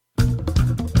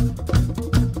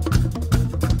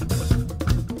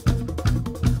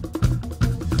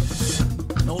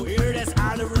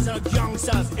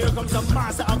Here comes a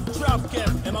master of drop kick.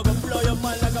 Am I gonna blow your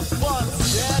mind like a bomb,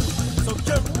 yeah? So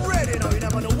get ready now, you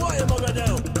never know what you're gonna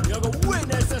do. You're gonna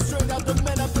witness the strength of the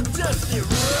men of the destiny,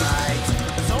 right?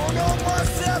 So no more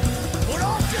step, put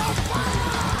off your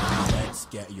fire! Let's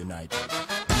get united.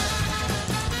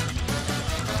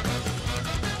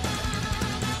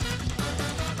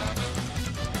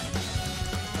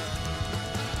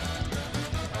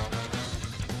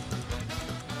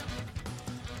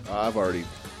 I've already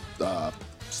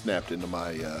snapped into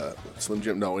my Slim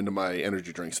Jim, into my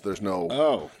energy drinks. So there's no,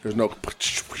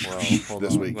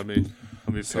 this week. Let me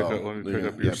pick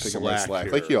up your slack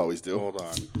here. like you always do. Hold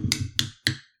on.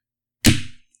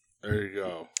 There you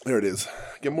go. There it is.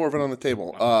 Get more of it on the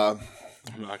table. I'm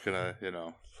not gonna,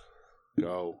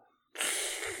 go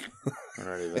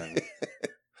or anything.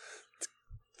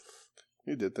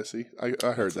 You did this, see? I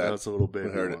heard that. That's a little baby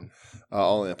I heard one. it.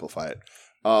 I'll amplify it.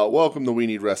 Welcome to We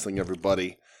Need Wrestling,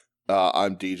 everybody.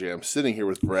 I'm DJ. I'm sitting here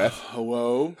with Brett.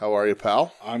 Hello. How are you,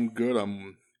 pal? I'm good.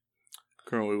 I'm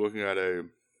currently looking at a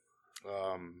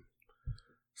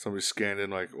somebody scanned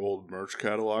in like old merch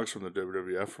catalogs from the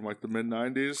WWF from like the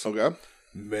mid-90s. Okay.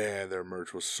 Man, their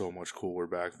merch was so much cooler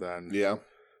back then. Yeah.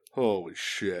 Holy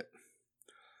shit.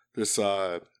 This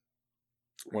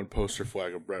one poster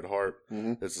flag of Bret Hart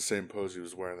is the same pose he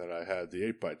was wearing that I had the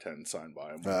 8x10 signed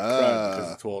by him. Because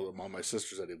he told him on my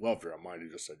sister said he loved her. On mine, he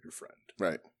just said your friend.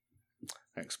 Right.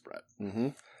 Thanks, Bret.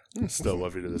 Mm-hmm. Still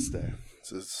love you to this day.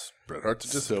 This is Bret Hart's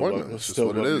a disappointment. That's just still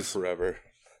what it love you is. forever.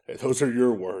 Hey, those are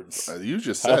your words. You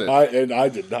just said it. And I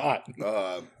did not.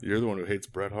 You're the one who hates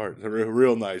Bret Hart.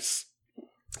 Real nice.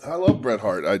 I love Bret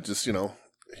Hart. I just,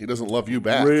 he doesn't love you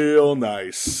back. Real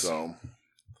nice. So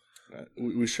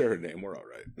we share a name. We're all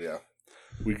right. Yeah.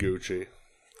 We Gucci.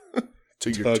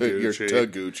 Your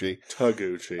Gucci.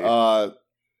 Taguchi.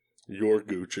 Your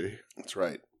Gucci. That's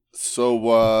right. So,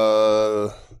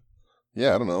 I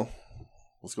don't know.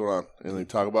 What's going on? Anything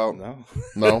to talk about? No.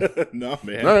 No,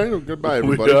 man. All right. Goodbye,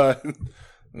 everybody.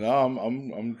 No,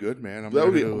 I'm good, man.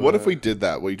 What if we did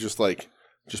that? We just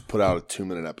put out a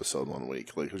 2-minute episode one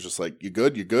week. Like it was just like, you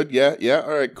good? Yeah.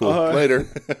 All right, cool. Later.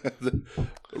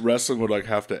 Wrestling would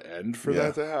have to end for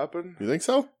that to happen. You think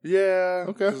so? Yeah.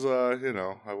 Okay. Because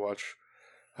I watch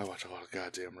a lot of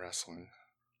goddamn wrestling.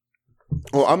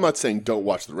 Well, I'm not saying don't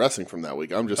watch the wrestling from that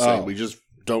week. I'm just saying we just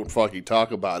don't fucking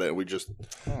talk about it. We just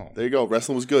there you go.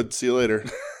 Wrestling was good. See you later.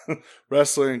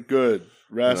 Wrestling good.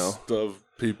 Rest of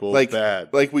people bad.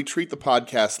 Like we treat the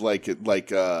podcast like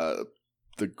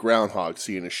the groundhog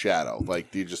seeing a shadow.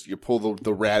 Like you pull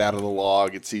the rat out of the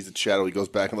log, it sees its shadow, he goes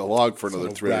back in the log for another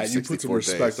 364 You put some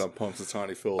respect on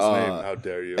Punxsutawney Phil's name. How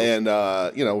dare you? And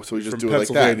so we just do it like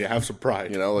that. Pennsylvania, have some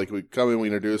pride. Like we come in, we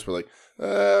introduce, we're like,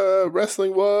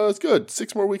 wrestling was good.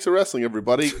 6 more weeks of wrestling,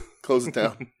 everybody. Close it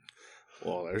down.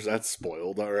 Well, that's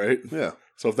spoiled, all right. Yeah.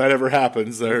 So if that ever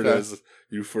happens, it is.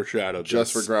 You foreshadowed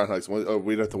just for groundhogs.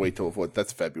 We'd have to wait till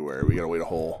that's February. We gotta wait a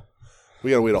whole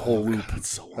loop.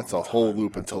 That's a whole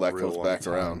loop until that comes back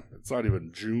around. It's not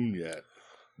even June yet.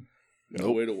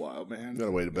 Gotta wait a while, man.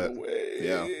 Gotta wait a bit.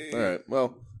 Yeah. All right.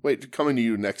 Well, coming to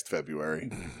you next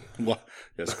February. Well,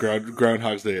 yes,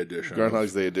 Groundhog's Day edition.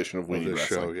 Groundhog's Day edition of We Need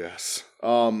Wrestling. Show, yes.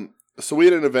 So we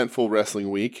had an eventful wrestling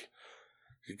week.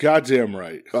 You're goddamn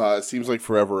right. It seems like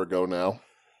forever ago now.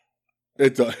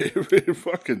 It does. It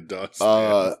fucking does.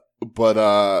 So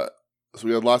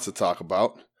we had lots to talk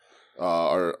about.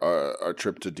 Our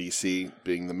trip to DC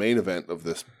being the main event of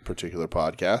this particular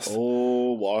podcast.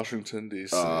 Oh, Washington,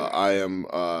 D.C. I am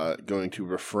going to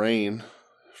refrain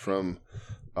from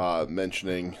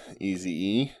mentioning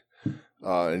Eazy-E,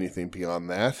 anything beyond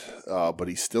that, but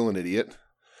he's still an idiot.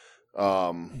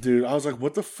 Dude, I was like,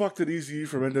 what the fuck did Eazy-E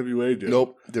from NWA do?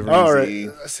 Nope, different Eazy-E.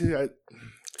 Right. See,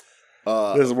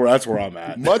 that's where I'm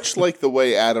at. Much like the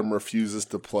way Adam refuses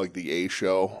to plug the A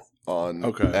show on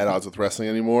At Odds with Wrestling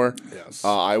anymore. Yes.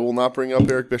 I will not bring up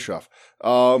Eric Bischoff.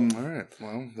 All right.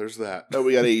 Well, there's that.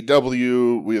 We got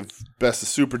AEW. We have Best of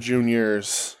Super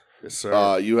Juniors. Yes,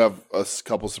 sir. You have a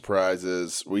couple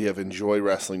surprises. We have Enjoy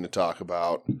Wrestling to talk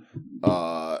about.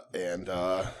 And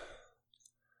I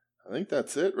think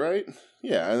that's it, right?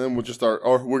 Yeah, and then we'll just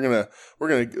we're gonna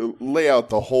lay out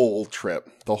the whole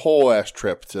ass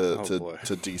trip to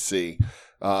DC.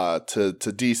 To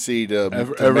DC to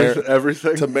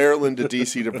everything to Maryland to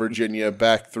DC to Virginia,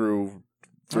 back through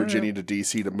Virginia to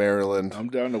DC to Maryland. I'm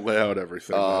down to lay out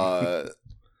everything.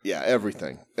 Yeah,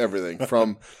 everything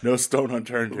from no stone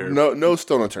unturned here. No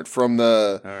stone unturned from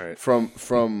the all right.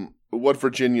 from what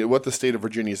the state of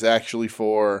Virginia is actually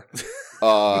for,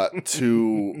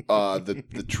 to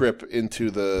the trip into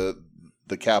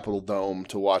the Capitol Dome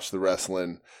to watch the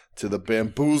wrestling, to the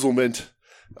bamboozlement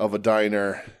of a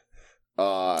diner.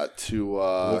 Worked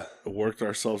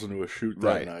ourselves into a shoot that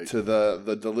right night. to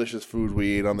the delicious food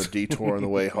we ate on the detour on the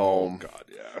way home. Oh God,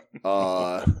 yeah.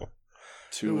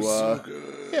 To it was so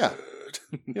good. yeah,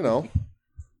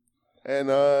 and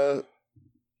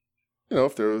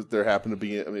if there happened to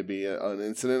be maybe an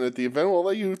incident at the event, I'll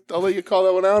let you call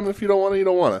that one out. And if you don't want to, you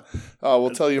don't want to. We'll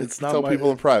tell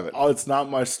people in private. Oh, it's not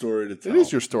my story to tell. It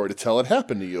is your story to tell. It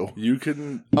happened to you. You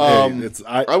can.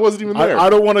 I wasn't even there. I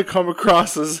don't want to come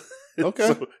across as okay.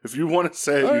 So if you want to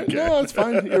say it, all you right, can. no, it's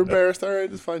fine. You're embarrassed. All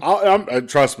right, it's fine.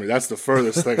 Trust me, that's the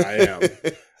furthest thing I am.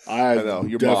 I know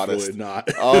you're definitely modest. Not.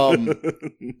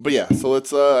 But yeah, so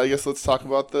let's. I guess let's talk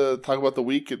about the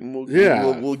week, and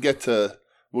we'll get to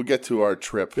our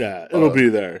trip. Yeah, it'll be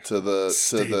there to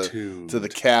the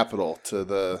capital, to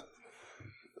the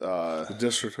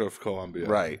District of Columbia,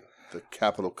 right? The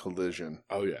Capital Collision.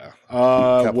 Oh yeah.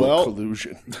 Capital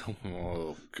Collusion.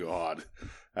 Oh God,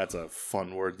 that's a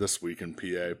fun word this week in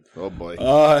PA. Oh boy.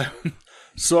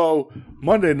 So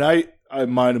Monday night, I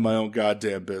minded my own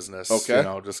goddamn business. Okay.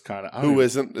 Just kind of. Who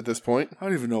isn't at this point? I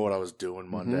don't even know what I was doing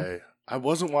Monday. I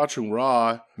wasn't watching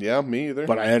Raw. Yeah, me either.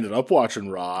 But I ended up watching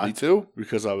Raw. Me too.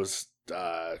 Because I was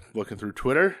looking through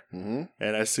Twitter, and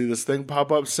I see this thing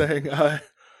pop up saying,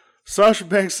 Sasha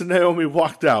Banks and Naomi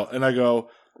walked out. And I go,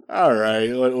 all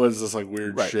right, what was this like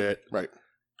weird shit? Right.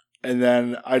 And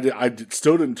then I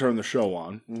still didn't turn the show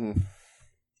on. Mm-hmm.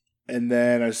 And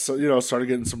then I started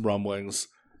getting some rumblings.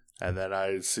 And then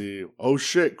I see, oh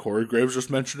shit, Corey Graves just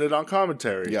mentioned it on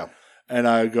commentary. Yeah. And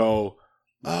I go,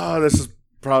 this is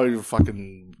probably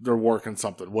they're working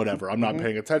something, whatever. I'm not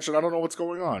paying attention. I don't know what's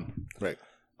going on. Right.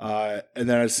 And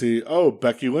then I see,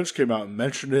 Becky Lynch came out and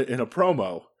mentioned it in a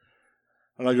promo.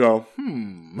 And I go,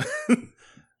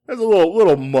 that's a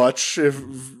little much. If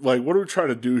what are we trying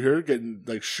to do here? Getting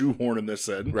shoehorning this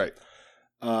in. Right.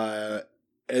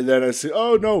 And then I see,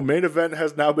 oh no, main event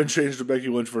has now been changed to Becky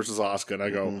Lynch versus Asuka. And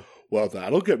I go, well,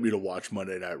 that'll get me to watch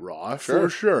Monday Night Raw for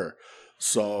sure.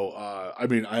 So, I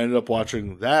ended up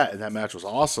watching that, and that match was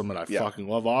awesome, and I fucking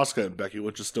love Asuka, and Becky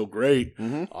Lynch is still great.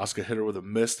 Asuka hit her with a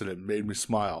mist, and it made me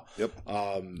smile. Yep.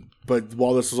 But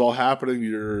while this was all happening,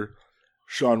 your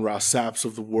Sean Ross Sapps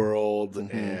of the world,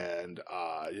 and,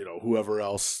 whoever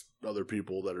else, other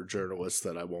people that are journalists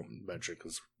that I won't mention,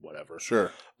 because whatever.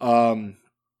 Sure.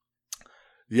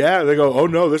 Yeah, they go, oh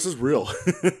no, this is real.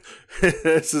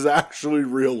 This is actually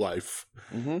real life.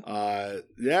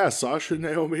 Sasha and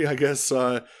Naomi, I guess,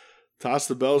 tossed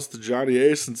the bells to Johnny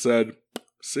Ace and said,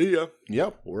 see ya.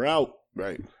 Yep. We're out.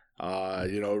 Right.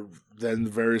 Then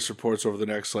various reports over the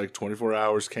next 24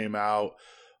 hours came out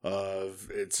of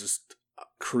it's just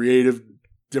creative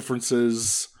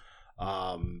differences.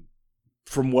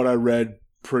 From what I read,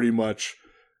 pretty much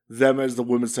them as the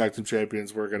women's tag team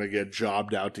champions were going to get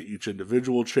jobbed out to each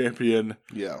individual champion.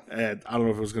 Yeah. And I don't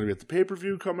know if it was going to be at the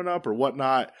pay-per-view coming up or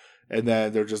whatnot. And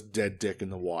then they're just dead dick in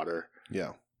the water.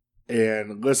 Yeah.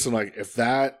 And listen, if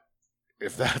that's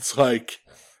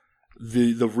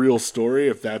the real story,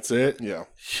 if that's it. Yeah.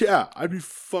 Yeah, I'd be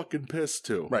fucking pissed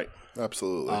too. Right.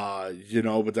 Absolutely.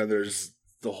 But then there's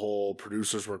the whole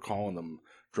producers were calling them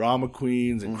drama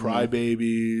queens and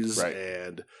crybabies. Right.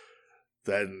 And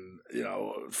then,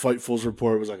 Fightful's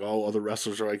report was other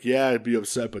wrestlers are yeah, I'd be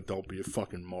upset, but don't be a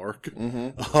fucking mark.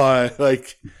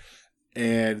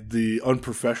 And the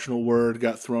unprofessional word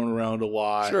got thrown around a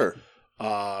lot. Sure.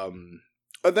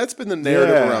 That's been the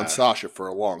narrative around Sasha for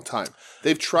a long time.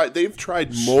 They've tried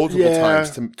multiple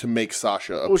times to make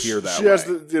Sasha appear that way. She has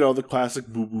the classic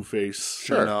boo-boo face.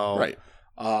 Sure. Right.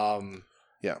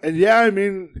 Yeah. And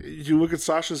you look at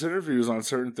Sasha's interviews on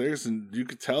certain things and you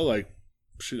could tell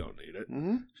she don't need it.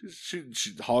 She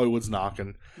Hollywood's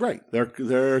knocking. Right.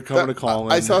 They're coming to call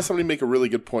in. I saw somebody make a really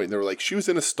good point. They were she was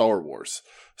in a Star Wars.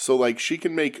 So she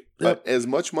can make as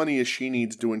much money as she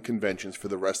needs doing conventions for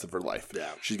the rest of her life. Yeah.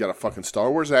 She's got a fucking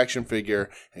Star Wars action figure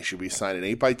and she'll be signing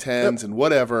 8x10s and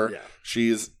whatever. Yeah.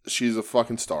 She's a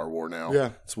fucking Star Wars now.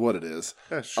 Yeah. It's what it is.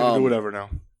 Yeah, she can do whatever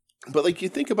now. But you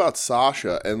think about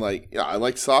Sasha and I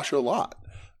like Sasha a lot.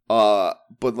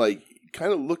 But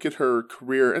kind of look at her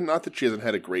career, and not that she hasn't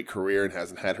had a great career and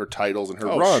hasn't had her titles and her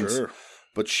runs, sure.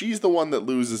 But she's the one that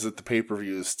loses at the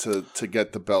pay-per-views to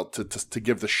get the belt to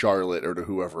give to Charlotte or to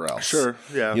whoever else. Sure,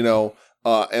 yeah.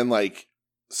 And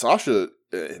Sasha,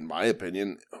 in my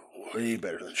opinion, way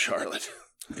better than Charlotte.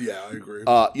 Yeah, I agree.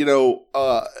 Out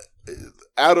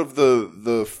of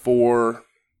the four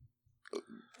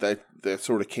that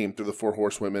sort of came through, the four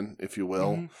horsewomen, if you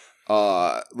will,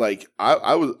 I'm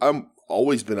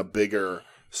always been a bigger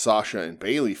Sasha and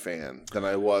Bayley fan than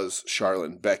I was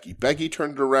Charlotte and Becky. Becky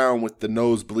turned it around with the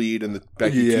nosebleed and the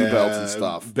Becky 2 belts and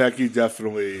stuff. Becky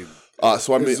definitely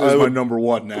So I'm This is my number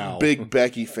one now. Big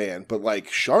Becky fan, but like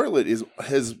Charlotte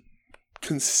has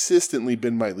consistently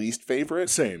been my least favorite.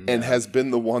 Same, and yeah. has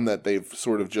been the one that they've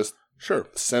sort of just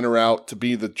sent her out to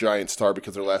be the giant star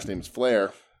because her last name is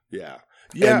Flair. Yeah.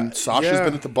 And Sasha's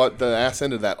been at the ass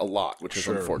end of that a lot, which is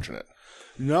unfortunate.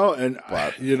 No, and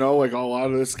you know, like a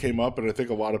lot of this came up, and I think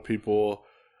a lot of people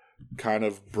kind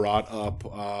of brought up,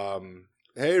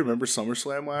 hey, remember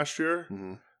SummerSlam last year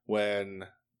when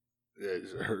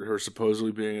her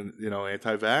supposedly being, you know,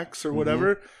 anti-vax or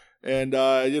whatever, and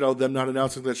you know, them not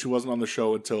announcing that she wasn't on the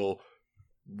show until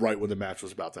right when the match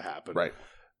was about to happen. Right.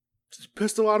 Just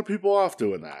pissed a lot of people off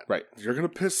doing that. Right. You're gonna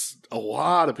piss a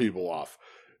lot of people off.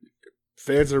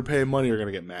 Fans that are paying money are going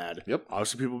to get mad. Yep.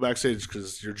 Obviously, people backstage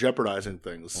because you're jeopardizing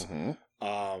things.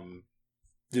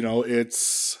 You know,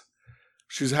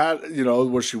 she's had, you know,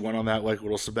 where she went on that like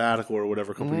little sabbatical or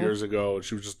whatever a couple years ago, and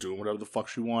she was just doing whatever the fuck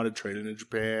she wanted, training in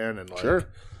Japan and like,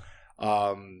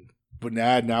 but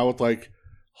now with like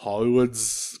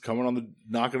Hollywood's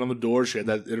knocking on the door. She had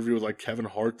that interview with like Kevin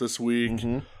Hart this week.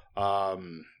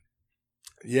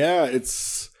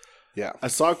 Yeah, I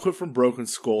saw a clip from Broken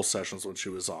Skull Sessions when she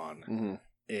was on,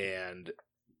 and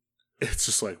it's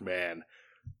just like, man,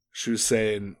 she was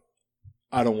saying,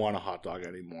 I don't want a hot dog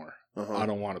anymore. I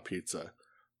don't want a pizza.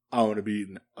 I want to be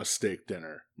eating a steak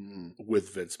dinner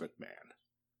with Vince McMahon.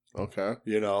 Okay.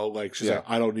 You know, like she's like,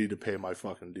 I don't need to pay my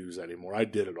fucking dues anymore. I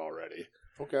did it already.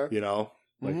 Okay. You know,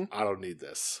 like I don't need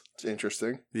this. It's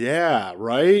interesting. Yeah,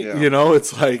 right? Yeah. You know,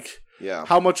 it's like, yeah.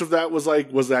 How much of that was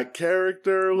that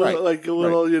character? Right. Like a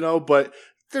little, you know, but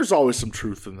there's always some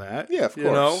truth in that. Yeah, of course.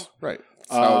 You know? Right. It's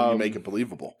how you make it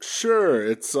believable. Sure.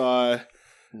 It's,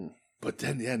 but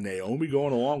then, Naomi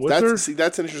going along with her. See,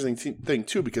 that's an interesting thing,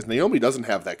 too, because Naomi doesn't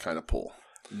have that kind of pull.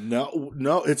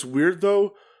 No, it's weird,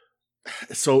 though.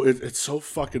 So it's so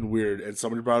fucking weird. And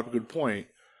somebody brought up a good point.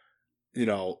 You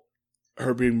know,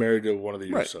 her being married to one of the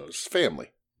Usos. It's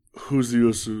family. Who's the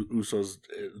Usos'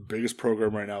 biggest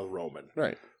program right now? Roman.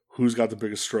 Right. Who's got the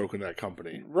biggest stroke in that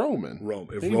company? Roman.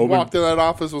 If he Roman walked in that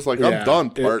office, was like, I'm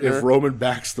done, partner. If Roman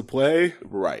backs the play,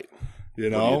 right. You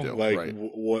know, what do you do? like right.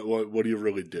 what do you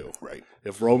really do? Right.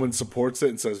 If Roman supports it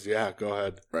and says, "Yeah, go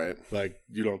ahead," right? Like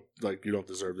you don't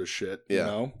deserve this shit. Yeah. You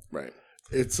know, right?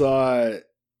 It's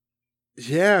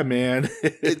yeah, man.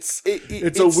 It's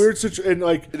a weird situation. And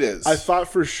like it is. I thought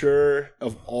for sure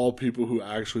of all people who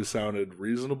actually sounded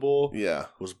reasonable,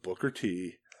 was Booker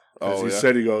T. As he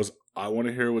said, he goes, I want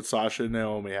to hear what Sasha and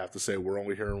Naomi have to say. We're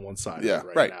only hearing one side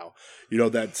right now. You know,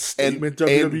 that statement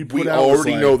WWE put out. We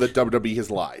already know that WWE has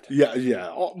lied. Yeah,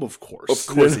 of course.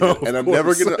 Of course. And I'm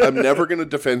never gonna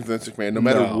defend Vince McMahon, no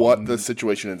matter what the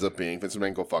situation ends up being. Vince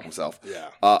McMahon go fuck himself. Yeah.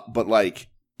 But like,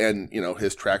 and you know,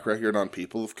 his track record on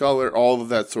people of color, all of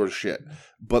that sort of shit.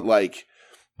 But like,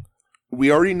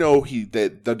 we already know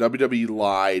that the WWE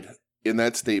lied in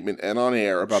that statement and on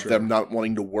air about them not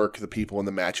wanting to work the people in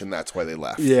the match, and that's why they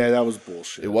left. Yeah, that was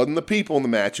bullshit. It wasn't the people in the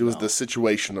match; it was the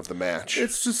situation of the match.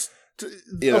 It's just,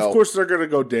 of course, they're going to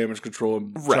go damage control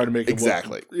and try to make it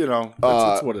exactly. You know,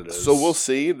 that's what it is. So we'll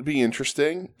see. It'd be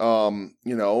interesting. You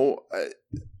know,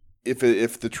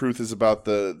 if the truth is about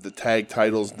the tag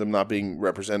titles, them not being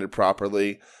represented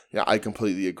properly. Yeah, I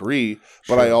completely agree,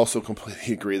 but I also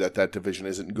completely agree that division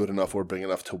isn't good enough or big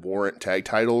enough to warrant tag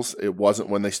titles. It wasn't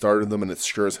when they started them, and it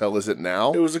sure as hell isn't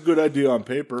now. It was a good idea on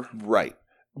paper, right?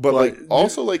 But like,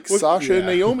 also like Sasha and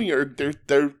Naomi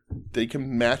they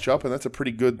can match up, and that's a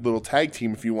pretty good little tag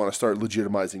team if you want to start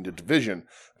legitimizing the division.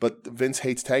 But Vince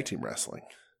hates tag team wrestling.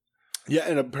 Yeah,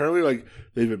 and apparently, like,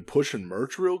 they've been pushing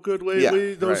merch real good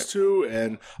lately, those two,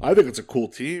 and I think it's a cool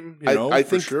team, you know, I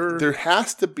think there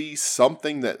has to be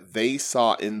something that they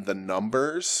saw in the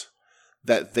numbers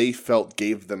that they felt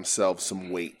gave themselves some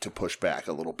weight to push back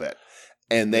a little bit.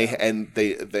 And I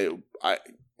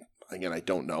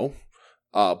don't know,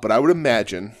 but I would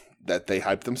imagine that they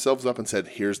hyped themselves up and said,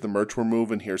 here's the merch we're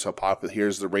moving, here's how popular,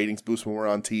 here's the ratings boost when we're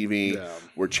on TV,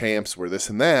 we're champs, we're this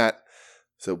and that,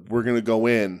 so we're going to go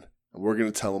in, and we're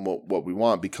going to tell them what we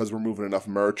want. Because we're moving enough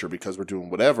merch or because we're doing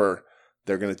whatever,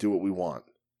 they're going to do what we want.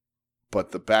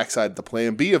 But the backside, the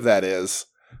plan B of that is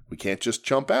we can't just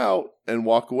jump out and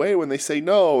walk away when they say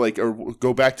no, like, or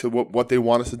go back to what they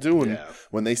want us to do. And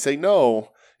when they say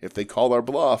no, if they call our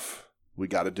bluff, we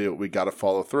got to do it. We got to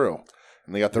follow through.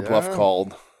 And they got their bluff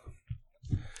called.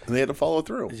 And they had to follow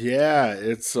through. Yeah,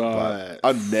 it's...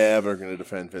 I'm never going to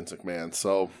defend Vince McMahon,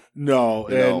 so...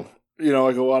 No, you know,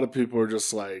 like a lot of people are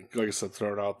just like I said,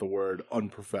 throwing out the word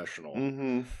unprofessional.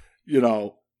 Mm-hmm. You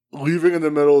know, leaving in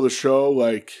the middle of the show,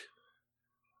 like,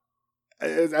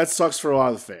 that sucks for a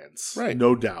lot of the fans. Right.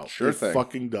 No doubt. Sure it thing.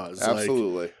 Fucking does.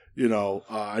 Absolutely. Like, You know,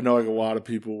 I know like a lot of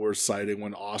people were citing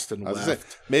when Austin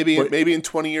left. Maybe in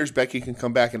 20 years Becky can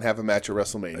come back and have a match at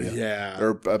WrestleMania. Yeah.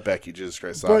 Or Becky, Jesus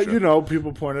Christ, Sasha. But, you know,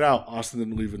 people pointed out Austin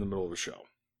didn't leave in the middle of the show.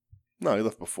 No, he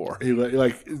left before. He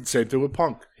like same thing with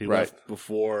Punk. He Right. left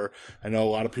before. I know a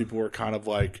lot of people were kind of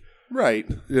like, right.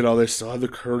 You know, they still had the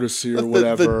courtesy or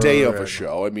whatever. The day of a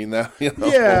show. I mean, that, you know.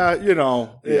 Yeah, you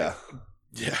know. Yeah.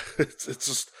 Yeah, it's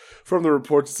just from the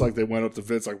reports. It's like they went up to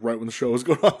Vince like right when the show was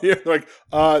going on here. They're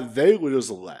like, they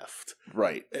just left.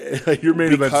 Right. Your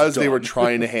main event because they were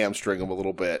trying to hamstring him a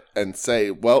little bit and say,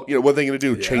 well, you know, what are they going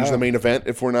to do? Change the main event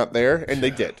if we're not there? And they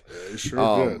did. They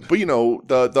sure did. But you know,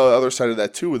 the other side of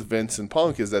that too with Vince and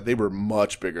Punk is that they were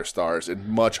much bigger stars in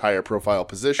much higher profile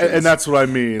positions, and that's what I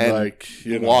mean. And like,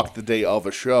 you know, walked the day of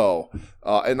a show.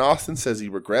 And Austin says he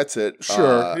regrets it.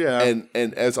 Sure, yeah.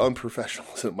 And as unprofessional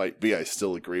as it might be, I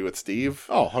still agree with Steve.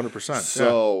 Oh, 100%.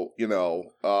 So, you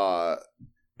know,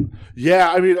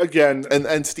 yeah, I mean, again,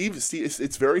 and Steve,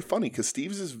 it's very funny because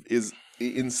Steve's is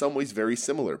in some ways very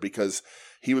similar because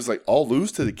he was like, I'll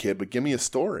lose to the kid, but give me a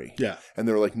story. Yeah. And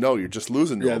they were like, no, you're just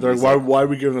losing to him. Yeah, they're like, why are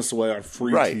we giving this away on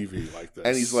free Right. TV like this?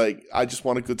 And he's like, I just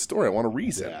want a good story. I want a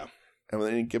reason. Yeah. And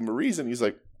when they didn't give him a reason, he's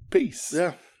like, peace.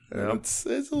 Yeah. And it's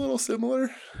a little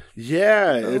similar.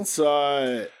 Yeah, You know? it's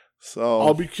So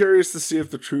I'll be curious to see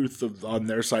if the truth on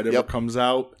their side ever comes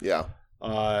out. Yeah.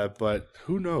 But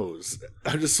who knows?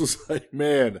 I just was like,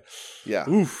 man, Yeah.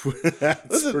 oof,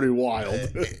 that's pretty wild.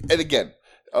 And again,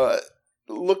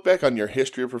 look back on your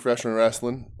history of professional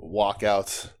wrestling,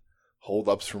 walkouts,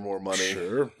 hold-ups for more money.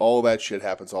 Sure. All that shit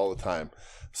happens all the time.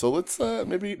 So let's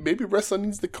maybe wrestling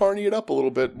needs to carny it up a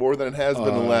little bit more than it has been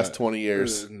in the last 20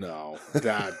 years. No,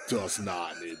 that does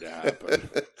not need to happen.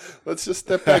 Let's just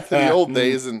step back to the old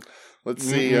days and let's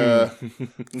see.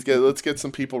 Let's get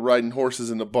some people riding horses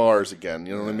in the bars again.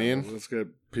 You know what I mean? Let's get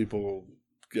people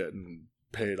getting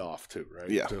paid off too, right?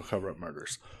 Yeah. To cover up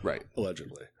murders, Right.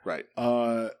 allegedly. Right.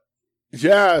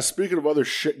 Yeah. Speaking of other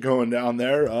shit going down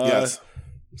there, Yes.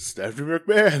 Stephanie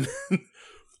McMahon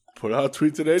put out a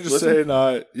tweet today just saying,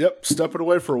 "Yep, stepping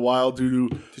away for a while due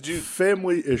to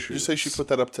family issues." Did you say she put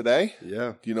that up today?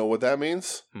 Yeah. Do you know what that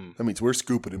means? That means we're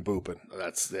scooping and booping.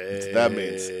 That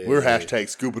means we're hashtag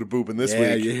scooping and booping this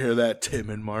Yeah, week. you hear that, Tim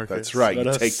and Marcus? That's right.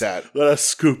 You take that. Let us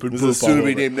scoop and This boop is a soon to be all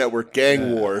over. named network,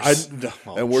 Gang Wars,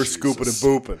 and we're scooping and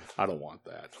booping. I don't want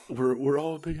that. We're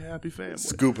all a big happy family.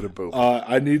 Scooping and booping.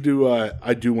 I need to.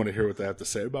 I do want to hear what they have to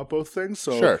say about both things.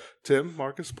 So, Sure. Tim,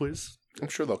 Marcus, please I'm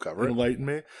sure they'll cover it. enlighten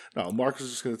me. No, Marcus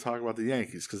is just going to talk about the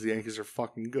Yankees because the Yankees are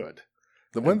fucking good,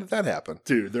 Then when did that happen?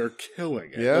 dude. They're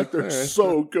killing it. Yeah? Like, they're All right.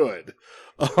 so good.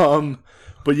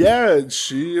 But yeah,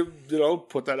 she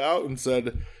put that out and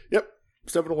said, "Yep,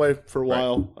 stepping away for a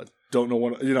while. I don't know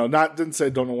when. Didn't say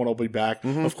don't know when I'll be back.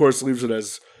 Mm-hmm. Of course, leaves it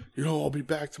as I'll be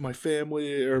back to my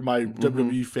family or my Mm-hmm.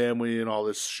 WWE family and all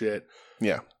this shit.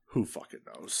 Yeah. Who fucking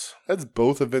knows? That's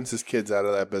both of Vince's kids out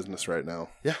of that business right now.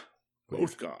 Yeah,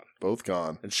 both gone. Both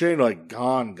gone. And Shane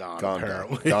gone. Gone.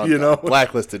 Apparently, Gone.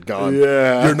 Blacklisted. Gone.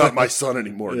 Yeah, You're not my son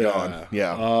anymore. Gone.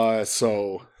 Yeah.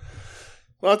 So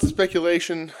Lots of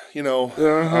speculation.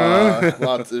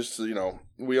 Lots. There's,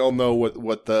 we all know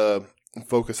what the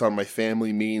focus on my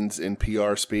family means in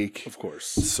PR speak. of course,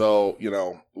 So,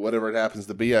 whatever it happens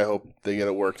to be, I hope they get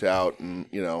it worked out. And,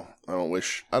 I don't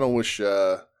wish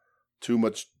too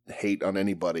much hate on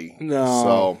anybody. No.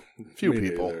 So, few Me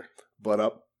people. neither. But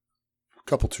a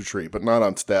couple to tree, but not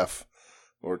on Steph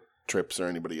or Trips or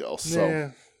anybody else. So,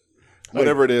 Yeah.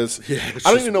 whatever it is. Yeah,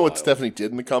 I don't even know what Stephanie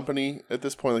did in the company at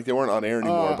this point. Like, they weren't on air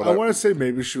anymore. But I want to say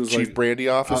maybe she was Chief Brandy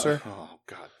Officer. oh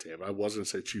god damn! I was going to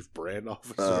say Chief Brand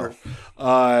Officer.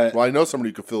 Well, I know somebody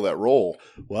who could fill that role.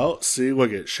 Well, see,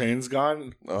 look at Shane's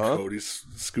gone. Uh-huh. Cody's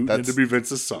scooting That's- in to be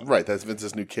Vince's son. Right, that's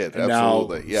Vince's new kid. And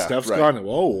Absolutely. now Yeah. Steph's right. gone.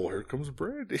 Whoa, here comes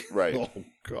Brandy. Right. Oh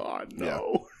god,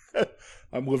 no.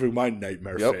 I'm living my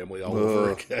nightmare Yep. family all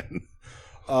over again.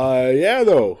 Yeah,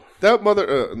 though. That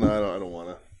mother. No, I don't want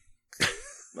to.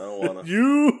 I don't want to.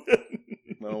 You.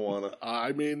 I don't want to.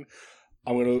 I mean,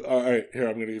 I'm gonna. All right, here.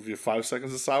 I'm gonna give you 5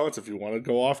 seconds of silence. If you want to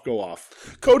go off, go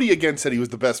off. Cody again said he was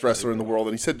the best wrestler in the world,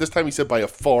 and this time he said by a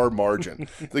far margin,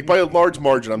 like by a large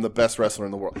margin, I'm the best wrestler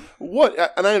in the world. What?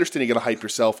 And I understand you got to hype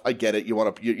yourself. I get it. You're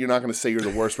not going to say you're the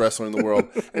worst wrestler in the world,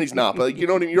 and he's not. But what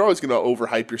I mean? You're always going to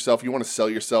overhype yourself. You want to sell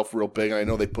yourself real big. And I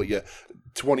know they put you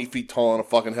 20 feet tall on a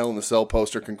fucking Hell in a Cell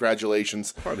poster.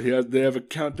 Congratulations. They have a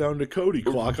countdown to Cody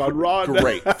clock on Raw.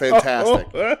 Great, fantastic.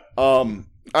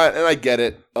 And I get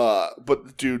it,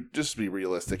 but dude, just be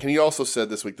realistic. And he also said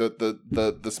this week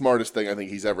the smartest thing I think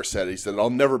he's ever said. He said, "I'll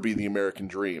never be the American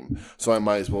dream, so I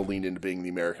might as well lean into being the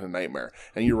American nightmare."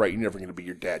 And you're right, you're never going to be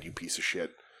your dad, you piece of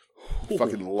shit.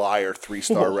 Fucking liar,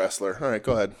 3-star wrestler. All right,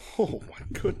 go ahead. Oh, my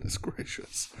goodness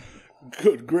gracious.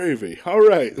 Good gravy. All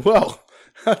right. Well,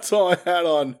 that's all I had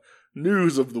on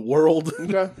news of the world.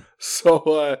 Okay.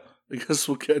 So, I guess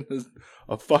we'll get into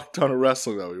a fuck ton of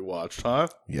wrestling that we watched, huh?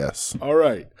 Yes. All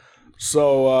right.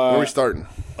 So, Where are we starting?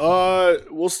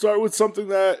 We'll start with something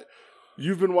that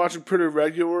you've been watching pretty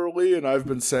regularly, and I've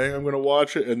been saying I'm going to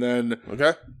watch it, and then...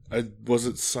 Okay. Was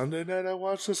it Sunday night I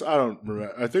watched this? I don't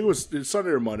remember. I think it was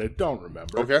Sunday or Monday. Don't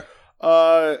remember. Okay.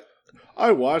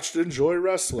 I watched Enjoy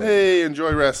Wrestling. Hey,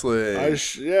 enjoy wrestling.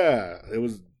 Yeah. It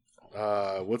was,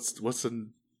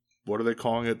 what are they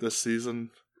calling it this season?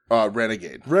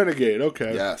 Renegade. Renegade,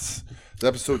 okay. Yes. It's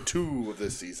episode 2 of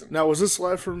this season. Now, was this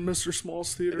live from Mr.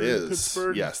 Small's Theater It in is.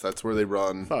 Pittsburgh? Yes, that's where they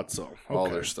run Thought so. all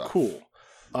Okay, their stuff. Cool.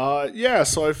 Yeah,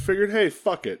 so I figured, hey,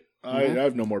 fuck it. Mm-hmm. I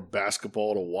have no more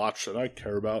basketball to watch that I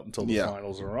care about until the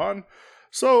finals are on.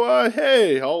 So,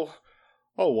 hey, I'll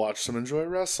watch some Enjoy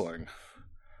Wrestling.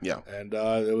 Yeah. And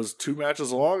it was 2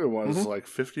 matches long. It was like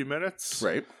 50 minutes.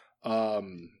 Right.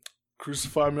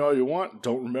 Crucify me all you want.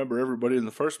 Don't remember everybody in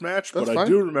the first match, That's but fine. I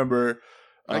do remember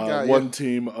one you.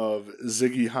 team of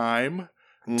Ziggy Haim,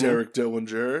 Derek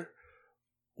Dillinger,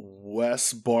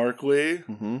 Wes Barkley,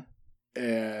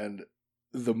 and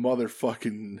the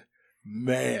motherfucking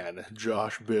man,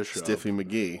 Josh Bishop. Stiffy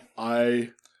McGee.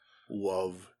 I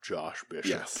love Josh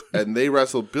Bishop. Yes. And they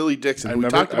wrestled Billy Dixon, who we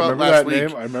remember- talked I about remember last that week.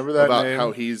 name. I remember that about name.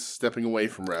 how he's stepping away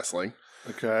from wrestling.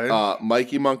 Okay.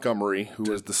 Mikey Montgomery,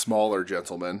 who is the smaller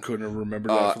gentleman. Couldn't have remembered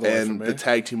that for the life of and me. the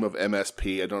tag team of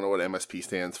MSP. I don't know what MSP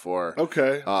stands for.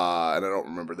 Okay. And I don't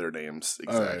remember their names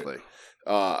exactly.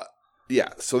 Yeah,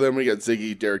 so then we got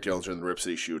Ziggy, Derek Dillinger, and the Rip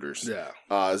City Shooters. Yeah.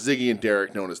 Ziggy and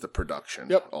Derek, known as the Production.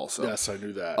 Yep. Also. Yes, I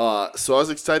knew that. So I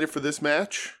was excited for this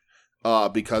match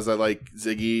because I like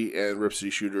Ziggy and Rip City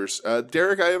Shooters.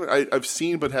 Derek, I've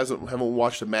seen but haven't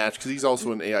watched a match because he's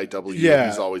also in AIW. Yeah.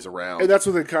 He's always around. And that's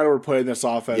what they kind of were playing this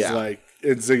off as, Yeah. like,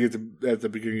 and Ziggy at the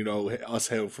beginning, you know, us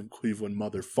hailing from Cleveland,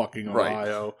 motherfucking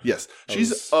Ohio. Yes,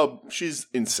 she's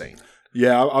insane.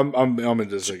 Yeah, I'm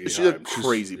into Ziggy. She's a Haim.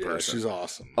 crazy person. She's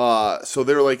awesome. So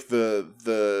they're like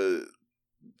the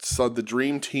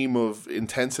dream team of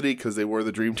intensity because they were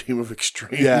the dream team of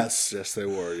extreme. Yes, they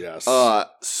were. Yes.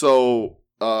 So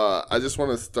I just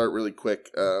want to start really quick.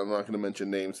 I'm not going to mention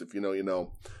names. If you know, you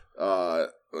know.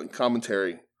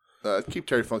 Commentary. Keep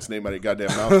Terry Funk's name out of your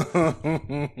goddamn mouth.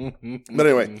 But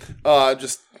anyway,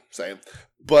 just saying.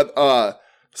 But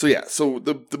so yeah, so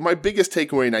the my biggest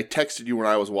takeaway, and I texted you when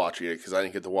I was watching it because I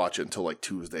didn't get to watch it until like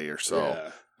Tuesday or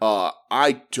so. Yeah.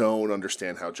 I don't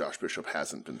understand how Josh Bishop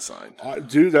hasn't been signed.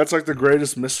 Dude, that's like the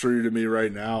greatest mystery to me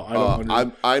right now. I don't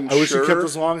understand. I wish he kept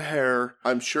his long hair.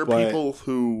 I'm sure people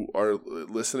who are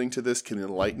listening to this can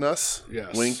enlighten us.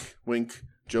 Yes. Wink, wink,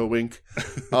 Joe Wink.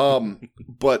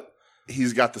 But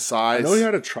he's got the size. I know he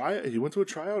had a tryout. He went to a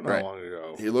tryout not Right. long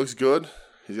ago. He looks good.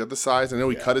 He's got the size. I know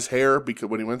he cut his hair because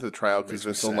when he went to the tryout because he's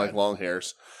been still like long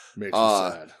hairs. Makes me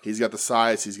sad. He's got the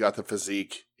size. He's got the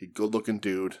physique. He's a good looking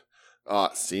dude.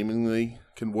 Seemingly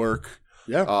can work.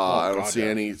 Yeah. I don't see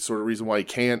any sort of reason why he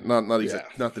can't. Not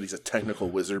that he's a technical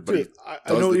wizard, but Dude,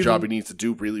 he does the job he needs to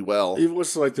do really well. Even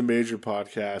with like the major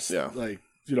podcasts, Yeah. like,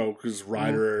 you know, because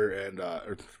Ryder and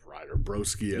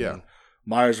Broski and Yeah.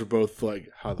 Myers were both like,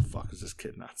 how the fuck is this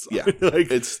kid not signed? Yeah.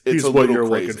 Like, It's he's a what little you're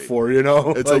crazy. looking for, you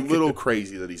know? It's like, a little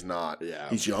crazy that he's not. Yeah.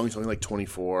 He's young. He's only like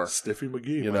 24. Stiffy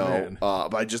McGee, You my know, man.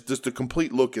 but just the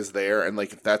complete look is there, and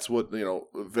like if that's what you know,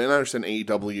 then I understand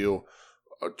AEW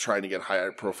trying to get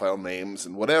higher profile names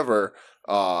and whatever.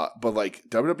 But like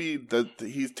WWE,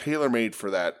 he's tailor made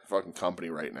for that fucking company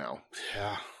right now.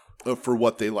 Yeah. For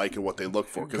what they like and what they look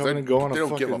for, because Come they and go on a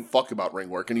don't give a fucking- fuck about ring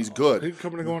work, and he's good, He can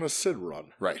come and go on a Sid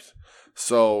run. right?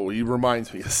 So he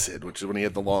reminds me of Sid, which is when he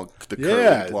had the curly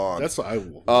Yeah. blonde. That's what I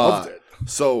loved it.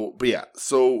 So, but yeah,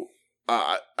 so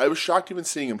I was shocked even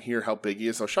seeing him here how big he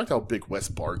is. I was shocked how big Wes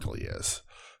Barkley is.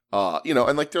 You know,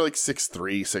 and like they're like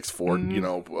 6'3", 6'4", you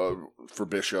know, for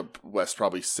Bishop. Wes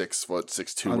probably 6 foot,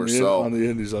 6'2" or so. On the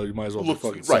Indies, though, you might as well be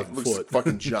fucking right, 7 looks foot.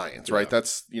 fucking giants, right?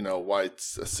 That's, you know, why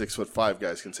it's a 6'5"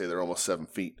 guys can say they're almost 7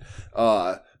 feet.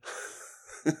 But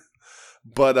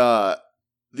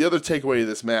the other takeaway of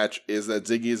this match is that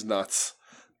Ziggy is nuts.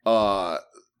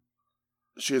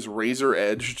 She is razor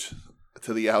edged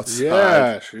to the outside.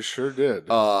 Yeah, she sure did.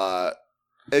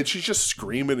 And she's just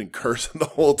screaming and cursing the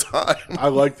whole time. I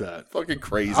like that. Fucking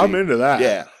crazy. I'm into that.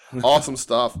 Yeah. Awesome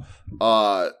stuff.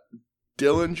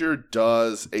 Dillinger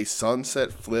does a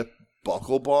sunset flip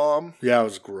buckle bomb, Yeah, it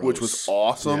was gross. which was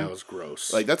awesome. Yeah, it was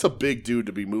gross. Like, that's a big dude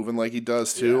to be moving like he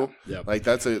does, too. Yeah. Like,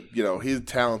 that's he's a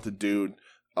talented dude.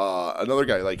 Another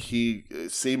guy, like, he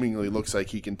seemingly looks like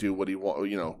he can do what he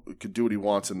could do what he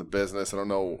wants in the business. I don't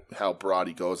know how broad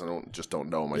he goes. I don't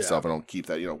know myself. Yeah. I don't keep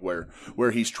that,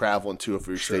 where he's traveling to if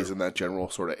he stays in that general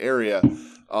sort of area.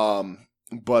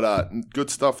 But good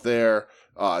stuff there.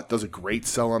 Does a great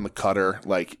sell on the cutter.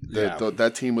 Like,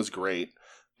 that team was great.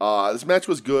 This match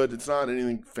was good. It's not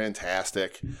anything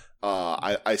fantastic.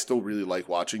 I still really like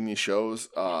watching these shows.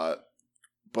 But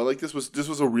like this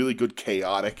was a really good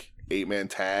chaotic 8-man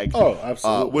tag. Oh,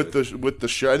 absolutely. With the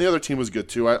show, and the other team was good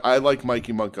too. I like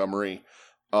Mikey Montgomery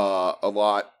a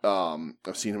lot.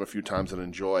 I've seen him a few times and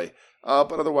enjoy.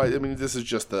 But otherwise, I mean, this is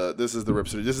the Rip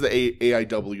City. This is the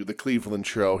AIW, the Cleveland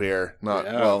show here. Not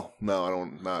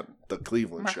the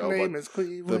Cleveland show, but is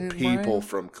Cleveland, the people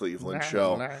from Cleveland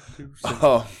show.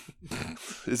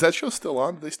 Is that show still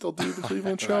on? Do they still do the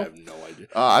Cleveland show? I have no idea.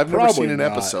 I've never seen an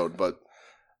episode, but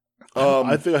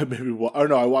I think I maybe.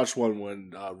 I watched one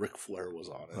when Ric Flair was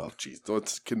on it. Oh, jeez,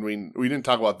 we didn't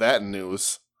talk about that in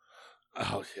news.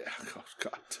 Oh yeah, oh,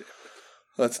 God damn it.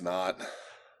 Let's not.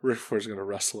 Ric Flair's gonna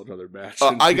wrestle another match.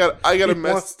 I got a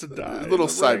wants to die. Little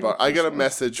sidebar. I got a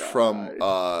message from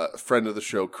a friend of the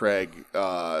show, Craig,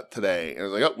 today, and I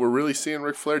was like, "Oh, we're really seeing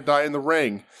Ric Flair die in the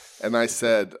ring." And I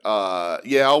said,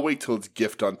 "Yeah, I'll wait till it's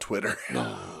gift on Twitter."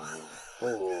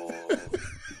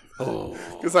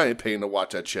 Because I ain't paying to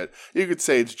watch that shit. You could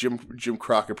say it's Jim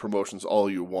Crockett Promotions all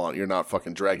you want. You're not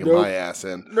fucking dragging my ass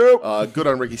in. Nope. Good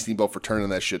on Ricky Steamboat for turning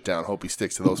that shit down. Hope he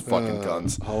sticks to those fucking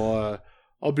guns.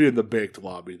 I'll be in the baked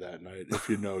lobby that night. If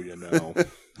you know, you know.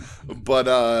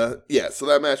 But yeah, so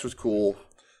that match was cool.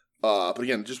 But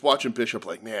again, just watching Bishop,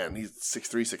 like, man, he's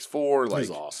 6'3", 6'4". Like,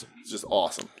 he's awesome. He's just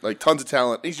awesome. Like, tons of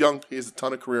talent. He's young. He has a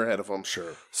ton of career ahead of him.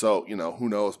 Sure. So, who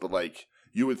knows? But like,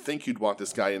 you would think you'd want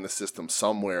this guy in the system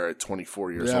somewhere at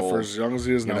 24 years old. Yeah, for as young as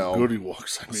he is now, good he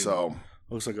looks. I mean, so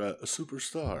looks like a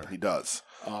superstar. He does.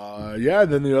 Yeah,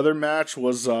 and then the other match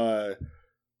was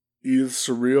Edith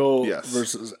Surreal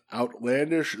versus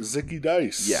Outlandish Zicky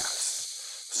Dice.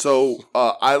 Yes. So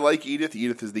I like Edith.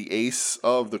 Edith is the ace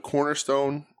of the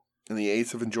Cornerstone and the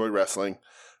ace of Enjoy Wrestling.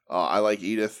 I like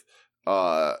Edith.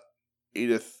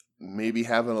 Edith maybe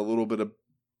having a little bit of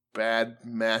bad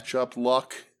matchup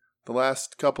luck the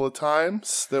last couple of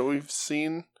times that we've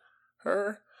seen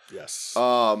her. Yes.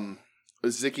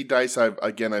 Zicky Dice,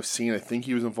 I've seen. I think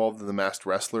he was involved in the Masked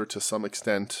Wrestler to some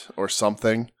extent or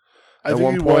something. I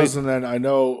think he was, and then I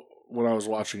know when I was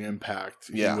watching Impact,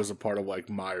 he was a part of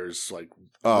like Myers' like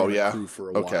crew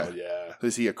for a while. Yeah.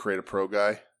 Is he a Create Pro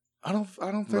guy? I don't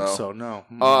think so. No.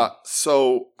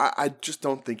 So I just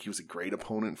don't think he was a great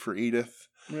opponent for Edith.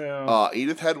 Yeah.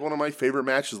 Edith had one of my favorite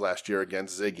matches last year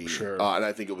against Ziggy. Sure. And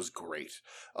I think it was great.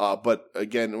 But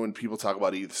again, when people talk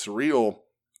about Edith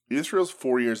Surreal's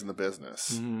 4 years in the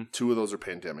business. Mm-hmm. 2 of those are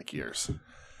pandemic years.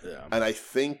 Yeah. And I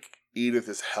think Edith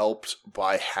is helped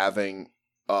by having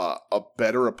a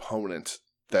better opponent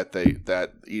that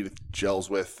Edith gels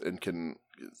with and can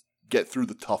get through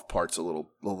the tough parts a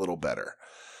little better.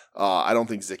 I don't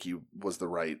think Zicky was the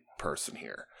right person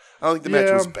here. I don't think the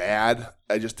match was bad.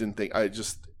 I just didn't think.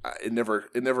 It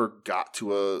never got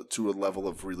to a level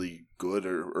of really good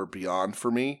or beyond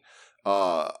for me.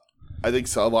 I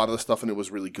think a lot of the stuff in it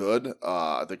was really good.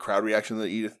 The crowd reaction that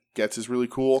Edith gets is really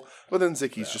cool. But then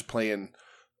Zicky's just playing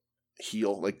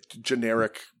heel, like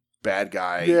generic bad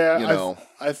guy. Yeah,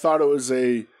 I thought it was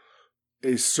a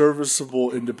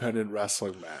serviceable independent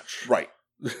wrestling match. Right.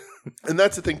 And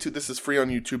that's the thing too. This is free on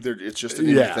YouTube. It's just an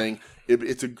indie thing.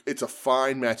 It's a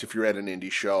fine match if you're at an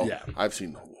indie show. Yeah. I've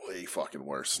seen way fucking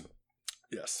worse.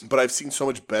 Yes. But I've seen so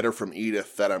much better from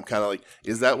Edith that I'm kind of like,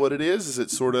 is that what it is? Is it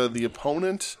sort of the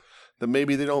opponent that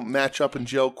maybe they don't match up and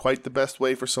gel quite the best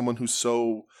way for someone who's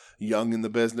so young in the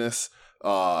business?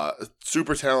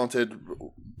 Super talented,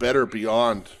 better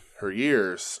beyond her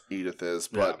years, Edith is,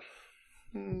 but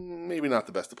maybe not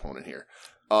the best opponent here.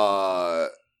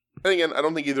 And again, I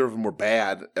don't think either of them were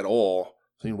bad at all.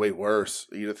 I think way worse.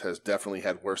 Edith has definitely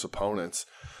had worse opponents.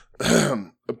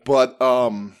 But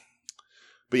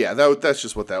yeah, that's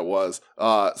just what that was.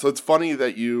 So it's funny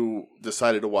that you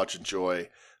decided to watch Enjoy,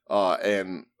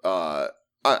 and I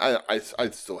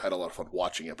still had a lot of fun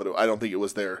watching it, but I don't think it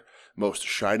was their most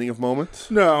shining of moments.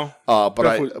 No, but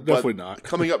definitely not.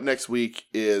 Coming up next week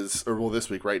this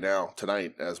week right now,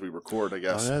 tonight as we record, I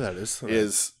guess. Oh yeah, that is tonight.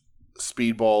 Is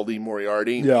Speedball Lee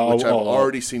Moriarty, which I've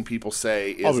already seen people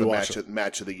say is a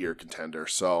match of the year contender.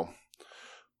 So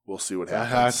we'll see what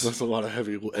happens. That's a lot of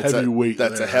heavy weight.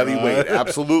 That's a heavy weight,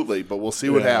 absolutely. But we'll see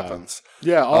what happens.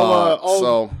 Yeah,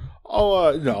 I'll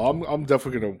I'm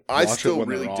definitely gonna. I watch still it when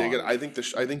really they're dig on. it.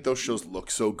 I think those shows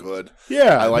look so good.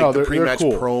 Yeah, I like the they're pre-match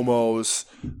cool. promos.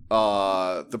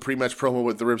 The pre-match promo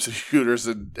with the Rip City Shooters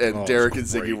and Derek and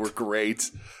Ziggy were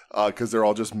great because they're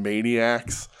all just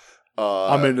maniacs.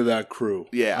 I'm into that crew.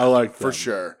 Yeah, I like them. for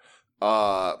sure.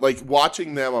 Like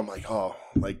watching them, I'm like, oh,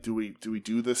 like do we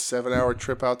do this 7-hour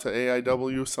trip out to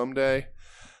AIW someday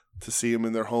to see them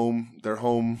in their home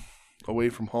away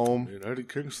from home? Eddie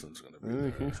Kingston's gonna be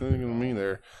there. Kingston's gonna be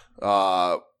there.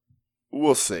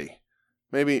 We'll see.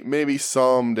 Maybe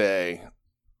someday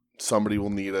somebody will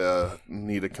need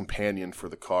a companion for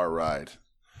the car ride.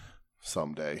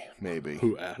 Someday, maybe.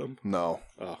 Who, Adam? No.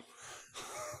 Oh.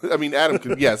 I mean, Adam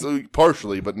could, yes,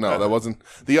 partially, but no, that wasn't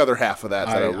the other half of that.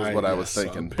 Was what I was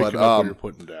thinking. But what you're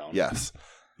putting down. Yes.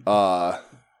 But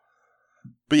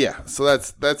yeah, so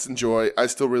that's Enjoy. I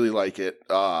still really like it.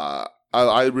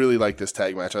 I really like this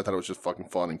tag match. I thought it was just fucking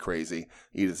fun and crazy.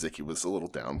 Ida Zicki was a little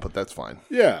down, but that's fine.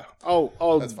 Yeah,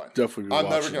 I'll That's fine. definitely. Be I'm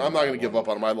watching not going to give up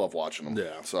on them. I love watching them.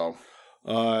 Yeah. So.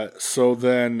 So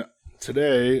then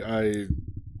today I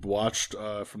watched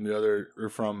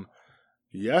from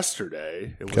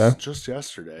yesterday. It was just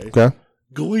yesterday. Okay.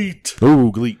 GLEAT.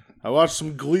 Ooh, GLEAT. I watched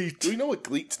some GLEAT. Do we know what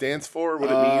GLEAT stands for? What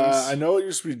it means? I know it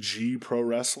used to be G Pro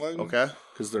Wrestling. Okay.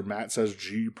 Because their mat says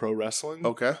G Pro Wrestling.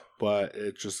 Okay. But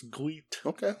it's just GLEAT.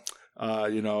 Okay.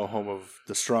 Home of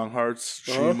the Strong Hearts,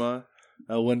 Shima,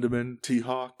 El Lindemann,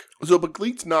 T-Hawk. So, but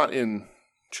GLEAT's not in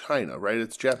China, right?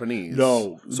 It's Japanese.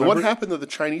 No. So what happened to the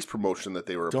Chinese promotion that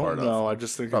they were a part of? No, I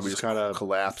just think Probably it's just kind of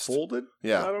collapsed. folded.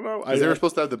 Yeah. I don't know. They were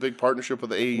supposed to have the big partnership with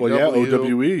the AEW. Well, yeah,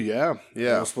 OWE, yeah.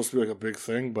 Yeah. It was supposed to be like a big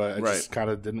thing, but it just kind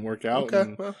of didn't work out. Okay.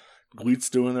 And Well. GLEAT's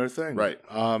doing their thing. Right.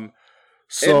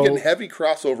 So, and getting heavy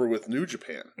crossover with New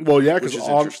Japan. well, yeah, which because is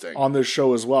interesting. on this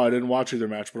show as well, I didn't watch either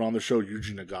match, but on the show,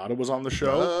 Yuji Nagata was on the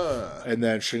show. And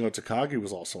then Shingo Takagi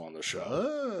was also on the show.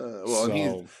 Well,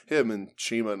 and him and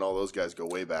Shima and all those guys go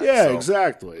way back. Yeah, so.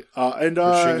 exactly. And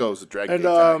Shingo's a Dragon and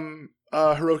Gate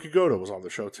guy. Hiroki Goto was on the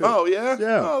show too. Oh yeah,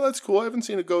 Yeah. Oh, that's cool. I haven't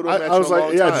seen a Goto match I was in a like,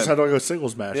 long yeah, time. I just had like a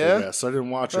singles match. Yeah? I guess so I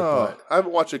didn't watch it. Oh, But I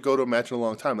haven't watched a Goto match in a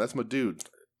long time. That's my dude.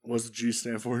 what's the G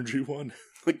stand for in G1?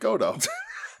 Like Goto.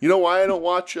 You know why I don't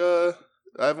watch? I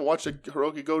haven't watched a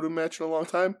Hiroki Goto match in a long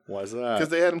time. Why is that? Because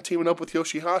they had him teaming up with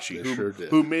Yoshihashi, They sure did.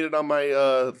 who made it on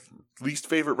my least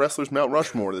favorite wrestlers Mount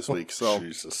Rushmore this week. So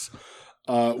Jesus.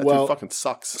 that dude fucking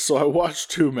sucks. So I watched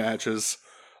 2 matches.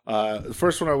 The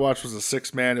first one I watched was a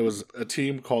 6-man. It was a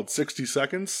team called 60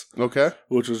 Seconds, Okay.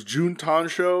 which was Jun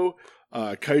Tansho,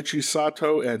 Kaiichi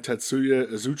Sato, and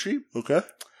Tetsuya Izuchi. Okay.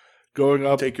 Going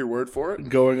up Take your word for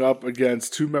it.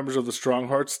 against 2 members of the Strong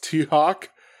Hearts, T-Hawk,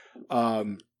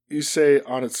 Issei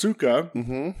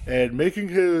Onitsuka, and making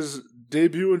his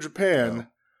debut in Japan,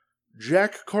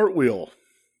 Jack Cartwheel.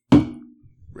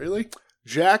 Really?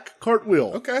 Jack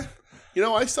Cartwheel. Okay. You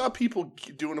know, I saw people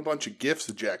doing a bunch of gifs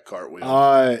of Jack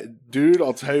Cartwheel. Dude,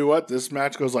 I'll tell you what, this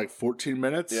match goes like 14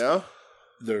 minutes. Yeah?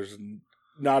 There's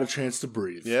not a chance to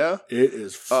breathe. Yeah? It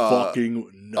is fucking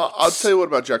nuts. I'll tell you what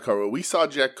about Jack Cartwheel. We saw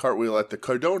Jack Cartwheel at the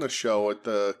Cardona show at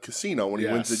the casino when he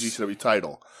wins the GCW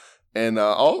title. And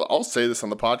I'll say this on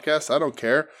the podcast. I don't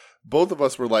care. Both of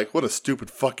us were like, what a stupid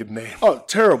fucking name. Oh,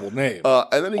 terrible name.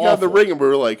 And then he got in the ring and we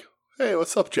were like, hey,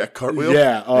 what's up, Jack Cartwheel?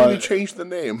 Yeah. Maybe change the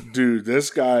name. Dude, this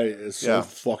guy is so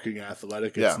fucking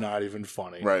athletic. It's Yeah. not even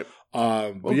funny. Right.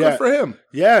 Well, Good for him.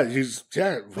 Yeah, he's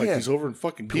over in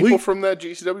fucking People GLEAT. from that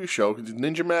GCW show,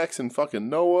 Ninja Max and fucking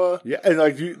Noah. Yeah,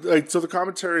 and so the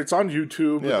commentary, it's on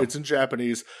YouTube. Yeah. It's in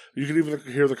Japanese. You can even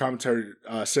hear the commentary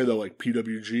say though, like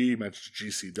PWG mentions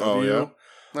GCW. Oh, yeah?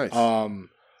 Nice.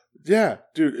 Yeah,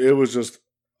 dude, it was just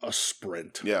a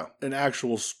sprint. Yeah. An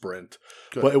actual sprint.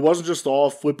 Good. But it wasn't just all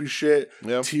flippy shit.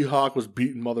 Yeah. T-Hawk was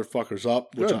beating motherfuckers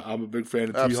up, which Good. I'm a big fan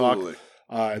of Absolutely. T-Hawk.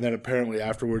 And then apparently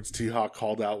afterwards, T-Hawk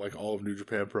called out like all of New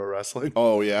Japan Pro Wrestling.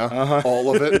 Oh, yeah? Uh-huh.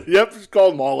 All of it? Yep, just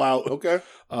called them all out. Okay.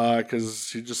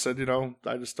 Because he just said,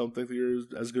 I just don't think that you're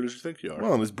as good as you think you are.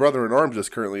 Well, and his brother in arms is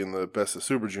currently in the Best of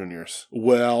Super Juniors.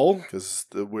 Well, Because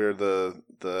we're the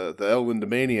El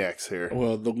Lindamaniacs here.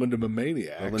 the Lindemann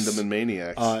Maniacs. The Lindemann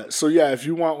Maniacs. So yeah, if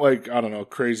you want like, I don't know,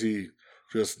 crazy,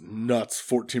 just nuts,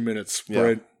 14-minute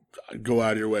sprint, go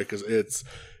out of your way because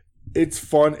it's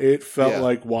fun. It felt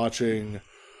like watching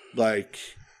like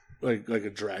a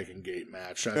Dragon Gate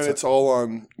match. and it's all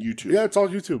on YouTube. Yeah, it's all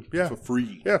YouTube. Yeah. For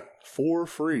free. Yeah, for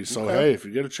free. So, Okay. hey, if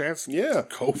you get a chance, Yeah.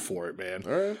 go for it, man.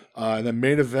 All right. And then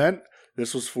main event,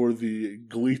 this was for the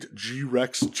GLEAT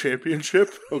G-Rex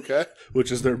Championship, Okay.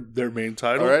 which is their main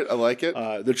title. All right. I like it.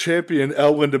 The champion,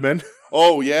 El Lindemann,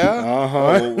 Oh, yeah?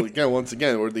 Uh-huh. Oh, once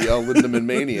again, we're the El Lindemann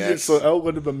Maniacs. So El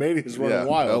Lindemann Mania is running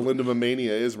wild. El Lindemann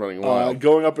Mania is running wild.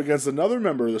 Going up against another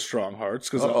member of the Strong Hearts,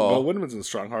 because El Lindemann's in the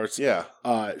Strong Hearts. Yeah.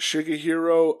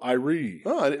 Shigehiro Irie.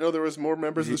 Oh, I didn't know there was more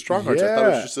members of the Strong Hearts. I thought it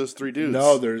was just those 3 dudes.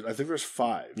 No, I think there's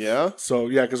 5. Yeah? So,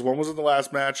 yeah, because one was in the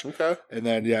last match. Okay. And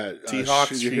then, T-Hawk,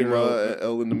 Shima,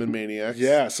 El Lindemann Maniacs.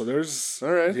 Yeah, so there's...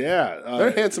 All right. Yeah. They're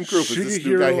a handsome group. Is this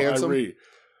new guy handsome? Irie.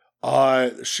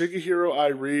 Shigehiro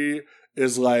Irie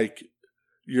is like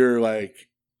your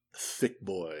thick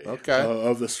boy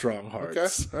of the Strong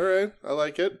Hearts. Okay. All right. I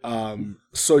like it.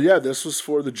 So yeah, this was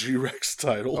for the G-Rex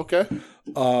title. Okay.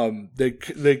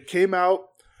 They came out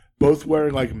both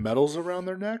wearing like medals around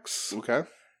their necks. Okay.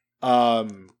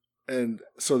 And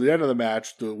so the end of the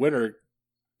match, the winner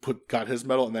got his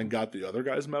medal and then got the other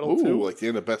guy's medal too. Like the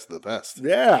end of best of the best.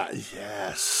 Yeah.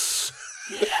 Yes.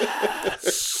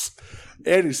 Yes.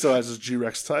 And he still has his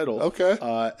G-Rex title. Okay.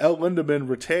 El Lindemann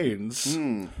retains.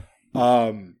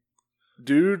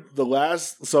 Dude,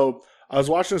 so I was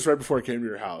watching this right before I came to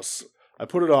your house. I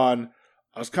put it on.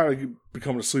 I was kind of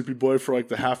becoming a sleepy boy for like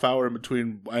the half hour in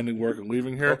between ending work and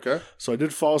leaving here. Okay. So I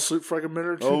did fall asleep for like a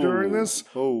minute or two during this.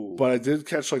 Oh. But I did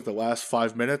catch like the last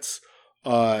 5 minutes.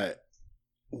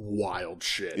 Wild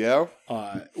shit. Yeah?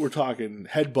 We're talking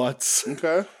headbutts.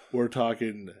 Okay. We're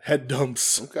talking head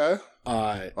dumps. Okay.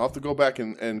 I'll have to go back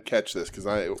and catch this because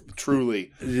to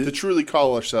truly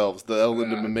call ourselves the El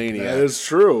Lindemann Maniacs. That is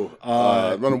true. What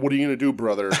are you going to do,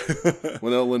 brother,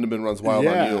 when El Lindemann runs wild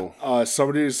on you?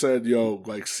 Somebody said,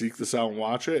 seek this out and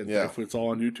watch it. And thankfully it's all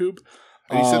on YouTube.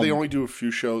 And you said they only do a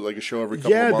few shows, like a show every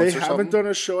couple of months or something? Yeah, they haven't done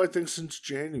a show, I think, since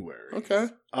January. Okay.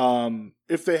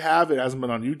 If they have, it hasn't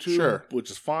been on YouTube, which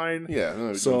is fine. Yeah,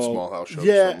 doing small house shows.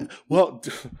 Yeah, well,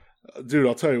 dude,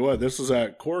 I'll tell you what, this was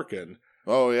at Corkin.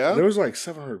 Oh, yeah? There was like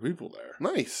 700 people there.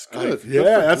 Nice. Good. Good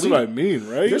that's what I mean,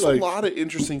 right? There's a lot of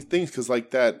interesting things because like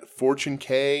that Fortune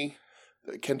K,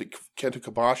 Kenta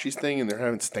Kobashi's thing, and they're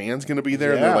having Stan's going to be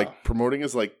there, and they're like promoting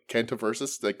as like Kenta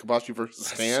versus Kobashi versus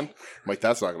Stan. I'm like,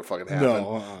 that's not going to fucking happen.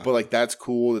 No, but like that's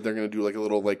cool that they're going to do like a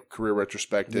little like career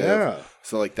retrospective. Yeah.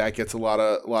 So like that gets a lot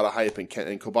of hype, and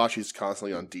Kobashi's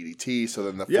constantly on DDT. So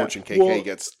then the Fortune KK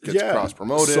gets cross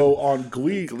promoted. So on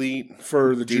GLEAT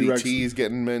for the G-Rex, DDT's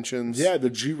getting mentions. Yeah, the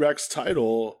G-Rex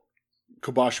title.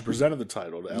 Kobashi presented the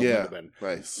title to El Lindemann.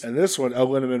 Nice. And this one, El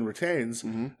Lindemann retains,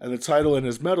 and the title and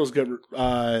his medals get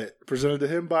presented to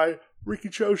him by Riki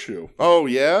Choshu. Oh,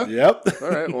 yeah? Yep. All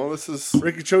right, well, this is...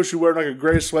 Riki Choshu wearing like a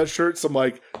gray sweatshirt, some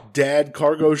like dad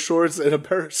cargo shorts, and a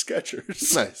pair of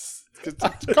Skechers. Nice.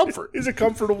 It's comfort. He's a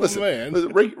comfortable man.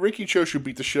 Riki Choshu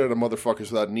beat the shit out of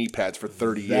motherfuckers without knee pads for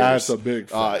 30 years. That's a big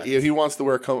fact. If he wants to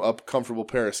wear a comfortable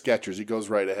pair of Skechers, he goes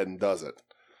right ahead and does it.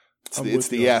 It's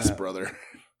the S, brother.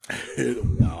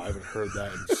 Wow, I haven't heard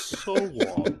that in so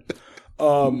long.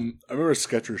 I remember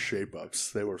Skechers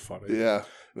shape-ups. They were funny. Yeah.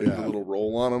 They put a little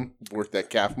roll on them. Work that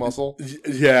calf muscle.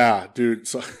 Yeah, dude.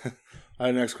 So I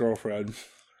had an ex-girlfriend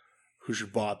who she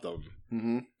bought them.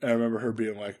 Mm-hmm. And I remember her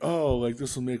being like, oh, like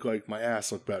this will make like my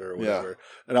ass look better or whatever. Yeah.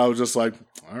 And I was just like,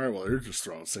 all right, well, you're just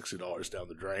throwing $60 down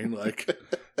the drain. Like,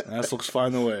 ass looks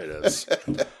fine the way it is.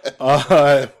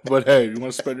 But hey, you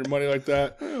want to spend your money like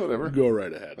that? Whatever. Go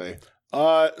right ahead. Hey.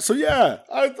 So yeah,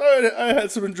 I thought I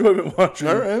had some enjoyment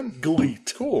watching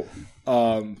GLEAT. Cool.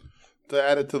 To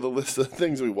add it to the list of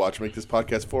things we watch, make this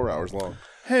podcast 4 hours long.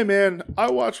 Hey man,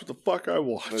 I watch what the fuck I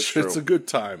watch. It's a good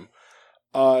time.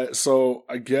 So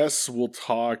I guess we'll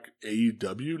talk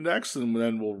AEW next, and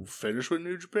then we'll finish with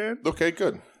New Japan. Okay,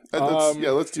 good.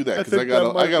 Let's do that because I got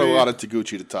a lot of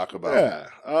Taguchi to talk about.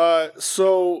 Yeah.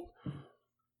 So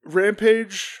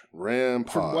Rampage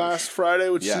from last Friday,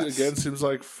 which again seems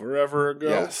like forever ago.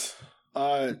 Yes.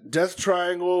 Death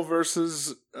Triangle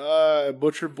versus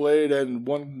Butcher Blade and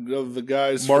one of the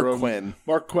guys Mark Quinn.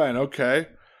 Mark Quinn, okay.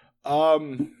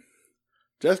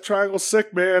 Death Triangle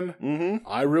sick, man. Mm-hmm.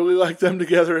 I really like them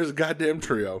together as a goddamn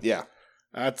trio. Yeah.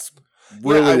 That's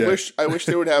really I wish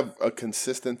they would have a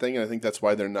consistent thing, and I think that's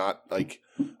why they're not like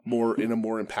more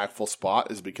impactful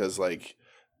spot, is because like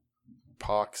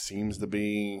Pac seems to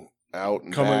be out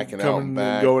and back and out and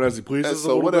back, going as he pleases.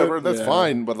 So whatever, that's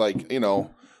fine. But like them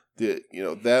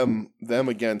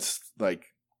against like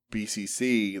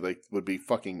BCC like would be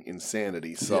fucking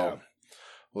insanity. So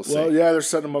we'll see. Well, yeah, they're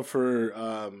setting them up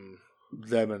for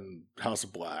them and House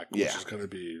of Black, which is going to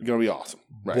be awesome,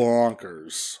 right.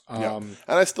 Bonkers. And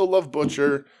I still love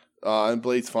Butcher, and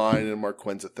Blade's fine, and Mark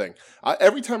Quinn's a thing.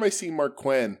 Every time I see Mark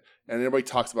Quinn and everybody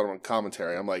talks about him on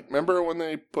commentary, I'm like, remember when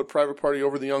they put Private Party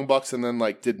over the Young Bucks and then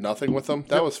like did nothing with them?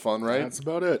 That was fun, right? That's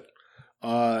about it.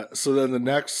 So then the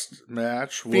next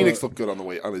match, Phoenix looked good on the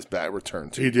way on his bat return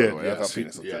too. He did. By the way. I Yes. thought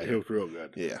Phoenix looked good. He looked real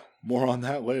good. Yeah, More on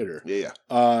that later. yeah.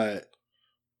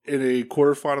 In a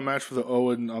quarterfinal match for the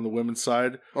Owen on the women's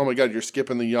side, Oh my God, you're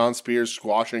skipping the Jan Spears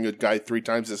squashing a guy 3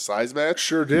 times his size match.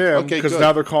 sure did. Okay, because good.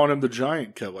 now they're calling him the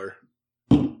Giant Killer.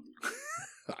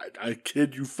 I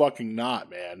kid you fucking not,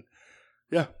 man.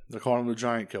 Yeah, they're calling him the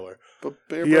Giant Killer. But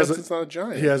Bear He has Branson's not a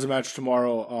giant. He has a match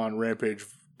tomorrow on Rampage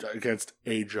against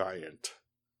a Giant.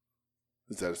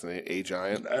 Is that his name? A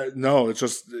giant. No, it's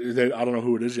just I don't know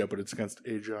who it is yet, but it's against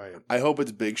a Giant. I hope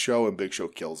it's Big Show and Big Show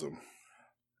kills him.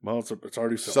 Well, it's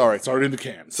already filmed. Sorry. It's already in the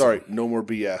can. Sorry, no more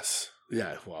BS.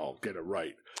 Yeah, well, get it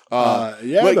right.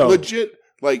 Yeah, though. legit.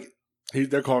 Like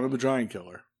They're calling him the Giant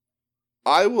Killer.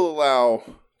 I will allow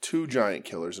 2 giant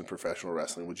killers in professional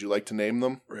wrestling. Would you like to name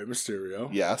them? Rey Mysterio.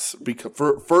 Yes, because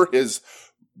for his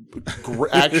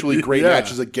actually great Yeah.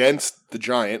 matches against the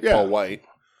Giant, Yeah. Paul White,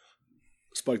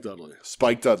 Spike Dudley.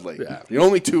 Spike Dudley. Yeah. The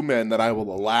only 2 men that I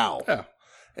will allow. Yeah.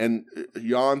 And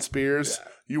Jan Spears,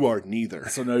 Yeah. you are neither.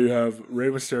 So now you have Rey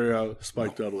Mysterio,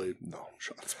 Spike Dudley, No.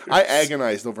 Sean Spears. I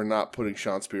agonized over not putting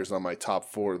Sean Spears on my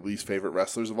top 4 least favorite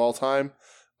wrestlers of all time.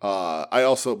 I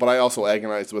also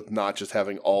agonized with not just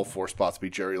having all 4 spots be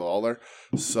Jerry Lawler.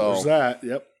 So There's that.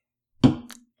 Yep.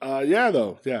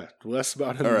 Yeah. Less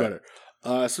about him, All the right.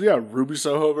 better. So yeah, Ruby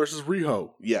Soho versus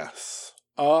Riho. yes,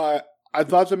 I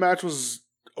thought the match was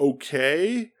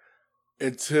okay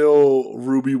until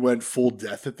Ruby went full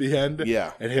death at the end.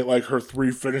 yeah. And hit like her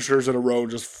 3 finishers in a row and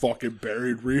just fucking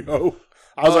buried Riho.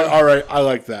 I was like, all right, I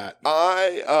like that.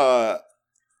 I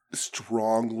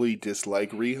strongly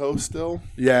dislike Riho still.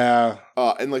 Yeah.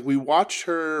 And like we watched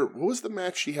her. What was the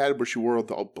match she had where she wore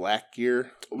the black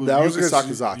gear? That was Yuka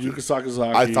against Sakazaki. Yuka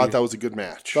Sakazaki. I thought that was a good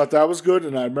match. Thought that was good,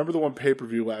 and I remember the one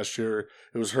pay-per-view last year.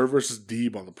 It was her versus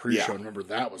Deeb on the pre-show. Yeah. I remember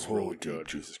that was really dude, good.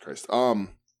 Jesus Christ.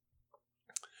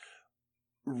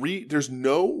 There's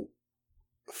no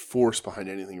force behind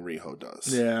anything Riho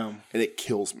does. Yeah. And it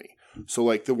kills me. So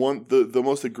like the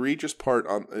most egregious part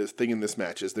on thing in this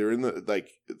match is they're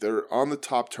on the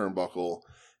top turnbuckle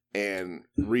and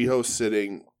Riho's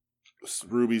sitting.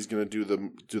 Ruby's gonna do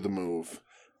the move,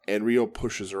 and Riho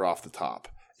pushes her off the top,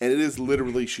 and it is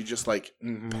literally she just like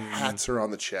pats her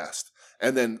on the chest,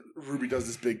 and then Ruby does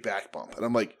this big back bump, and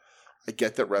I'm like, I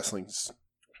get that wrestling's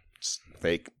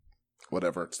fake,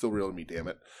 whatever, it's still real to me, damn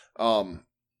it. And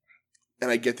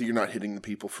I get that you're not hitting the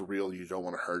people for real. You don't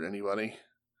want to hurt anybody.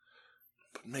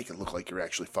 But make it look like you're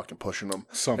actually fucking pushing them.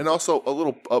 And also, a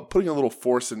little putting a little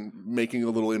force and making a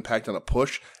little impact on a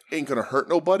push ain't going to hurt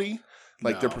nobody.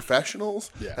 Like, they're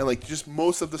professionals. Yeah. And, like, just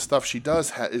most of the stuff she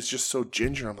does is just so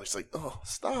ginger. I'm just like, oh,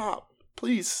 stop.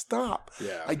 Please stop.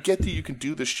 Yeah. I get that you can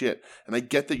do this shit. And I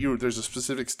get that there's a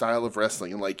specific style of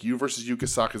wrestling. And, like, you versus Yuka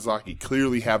Sakazaki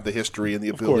clearly have the history and the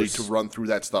ability to run through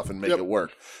that stuff and make it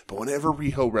work. But whenever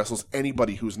Riho wrestles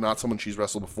anybody who's not someone she's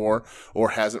wrestled before or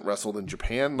hasn't wrestled in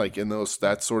Japan, like in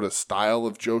that sort of style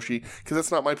of Joshi, because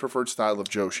that's not my preferred style of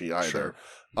Joshi either.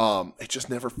 Sure. It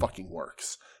just never fucking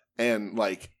works. And,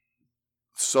 like,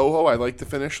 Soho, I like the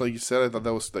finish. Like you said, I thought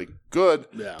that was, like, good.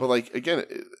 Yeah. But, like, again,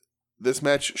 this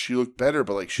match, she looked better,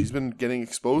 but, like, she's been getting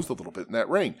exposed a little bit in that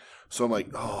ring. So I'm like,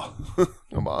 oh,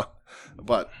 come on.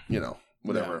 But, you know,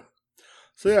 whatever. Yeah.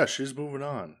 So, yeah, she's moving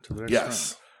on to the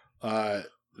next round.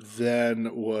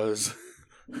 Then was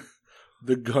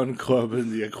the Gun Club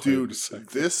and the Acclaimed. Dude,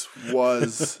 this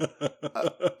was...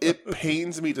 it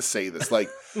pains me to say this. Like,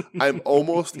 I'm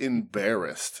almost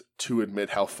embarrassed to admit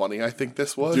how funny I think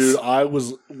this was. Dude, I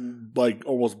was, like,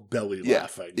 almost belly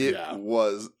laughing. It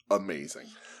was amazing.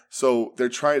 So they're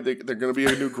going to be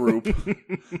a new group,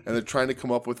 and they're trying to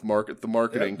come up with the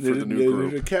marketing for the new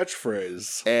group. A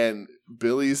catchphrase. And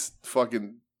Billy's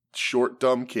fucking short,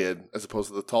 dumb kid, as opposed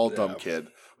to the tall, dumb kid,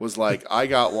 was like, I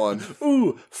got one.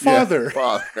 Ooh, father.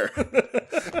 Yeah, father.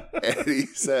 And he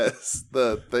says,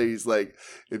 he's like,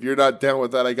 if you're not down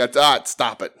with that, I got,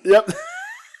 stop it. Yep.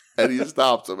 And he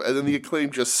stops him. And then the Acclaim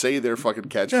just say their fucking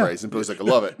catchphrase, and Billy's like, I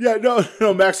love it. Yeah,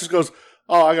 no, Max just goes,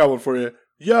 oh, I got one for you.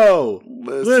 Yo,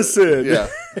 listen. Yeah.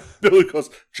 Billy goes,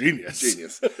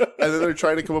 genius. And then they're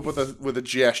trying to come up with a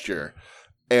gesture.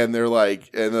 And they're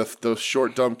like, and the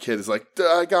short, dumb kid is like,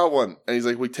 I got one. And he's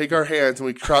like, we take our hands and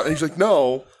we crowd. And he's like,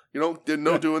 no, no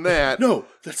doing that. No,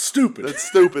 that's stupid. That's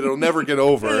stupid. It'll never get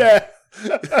over. Yeah.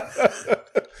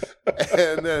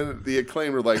 And then the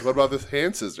Acclaim were like, what about the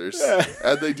hand scissors? Yeah.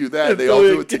 And they do that. They all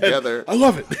do it together. I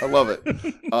love it. I love it.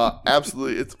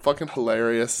 Absolutely. It's fucking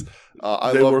hilarious.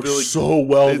 They work Billy. so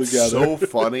well It's together. so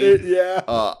funny. Yeah.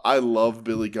 I love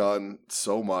Billy Gunn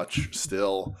so much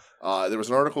still. There was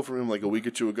an article from him like a week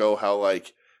or two ago how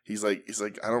like He's like,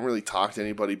 I don't really talk to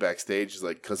anybody backstage. He's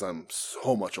like, because I'm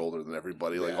so much older than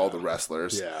everybody, like all the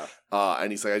wrestlers. Yeah.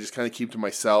 And he's like, I just kind of keep to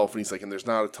myself. And he's like, and there's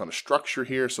not a ton of structure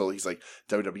here. So he's like,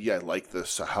 WWE, I like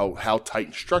this, how tight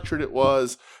and structured it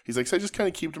was. He's like, so I just kind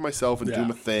of keep to myself and do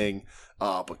my thing.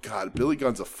 But God, Billy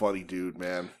Gunn's a funny dude,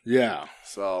 man. Yeah.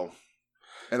 So,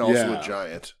 and also a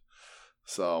giant.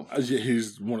 So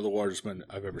he's one of the largest men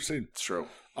I've ever seen. It's true.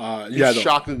 He's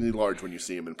shockingly large when you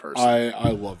see him in person. I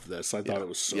love this. I thought it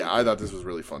was so good. I thought this was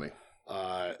really funny.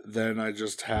 Then I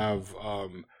just have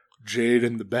Jade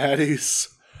and the baddies.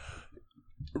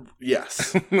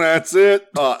 Yes. That's it.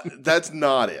 That's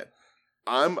not it.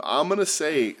 I'm gonna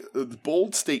say the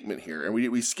bold statement here, and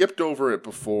we skipped over it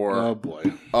before. Oh boy.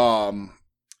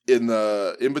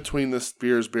 In between the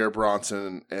Spears Bear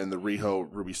Bronson and the Riho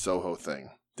Ruby Soho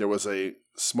thing, there was a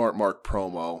Smart Mark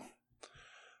promo.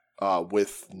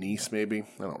 With Nice, maybe?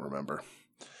 I don't remember.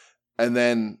 And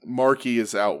then Marky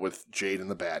is out with Jade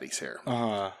and the baddies here.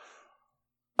 I'm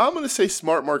going to say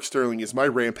Smart Mark Sterling is my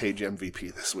Rampage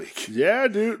MVP this week. Yeah,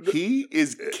 dude. He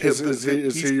is...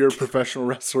 Is he your professional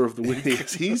wrestler of the week?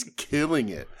 He's killing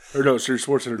it. Or no, so you're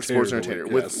sports entertainer. Sports entertainer.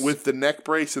 With the neck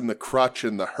brace and the crutch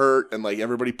and the hurt and like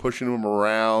everybody pushing him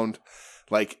around.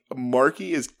 Like,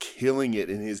 Marky is killing it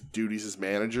in his duties as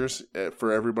managers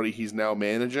for everybody he's now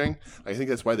managing. I think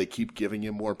that's why they keep giving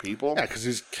him more people. Yeah, because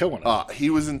he's killing it. He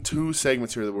was in 2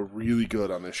 segments here that were really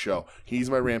good on this show. He's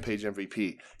my Rampage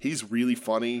MVP. He's really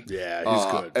funny. Yeah, he's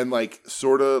good. And, like,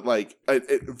 sort of, like...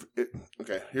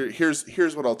 okay,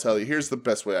 here's what I'll tell you. Here's the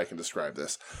best way I can describe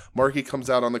this. Marky comes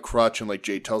out on the crutch and, like,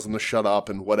 Jay tells him to shut up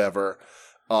and whatever.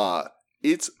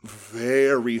 It's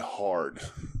very hard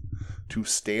to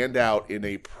stand out in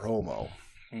a promo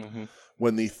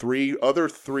when the other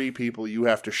three people you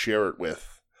have to share it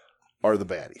with are the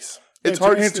baddies. It's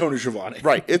hard. And Tony Schiavone.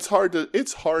 Right. It's hard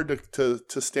to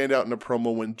stand out in a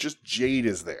promo when just Jade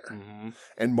is there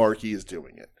and Marky is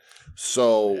doing it.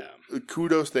 So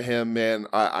kudos to him, man.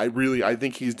 I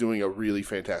think he's doing a really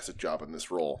fantastic job in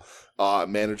this role.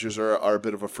 Managers are a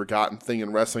bit of a forgotten thing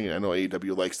in wrestling. I know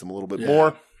AEW likes them a little bit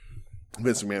more.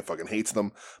 Vince McMahon fucking hates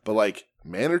them, but like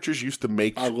managers used to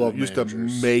make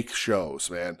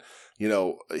shows, man. You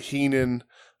know, Heenan,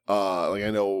 like I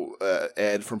know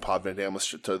Ed from Pod Van Dam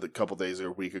was a couple days or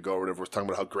a week ago or whatever was talking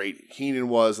about how great Heenan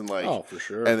was and like for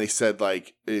sure. And they said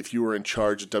like if you were in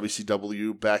charge of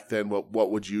WCW back then,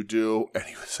 what would you do? And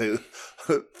he would say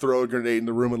throw a grenade in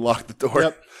the room and lock the door.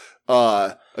 Yep.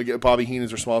 Again, Bobby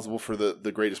Heenan's responsible for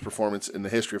the greatest performance in the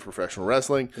history of professional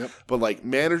wrestling. Yep. But like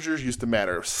managers used to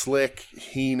matter. Slick,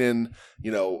 Heenan,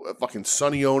 you know, fucking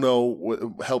Sonny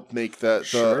Ono helped make the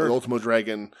Ultimo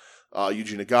Dragon,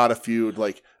 Yuji Nagata feud.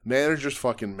 Like managers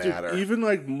fucking matter. Dude, even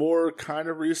like more kind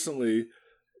of recently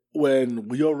when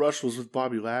Leo Rush was with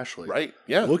Bobby Lashley. Right.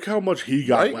 Yeah. Look how much he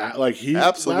got. Right. Like he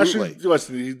absolutely.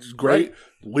 He's great. Right.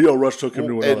 Leo Rush took him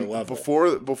to another level.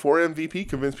 Before MVP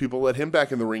convinced people to let him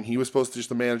back in the ring, he was supposed to just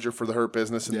a manager for the Hurt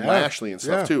Business and Lashley and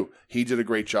stuff too. He did a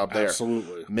great job there.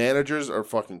 Absolutely. Managers are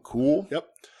fucking cool. Yep.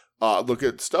 Look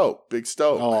at Stoke, Big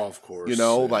Stoke. Oh, of course. You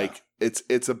know, like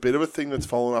it's a bit of a thing that's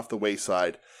fallen off the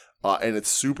wayside. And it's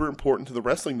super important to the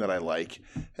wrestling that I like,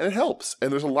 and it helps.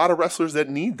 And there's a lot of wrestlers that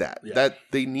need that. Yeah. That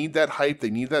they need that hype,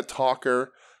 they need that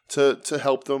talker to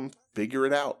help them figure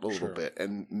it out a little bit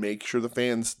and make sure the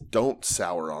fans don't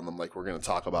sour on them, like we're going to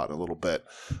talk about in a little bit.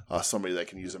 Somebody that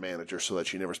can use a manager so that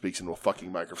she never speaks into a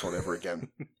fucking microphone ever again.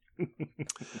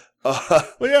 Well,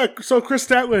 yeah. So Chris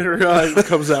Statlander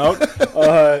comes out.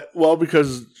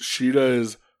 Because Shida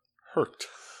is hurt.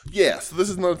 Yeah, so this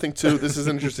is another thing, too. This is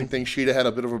an interesting thing. Shida had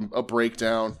a bit of a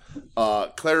breakdown.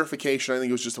 Clarification, I think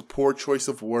it was just a poor choice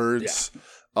of words.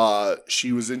 Yeah.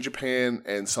 She was in Japan,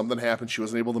 and something happened. She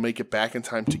wasn't able to make it back in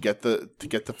time to get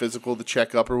the physical, the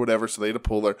checkup or whatever, so they had to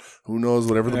pull her. Who knows,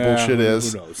 whatever the bullshit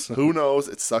is. Who knows? Who knows?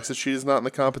 It sucks that Shida's not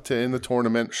in the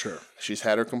tournament. Sure. She's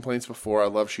had her complaints before. I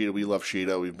love Shida. We love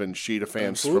Shida. We've been Shida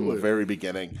fans from the very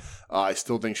beginning. I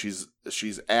still think she's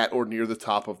at or near the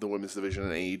top of the women's division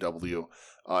in AEW.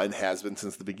 And has been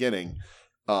since the beginning.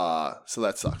 So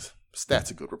that sucks.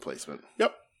 Stat's a good replacement.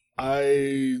 Yep.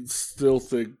 I still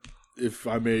think if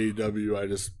I'm AEW, I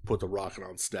just put the rocket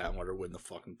on Stat and let her win the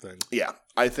fucking thing. Yeah.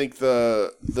 I think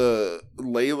the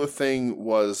Layla thing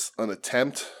was an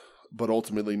attempt, but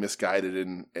ultimately misguided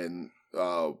and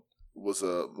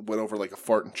went over like a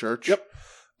fart in church. Yep.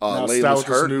 Now Stat with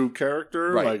this new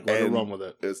character, right? Let her run with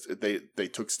it. They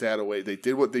took Stat away. They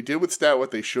did what they did with Stat, what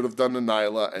they should have done to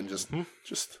Nyla, and just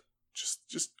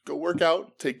go work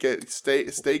out,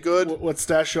 stay good. Let's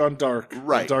stash you on Dark,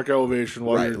 right? Dark Elevation.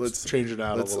 Let's change it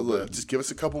out a little bit. Just give us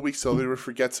a couple weeks so everyone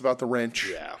forgets about the wrench.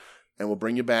 Yeah, and we'll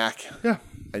bring you back. Yeah,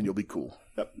 and you'll be cool.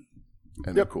 Yep.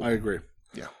 And they're cool. I agree.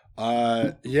 Yeah.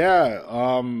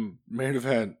 Main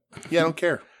event. Yeah, I don't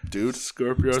care, dude.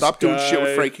 Scorpio Stop Sky, doing shit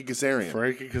with Frankie Kazarian.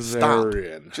 Frankie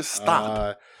Kazarian. Stop. Just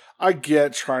stop. I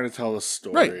get trying to tell a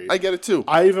story. Right. I get it too.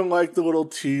 I even like the little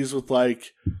tease with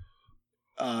like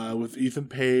with Ethan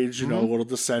Page, you know, a little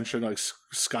dissension, like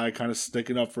Sky kind of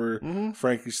sticking up for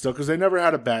Frankie still, because they never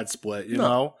had a bad split, you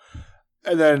know?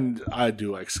 And then I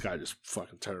do like Sky just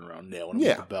fucking turning around, nailing him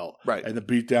with the belt. Right. And the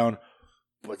beatdown.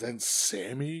 But then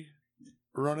Sammy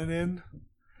running in.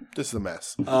 This is a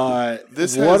mess. What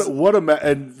did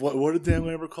Dan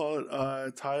Lambert call it?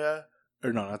 Taya?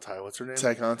 Or no, not Taya. What's her name?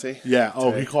 Tay Conti? Yeah.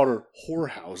 Oh, he called her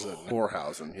Whorehausen.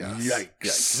 Whorehausen, yes.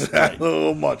 Yikes. Right.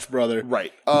 Oh, much, brother.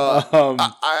 Right.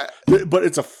 But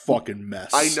it's a fucking mess.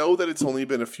 I know that it's only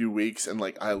been a few weeks, and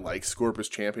like I like Scorp as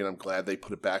champion. I'm glad they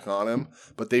put it back on him,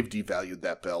 but they've devalued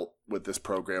that belt with this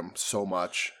program so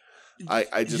much. I'm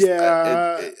fine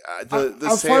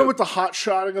with the hot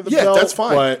shotting of the belt. Yeah, that's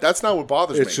fine. But that's not what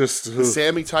bothers me. It's just the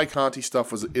Sammy Tay Conti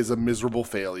stuff is a miserable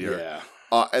failure. Yeah.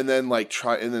 And then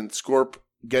Scorp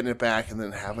getting it back and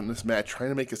then having this match, trying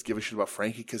to make us give a shit about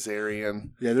Frankie Kazarian.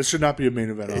 Yeah, this should not be a main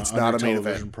event. It's not a main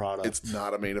event product. It's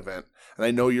not a main event. And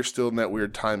I know you're still in that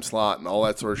weird time slot and all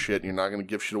that sort of shit. And you're not going to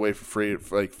give shit away for free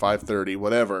at like 5:30,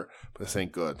 whatever. But this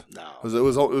ain't good. No, it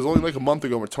was only like a month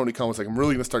ago when Tony Khan was like, "I'm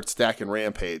really going to start stacking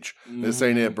Rampage." This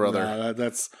ain't it, brother. No,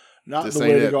 that's not the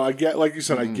way to go. I get, like you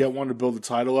said, I get one to build the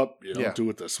title up. You don't do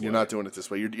it this way. You're not doing it this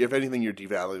way. If anything, you're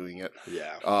devaluing it.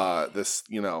 Yeah.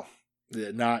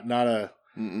 Yeah, not a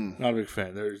big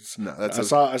fan. I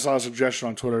saw a suggestion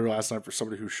on Twitter last night for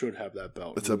somebody who should have that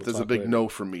belt. There's a big no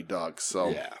from me, Doug.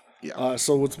 So yeah.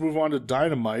 So let's move on to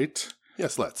Dynamite.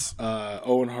 Yes, let's.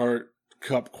 Owen Hart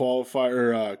Cup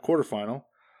quarterfinal.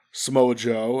 Samoa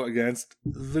Joe against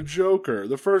the Joker,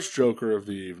 the first Joker of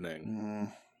the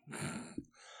evening.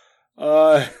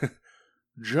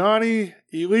 Johnny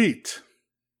Elite.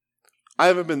 I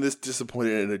haven't been this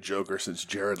disappointed in a Joker since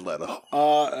Jared Leto.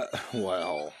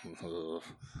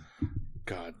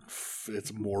 God,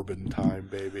 it's Morbin time,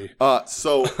 baby.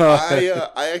 So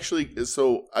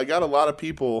I got a lot of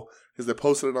people because they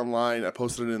posted it online. I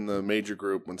posted it in the major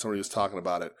group when somebody was talking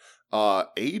about it.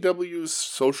 AEW's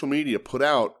social media put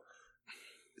out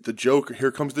the Joker.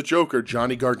 Here comes the Joker,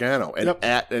 Johnny Gargano,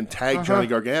 and tagged Johnny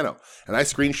Gargano, and I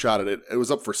screenshotted it. It was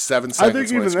up for 7 seconds. I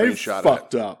think even they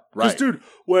fucked up. Right, dude.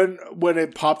 When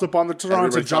it popped up on the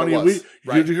Toronto and Johnny Elite,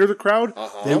 did you hear the crowd?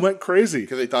 They went crazy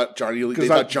because they thought Johnny Elite. They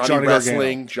thought Johnny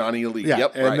Wrestling, Gargano. Johnny Elite. Yeah,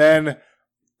 and then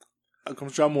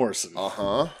comes John Morrison.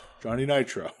 Johnny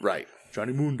Nitro. Right.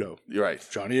 Johnny Mundo. You're right.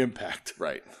 Johnny Impact.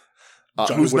 Right.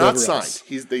 Who's not signed.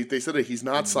 They said that he's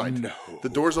not signed. No. The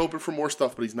door's open for more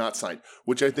stuff, but he's not signed,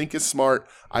 which I think is smart.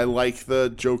 I like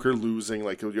the Joker losing.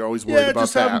 Like, you're always worried about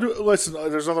just that. Listen,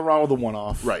 there's nothing wrong with the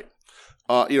one-off. Right.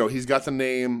 He's got the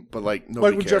name, but like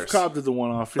nobody when cares. Jeff Cobb did the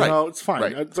one-off, you know, it's fine.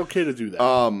 Right. It's okay to do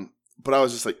that. But I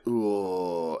was just like,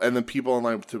 ooh. And then people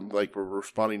online were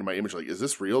responding to my image like, is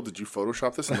this real? Did you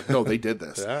Photoshop this? I'm like, no, they did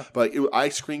this. But I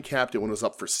screen capped it when it was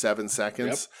up for 7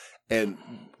 seconds. And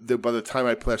by the time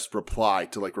I pressed reply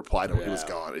to it, it was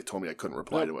gone. It told me I couldn't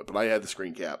reply to it. But I had the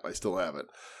screen cap. I still have it,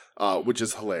 which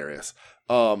is hilarious.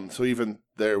 So even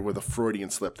there with a Freudian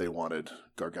slip, they wanted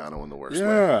Gargano in the worst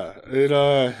way.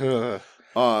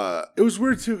 It was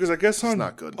weird, too, because I guess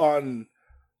not good. On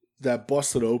that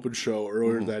Busted Open show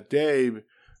earlier that day,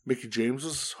 Mickie James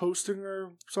was hosting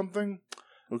or something.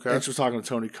 Okay. And she was talking to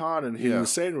Tony Khan, and he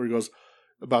was saying where he goes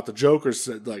about the Joker,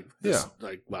 said like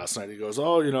last night, he goes, he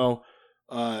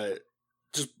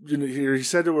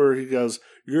said to her, he goes,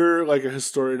 you're like a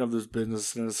historian of this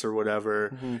business or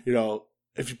whatever. You know,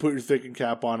 if you put your thinking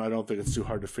cap on, I don't think it's too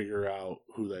hard to figure out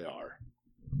who they are.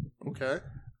 Okay.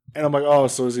 And I'm like,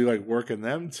 so is he like working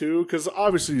them too? Because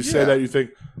obviously you say that, you think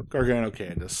Gargano,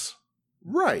 Candice.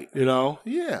 Right. You know?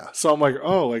 Yeah. So I'm like,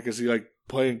 is he like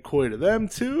playing coy to them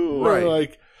too? Right. Or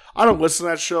like, I don't listen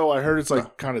to that show. I heard it's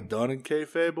like kind of done in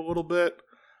kayfabe a little bit.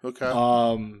 Okay.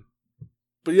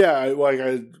 But yeah,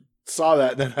 I saw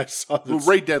that, and then I saw this. Well,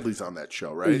 Ray Deadly's on that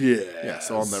show, right? Yeah. Yeah,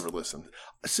 so I'll never listen.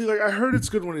 See, like, I heard it's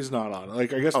good when he's not on it.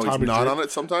 Like, I guess Tommy he's not on it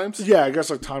sometimes? Yeah, I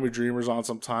guess like Tommy Dreamer's on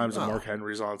sometimes, and Mark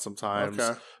Henry's on sometimes.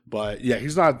 Okay. But yeah,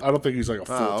 he's not, I don't think he's like a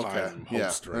full-time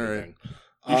host or anything.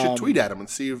 You should tweet at him and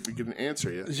see if he can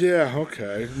answer you. Yeah,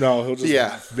 okay. No, he'll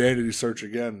just vanity search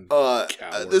again.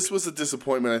 This was a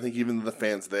disappointment, I think, even to the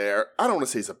fans there. I don't want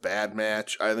to say it's a bad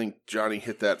match. I think Johnny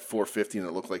hit that 450 and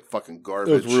it looked like fucking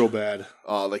garbage. It was real bad.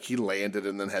 Like he landed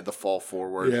and then had to fall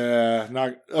forward. Yeah,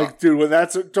 not like, dude, when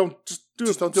that's it, don't do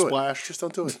splash. Just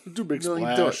don't do it. Do a big You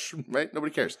splash. don't do it, right?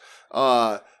 Nobody cares.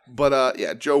 But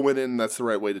yeah, Joe winning, that's the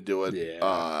right way to do it.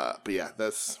 Yeah. But yeah,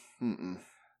 that's... Mm-mm.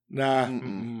 Nah.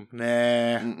 Mm-mm. Nah.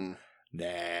 Mm-mm.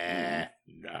 Nah.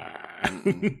 Nah.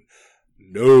 Mm-mm.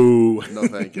 No. No,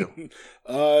 thank you.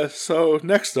 So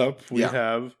next up we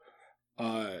have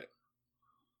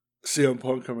CM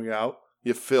Punk coming out.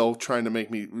 Yeah, Phil trying to make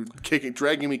me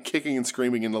dragging me kicking and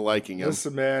screaming into liking him.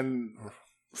 Listen, man,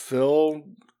 Phil.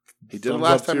 He did it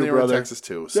last time they were in Texas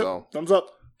too. So yep, thumbs up.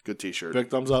 Good T-shirt. Big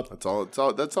thumbs up. That's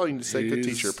all you need to say. Good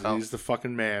T-shirt, pal. He's the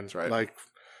fucking man. That's right. Like,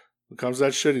 when it comes to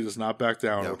that shit, he does not back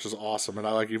down, Yep. which is awesome. And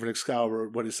I like even Excalibur,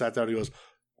 when he sat down, he goes,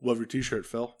 "Love your T-shirt,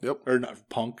 Phil." Yep. Or not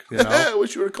Punk. You know, I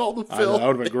wish you would have called him I Phil. know, that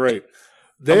would have been great.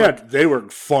 They were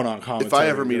fun on commentary. If I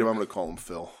ever meet him, I'm going to call him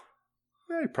Phil.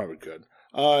 Yeah, he probably could.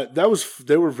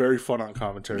 They were very fun on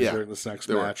commentary during this next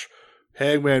match.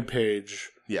 Hangman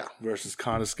Page versus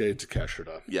Konosuke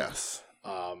Takeshita. Yes.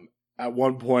 At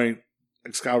one point,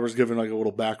 Excalibur's giving like a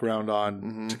little background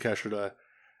on Takeshita,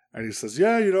 and he says,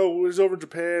 "Yeah, you know, he's over in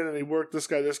Japan, and he worked this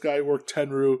guy, he worked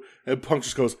Tenryu," and Punk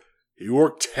just goes, "He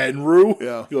worked Tenryu?"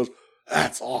 Yeah. He goes,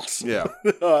 "That's awesome." Yeah.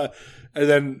 And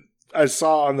then I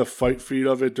saw on the fight feed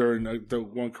of it during the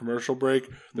one commercial break,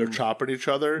 they're chopping each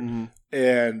other,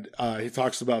 and he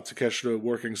talks about Takeshita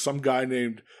working some guy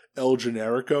named El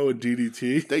Generico in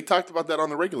DDT. They talked about that on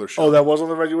the regular show. Oh, that was on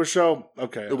the regular show?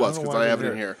 Okay. It was, because I have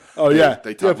it in here. Oh, yeah.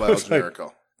 They talked about El Like,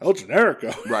 Generico. El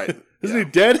Generico? Right. Isn't he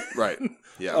dead? Right.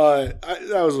 Yeah.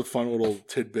 That was a fun little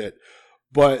tidbit.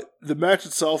 But the match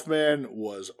itself, man,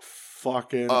 was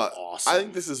fucking awesome. I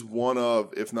think this is one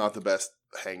of, if not the best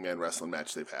Hangman wrestling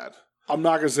match they've had. I'm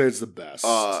not going to say it's the best.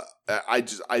 I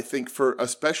think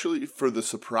especially for the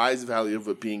surprise value of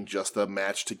it being just a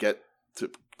match to get to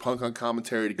Punk on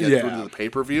commentary to get through to the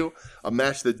pay-per-view, a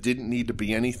match that didn't need to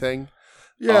be anything.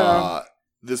 Yeah.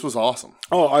 This was awesome.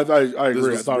 Oh, I agree. This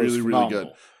was I thought really, it was really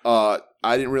good.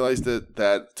 I didn't realize that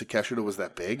Takeshita was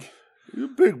that big. He's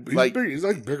big. He's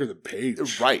like bigger than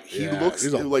Page. Right. He looks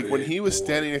like when he was boy.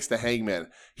 standing next to Hangman,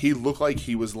 he looked like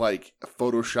he was like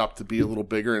photoshopped to be a little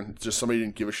bigger, and just somebody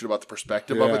didn't give a shit about the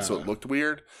perspective of it, so it looked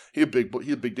weird. He's a big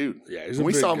dude. Yeah, he's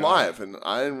we saw him live, and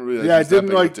I didn't really. Yeah, it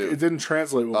didn't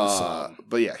translate what we saw.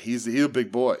 But yeah, he's a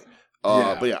big boy.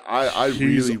 But yeah, I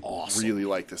really awesome. really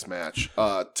like this match.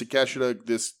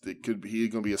 Takeshita, he's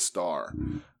gonna be a star.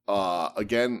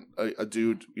 Again, a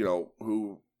dude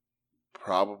who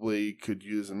probably could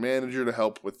use a manager to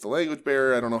help with the language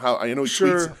barrier. I don't know how. I know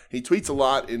he tweets a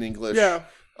lot in English. Yeah.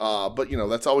 But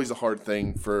that's always a hard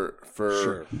thing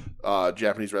for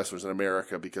Japanese wrestlers in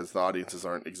America, because the audiences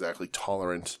aren't exactly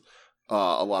tolerant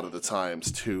a lot of the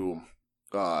times to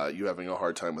you having a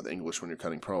hard time with English when you're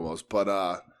cutting promos.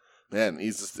 But man,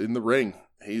 he's just in the ring.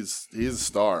 He's a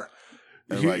star.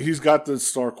 He's got the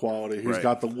star quality. He's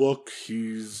got the look.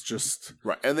 He's just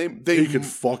right, and he can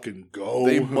fucking go.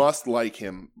 They must like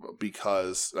him,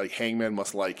 because Hangman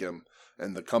must like him,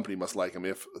 and the company must like him.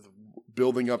 If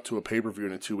building up to a pay-per-view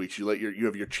in 2 weeks, you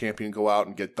have your champion go out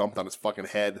and get dumped on his fucking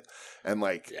head, and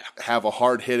have a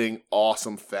hard-hitting,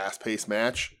 awesome, fast-paced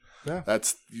match. Yeah,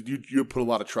 that's you put a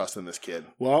lot of trust in this kid.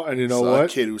 Well, and you know what? A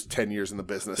kid who's 10 years in the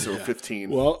business, or 15.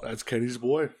 Well, that's Kenny's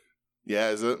boy. Yeah,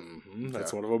 is it? Mm-hmm.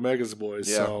 That's one of Omega's boys.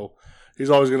 Yeah. So he's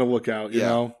always going to look out, you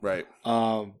know? Right.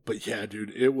 But yeah,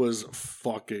 dude, it was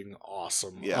fucking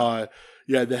awesome. Yeah.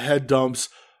 The head dumps.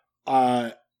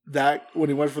 That when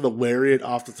he went for the lariat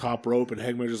off the top rope and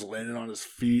Hangman just landed on his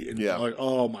feet and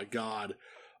oh my God.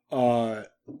 I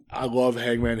love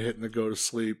Hangman hitting the go to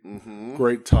sleep. Mm-hmm.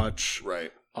 Great touch.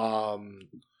 Right. Good.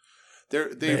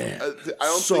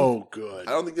 I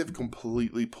don't think they've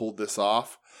completely pulled this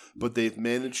off, but they've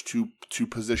managed to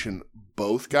position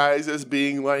both guys as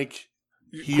being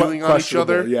healing on each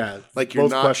other. Yeah, you're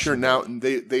not sure now.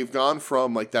 They've gone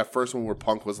from that first one where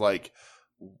Punk was like,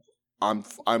 I'm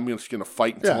just gonna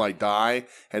fight until I die,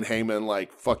 and Hangman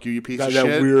fuck you piece of shit.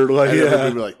 That weird and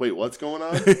everybody were like, wait, what's going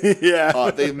on?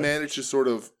 Yeah, they've managed to sort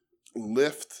of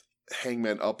lift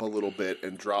Hangman up a little bit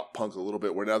and drop Punk a little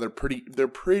bit, where now they're pretty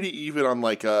even on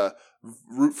a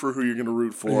root for who you're going to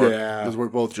root for, because we're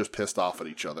both just pissed off at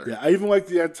each other. Yeah, I even like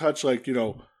the end touch,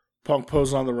 Punk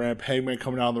posing on the ramp, Hangman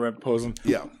coming down the ramp posing,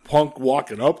 Punk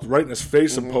walking up right in his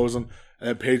face and posing, and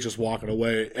then Page just walking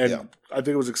away. And I think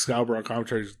it was Excalibur on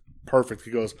commentary, perfect.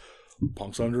 He goes,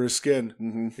 Punk's under his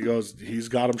skin. He goes, he's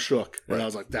got him shook. And I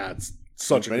was like, that's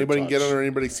Such if a anybody good can get touch. under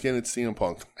anybody's skin, it's CM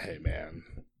Punk. Hey man,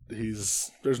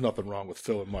 there's nothing wrong with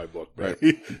Phil in my book, man.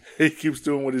 Right. He keeps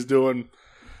doing what he's doing.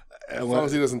 As long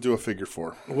as he doesn't do a figure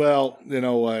four. Well, you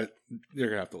know what? You're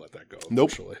gonna have to let that go.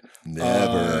 Nope. Eventually.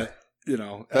 Never. You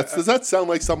know, Does that sound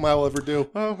like something I'll ever do?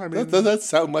 well, I mean, Does that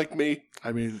sound like me?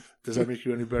 I mean, does that make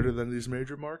you any better than these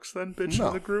major marks? Then, bitch, No.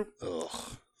 in the group.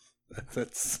 Ugh,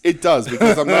 that's It does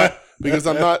because I'm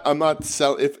not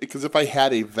selling because if I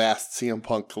had a vast CM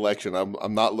Punk collection,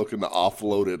 I'm not looking to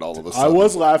offload it all of a I sudden.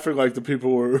 was laughing like the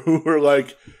people who were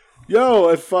like, "Yo,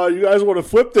 if you guys want to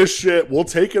flip this shit, we'll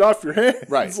take it off your hands."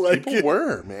 right. Like, People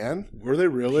were, man. were they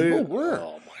really? People were.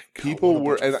 Oh my god. People what a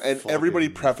were, bunch of and everybody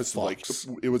fucking prefaced fucks.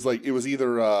 it was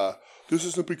either this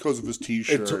isn't because of his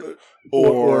T-shirt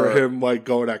or him like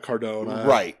going at Cardona,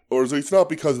 right, or it's not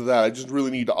because of that. I just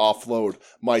really need to offload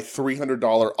my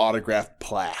 $300 autographed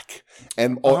plaque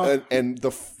and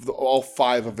all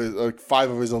five of his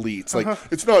elites. Like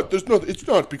it's not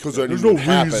because There's anything no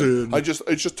happened. reason.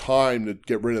 It's just time to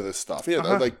get rid of this stuff. Yeah,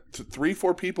 like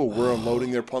 3-4 people were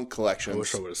unloading their Punk I collections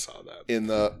wish I would have saw that. in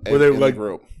the Were they in like the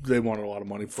group. they wanted a lot of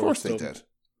money for Of course it they still. did.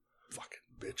 Fucking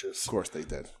bitches. Of course they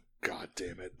did. God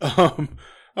damn it.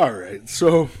 All right.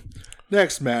 So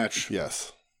next match.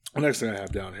 Yes. The next thing I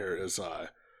have down here is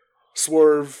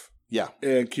Swerve Yeah.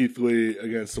 and Keith Lee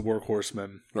against the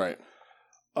Workhorsemen. Right.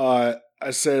 I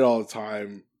say it all the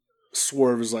time.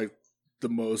 Swerve is like the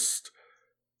most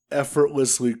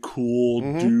effortlessly cool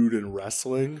dude in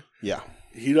wrestling. Yeah.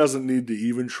 He doesn't need to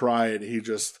even try it. He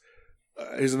just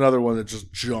he's another one that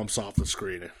just jumps off the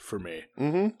screen for me.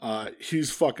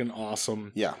 He's fucking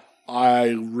awesome. Yeah. I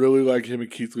really like him and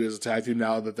Keith Lee as a tag team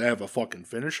now that they have a fucking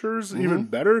finishers. Even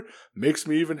better. Makes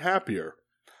me even happier.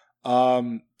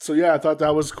 So yeah, I thought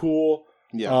that was cool.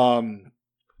 Yeah.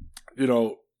 You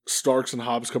know, Starks and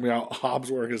Hobbs coming out.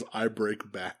 Hobbs wearing his I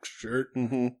Break Back shirt.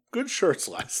 Good shirts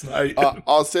last night.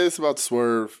 I'll say this about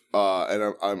Swerve,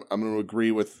 and I'm going to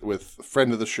agree with a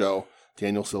friend of the show,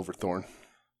 Daniel Silverthorne,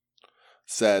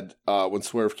 said when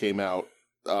Swerve came out,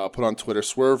 put on Twitter,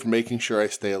 Swerve making sure I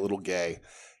stay a little gay.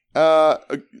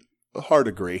 Hard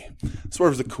agree.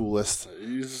 Swerve's the coolest.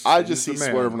 I just see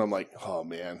Swerve and I'm like, oh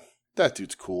man, that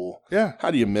dude's cool. Yeah.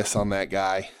 How do you miss on that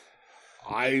guy?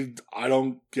 I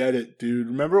don't get it, dude.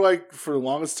 Remember, like, for the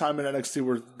longest time in NXT,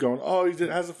 we're going, oh, he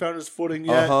hasn't found his footing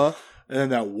yet. And then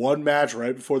that one match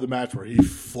right before the match where he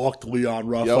fucked Leon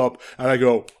Ruff up. And I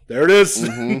go, there it is.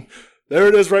 There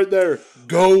it is right there.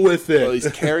 Go with it. Well, he's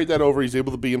carried that over. He's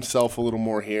able to be himself a little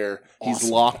more here. Awesome.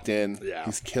 He's locked in. Yeah.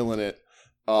 He's killing it.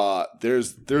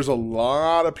 There's a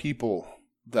lot of people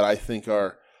that I think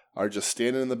are just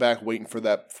standing in the back waiting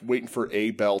for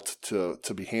a belt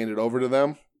to be handed over to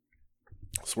them.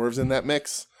 Swerve's in that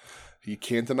mix. You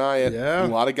can't deny it. Yeah. A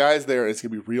lot of guys there. It's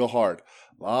going to be real hard.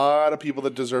 A lot of people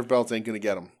that deserve belts ain't going to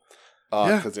get them.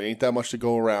 Because there ain't that much to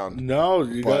go around. No.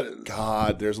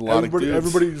 God, there's a lot of dudes.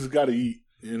 Everybody's got to eat,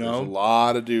 you know? There's a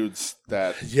lot of dudes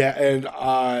that... Yeah, and,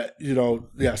 you know,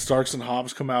 Starks and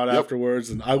Hobbs come out afterwards,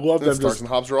 and I love them. Starks and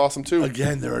Hobbs are awesome, too.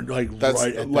 Again, they're right at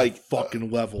that fucking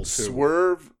level, too.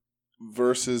 Swerve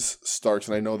versus Starks,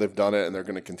 and I know they've done it, and they're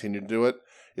going to continue to do it,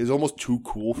 is almost too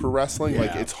cool for wrestling.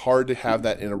 Like, it's hard to have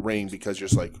that in a ring because you're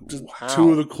just like, wow.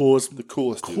 Two of the coolest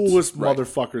dudes.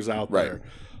 motherfuckers out there.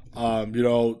 You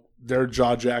know, they're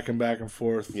jaw-jacking back and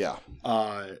forth. Yeah.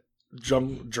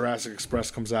 Jurassic Express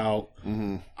comes out.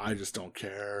 I just don't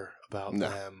care about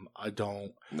them. I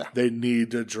don't. No. They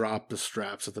need to drop the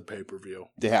straps at the pay-per-view.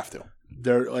 They have to.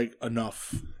 They're like,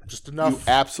 enough. Just enough.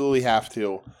 You absolutely have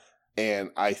to.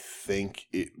 And I think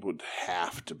it would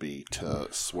have to be to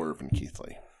Swerve and Keith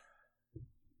Lee.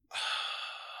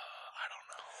 I don't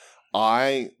know.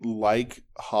 I like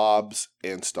Hobbs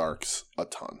and Starks a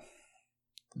ton.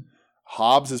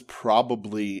 Hobbs is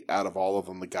probably, out of all of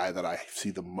them, the guy that I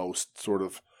see the most sort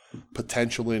of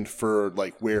potential in for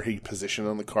like where he positioned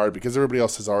on the card, because everybody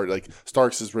else has already, like,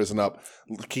 Starks has risen up.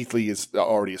 Keith Lee is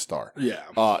already a star. Yeah.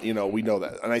 You know, we know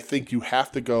that. And I think you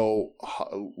have to go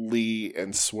Lee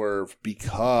and Swerve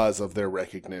because of their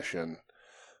recognition.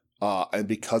 And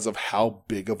because of how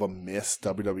big of a miss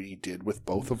WWE did with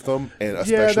both of them, and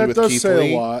especially with Keith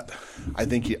Lee, a lot. I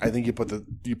think you put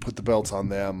the belts on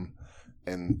them,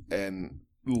 and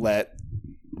let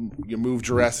you move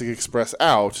Jurassic Express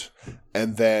out,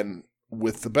 and then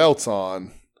with the belts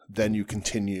on, then you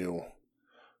continue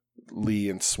Lee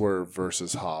and Swerve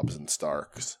versus Hobbs and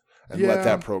Starks, and let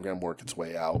that program work its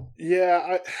way out.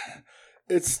 Yeah,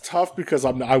 it's tough because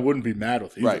I wouldn't be mad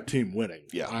with either team winning.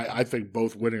 Yeah, I think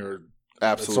both winning are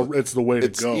absolutely. It's the way to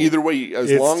go. Either way,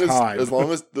 as long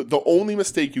as the only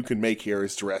mistake you can make here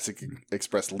is Jurassic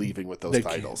Express leaving with those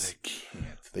titles. They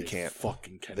can't. They can't.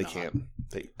 Fucking cannot. They can't.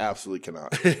 They absolutely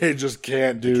cannot. They just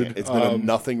can't, dude. It's been a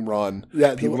nothing run.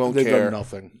 Yeah, people don't they've care. Done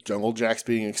nothing. Jungle Jack's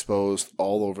being exposed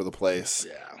all over the place.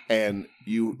 Yeah. And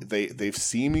they've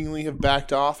seemingly have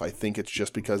backed off. I think it's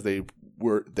just because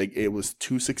it was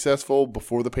too successful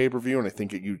before the pay-per-view, and I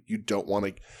think you don't want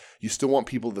to. You still want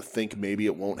people to think maybe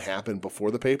it won't happen before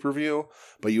the pay-per-view,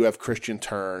 but you have Christian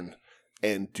turn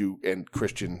and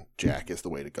Christian Jack is the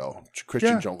way to go.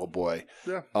 Christian Jungle Boy.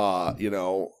 Yeah.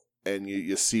 And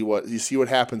you see what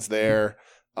happens there.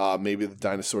 Maybe the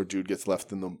dinosaur dude gets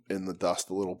left in the dust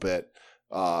a little bit.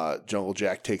 Jungle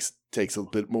Jack takes a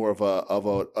bit more of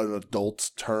an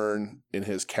adult turn in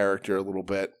his character a little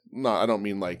bit. No, I don't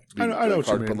mean like being I know what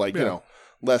you mean. but like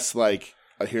less like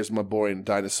here's my boy and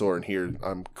dinosaur, and here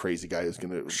I'm crazy guy who's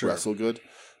gonna wrestle good.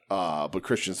 But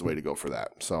Christian's the way to go for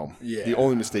that. So the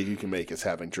only mistake you can make is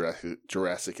having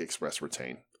Jurassic Express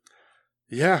retain.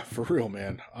 Yeah, for real,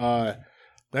 man.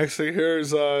 Next thing here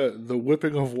is the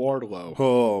whipping of Wardlow.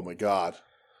 Oh my god.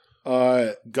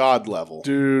 God level.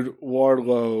 Dude,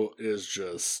 Wardlow is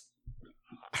just...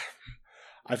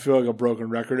 I feel like a broken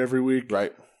record every week.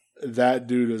 Right. That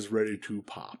dude is ready to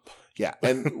pop. Yeah,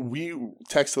 and we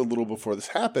texted a little before this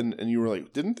happened, and you were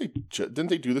like, "Didn't they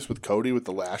do this with Cody with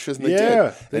the lashes?" And they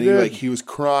did. And he was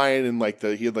crying, and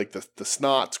he had the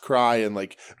snots cry, and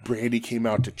like Brandy came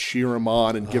out to cheer him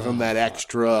on and give him that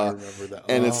extra. I remember that.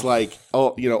 And it's like,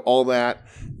 all that,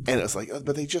 and it's like,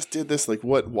 but they just did this. Like,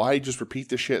 what? Why just repeat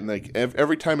this shit? And like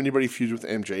every time anybody feuds with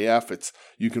MJF, it's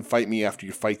you can fight me after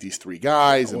you fight these three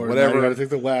guys and whatever. You got to take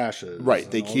the lashes.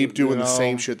 Right? They keep doing the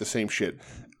same shit.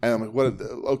 And I'm like,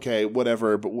 okay,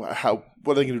 whatever, but what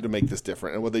are they going to do to make this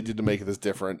different? And what they did to make this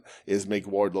different is make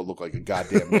Wardlow look like a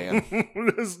goddamn man.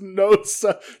 There's no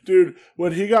stuff. Dude,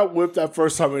 when he got whipped that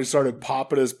first time and he started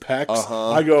popping his pecs,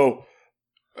 I go,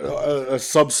 a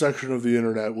subsection of the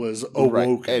internet was awoken.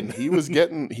 Right. And he was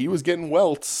getting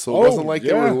welts, so it wasn't like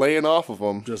they were laying off of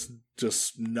him. Just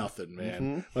nothing,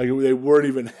 man. Like they weren't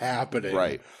even happening.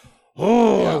 Right.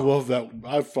 Oh, I love that.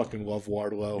 I fucking love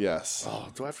Wardlow. Yes. Oh,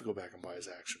 do I have to go back and buy his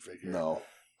action figure? No.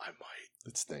 I might.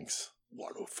 It stinks.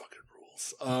 Wardlow fucking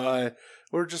rules.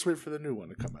 Or just wait for the new one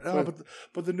to come out. Oh,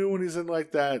 but the new one, he's in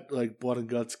like that blood and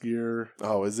guts gear.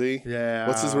 Oh, is he? Yeah.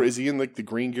 Is he in like the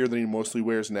green gear that he mostly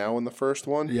wears now in the first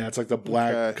one? Yeah, it's like the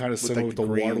black kind of similar with the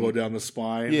Wardlow down the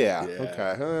spine. Yeah.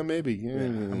 Okay. Maybe. Yeah.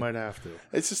 I might have to.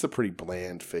 It's just a pretty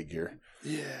bland figure.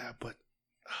 Yeah, but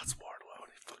it's Wardlow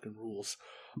and he fucking rules.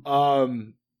 I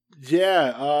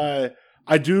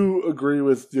do agree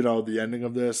with, the ending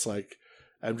of this, like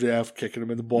MJF kicking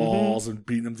him in the balls and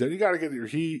beating him down. You got to get your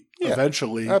heat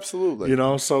eventually. Absolutely.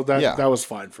 So that was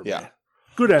fine for me. Yeah.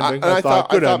 Good ending. I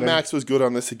thought Max was good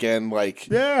on this again,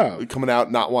 coming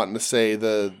out not wanting to say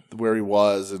where he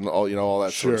was and all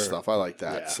that sort of stuff. I like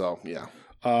that. Yeah. So, yeah.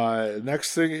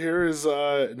 Next thing here is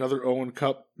another Owen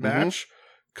Cup match.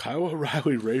 Kyle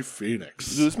O'Reilly, Ray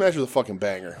Phoenix. Dude, this match was a fucking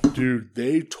banger. Dude,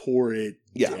 they tore it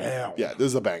down. Yeah, this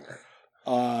is a banger.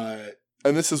 And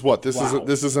this is what? This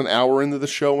is an hour into the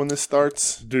show when this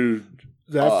starts? Dude,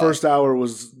 that first hour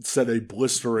set a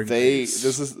blistering pace.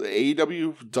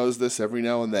 AEW does this every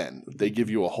now and then. They give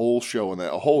you a whole show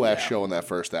a whole ass show in that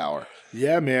first hour.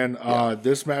 Yeah, man.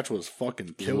 This match was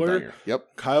fucking killer.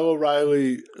 Yep. Kyle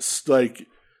O'Reilly,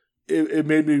 it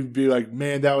made me be like,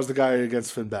 man, that was the guy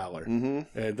against Finn Balor.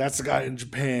 Mm-hmm. And that's the guy in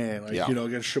Japan,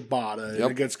 against Shibata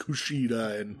and against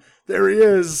Kushida. And there he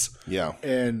is. Yeah.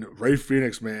 And Ray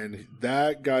Phoenix, man,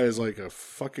 that guy is like a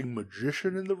fucking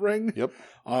magician in the ring. Yep.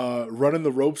 Running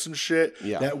the ropes and shit.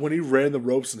 Yeah. That when he ran the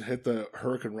ropes and hit the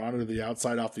Hurricane Rana to the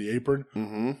outside off the apron,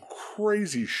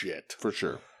 crazy shit. For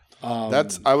sure.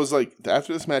 I was like,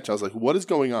 after this match, I was like, what is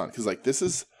going on? Because this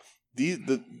is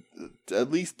at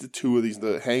least the two of these,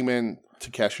 the Hangman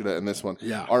Takeshita and this one,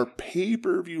 are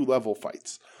pay-per-view level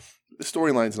fights. The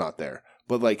storyline's not there,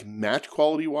 but match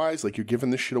quality wise, you're giving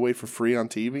this shit away for free on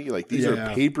TV. These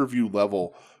are pay-per-view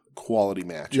level quality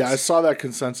matches. Yeah, I saw that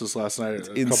consensus last night. It's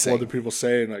insane. Couple other people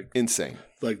saying insane.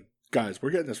 Guys,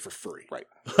 we're getting this for free. Right.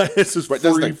 This is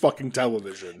free fucking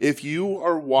television. If you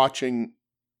are watching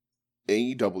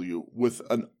AEW with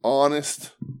an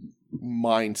honest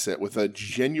mindset, with a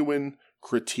genuine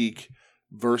critique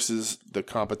versus the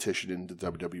competition in the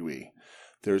WWE,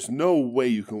 there's no way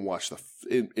you can watch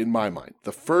in my mind,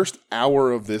 the first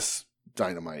hour of this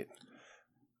Dynamite,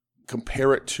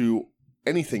 compare it to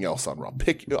anything else on Raw.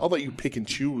 I'll let you pick and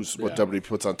choose what WWE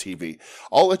puts on TV.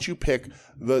 I'll let you pick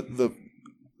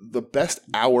the best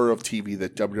hour of TV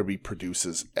that WWE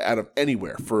produces out of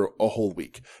anywhere for a whole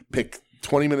week. Pick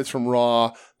 20 minutes from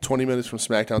Raw, 20 minutes from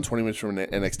SmackDown, 20 minutes from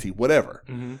NXT, whatever.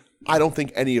 Mm-hmm. I don't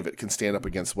think any of it can stand up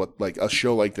against what like a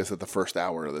show like this at the first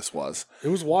hour of this was. It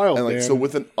was wild, And like man. so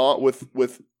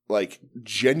with like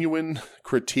genuine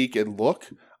critique and look,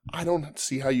 I don't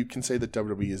see how you can say that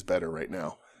WWE is better right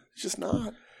now. It's just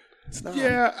not. It's not.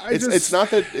 Yeah, it's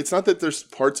not that there's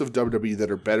parts of WWE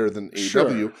that are better than AEW.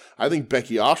 Sure. I think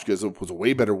Becky Asuka was a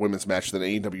way better women's match than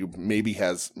AEW maybe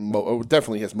has.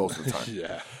 Definitely has most of the time.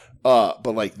 Yeah.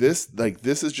 But like this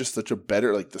is just such a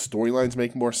better. Like the storylines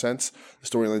make more sense. The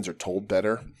storylines are told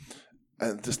better,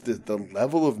 and just the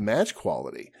level of match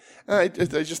quality. And I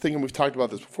just think, and we've talked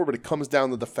about this before, but it comes down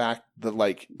to the fact that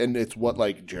like, and it's what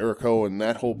like Jericho and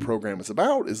that whole program is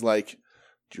about. Is like,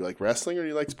 do you like wrestling or do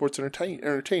you like sports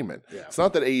entertainment? Yeah. It's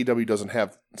not that AEW doesn't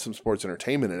have some sports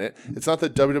entertainment in it. It's not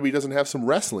that WWE doesn't have some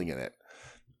wrestling in it.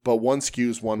 But one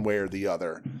skews one way or the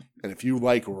other. And if you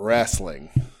like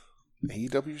wrestling,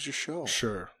 AEW is your show.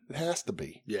 Sure. It has to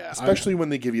be. Yeah. Especially when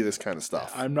they give you this kind of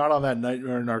stuff. I'm not on that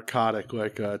nightmare narcotic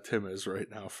like Tim is right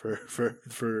now for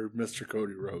Mr.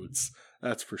 Cody Rhodes.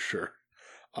 That's for sure.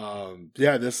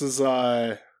 Yeah, this is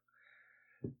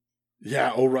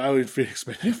O'Reilly and Phoenix,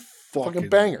 man. Fucking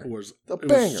banger. It was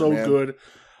banger, so man. good.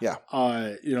 Yeah.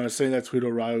 I was saying that tweet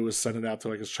O'Reilly was sending out to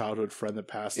like his childhood friend that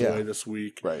passed away this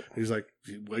week. Right. He's like,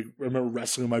 I remember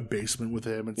wrestling in my basement with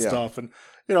him and Yeah. stuff. And,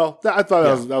 I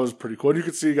thought that was pretty cool. And you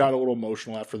could see he got a little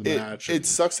emotional after the match. It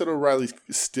sucks that O'Reilly's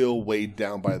still weighed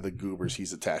down by the goobers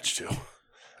he's attached to.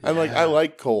 And like, I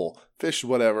like Cole. Fish,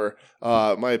 whatever.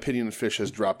 My opinion of Fish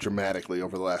has dropped dramatically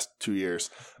over the last 2 years.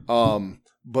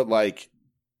 But like,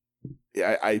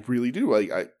 I really do.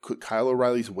 Like, Kyle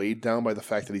O'Reilly's weighed down by the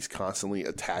fact that he's constantly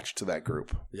attached to that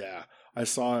group. Yeah. I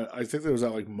think there was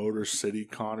at like Motor City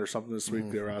Con or something this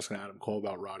week. They were asking Adam Cole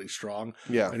about Roddy Strong.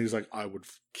 Yeah. And he's like, I would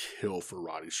kill for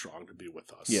Roddy Strong to be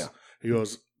with us. Yeah. He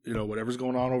goes, whatever's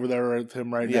going on over there with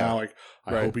him right Yeah. now, like,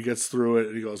 I hope he gets through it.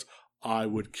 And he goes, I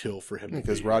would kill for him.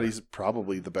 Because to be Roddy's here.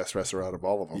 probably the best wrestler out of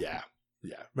all of them. Yeah.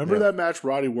 Yeah. Remember that match,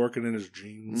 Roddy working in his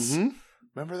jeans? Mm-hmm.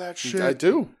 Remember that shit? I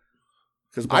do.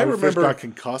 Because I Bobby Fish remember- got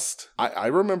concussed. I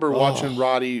remember watching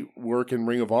Roddy work in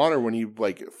Ring of Honor when he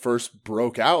like first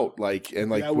broke out, like and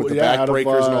like with the out of,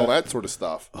 backbreakers and all that sort of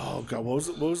stuff. Oh god, what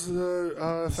was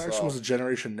the faction? So- Was it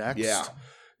Generation Next? Yeah.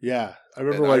 Yeah. I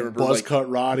remember And I like remember, buzz like- cut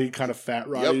Roddy, kind of fat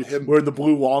Roddy, him- wearing the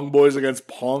blue long boys against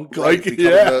Punk. Like Like,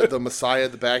 becoming the Messiah,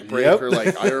 the backbreaker. Yep.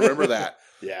 Like I remember that.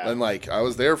 yeah. And like I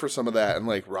was there for some of that, and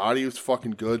like Roddy was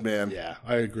fucking good, man. Yeah,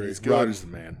 I agree. He's good. Roddy's the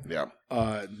man. Yeah.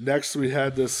 Next we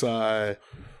had this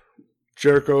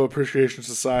Jericho Appreciation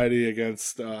Society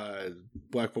against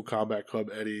Blackpool Combat Club,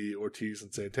 Eddie Ortiz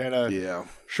and Santana. Yeah.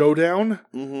 Showdown.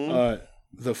 Mm-hmm.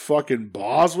 The fucking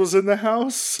boss was in the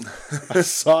house. I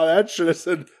saw that shit. I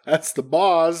said, "That's the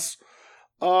boss."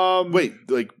 Wait,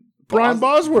 like Brian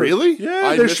Bosworth. Really? Yeah,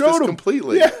 I they missed showed this him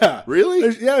completely. Yeah, Really?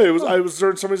 Yeah, it was. I was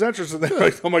during somebody's entrance, and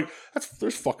I'm like,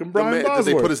 "There's fucking Brian Bosworth."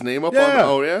 Did they put his name up Yeah. on?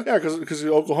 Oh yeah. Yeah, because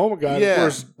the Oklahoma guy. Yeah.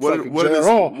 First, What fucking did his-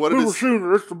 General, what did we were his-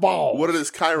 shooting. It's the ball. What did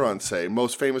his Chiron say?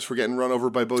 Most famous for getting run over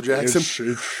by Bo Jackson? It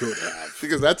should have.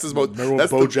 Because that's his most. Remember when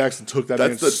That's Bo the, Jackson took that that's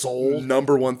man's the soul?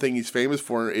 number one thing he's famous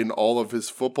for in all of his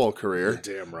football career.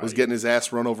 You're damn right. Was getting his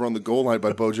ass run over on the goal line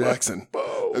by Bo Jackson.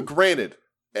 Granted,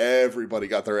 everybody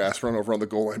got their ass run over on the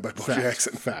goal line by Bo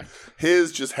Jackson. Fact.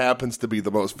 His just happens to be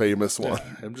the most famous one.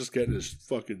 Yeah, I'm just getting his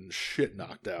fucking shit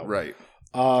knocked out. Right.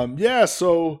 Yeah,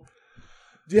 so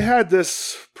you had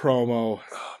this promo.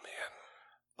 Oh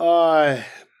man.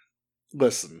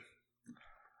 Listen.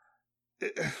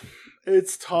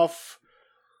 It's tough.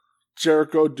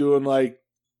 Jericho doing like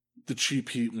the cheap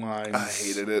heat lines. I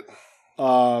hated it.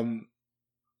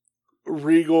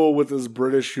 Regal with his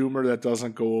British humor that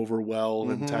doesn't go over well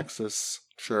in Texas.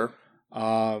 Sure.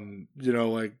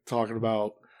 Like talking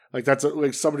about like that's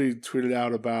like somebody tweeted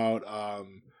out about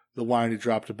the line he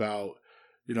dropped about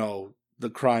the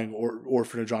crying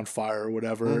orphanage on fire or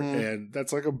whatever, and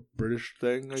that's like a British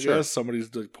thing. I guess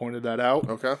somebody's like pointed that out.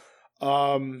 Okay.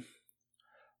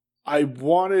 I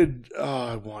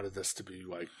wanted this to be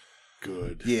like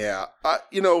good. Yeah.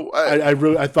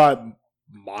 I thought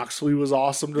Moxley was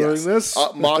awesome during this.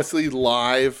 Moxley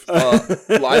live on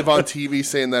TV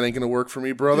saying that ain't gonna work for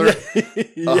me, brother.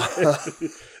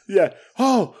 Yeah.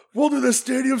 Oh, we'll do the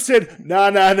stadium stand.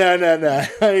 Nah. I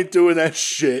ain't doing that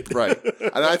shit. Right.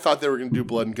 And I thought they were gonna do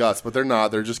blood and guts, but they're not.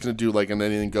 They're just gonna do like an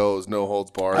anything goes, no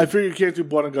holds barred. I figure you can't do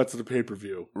blood and guts at the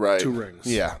pay-per-view. Right. 2 rings.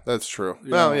 Yeah, that's true.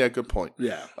 know? Yeah, good point.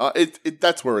 Yeah.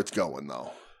 That's where it's going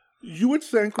though. You would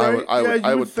think, right?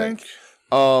 I would think.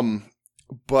 So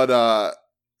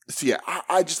yeah,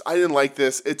 I didn't like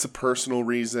this. It's a personal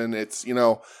reason. It's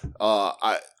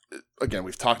again,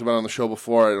 we've talked about it on the show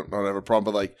before. I don't have a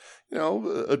problem, but like, you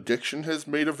know, addiction has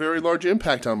made a very large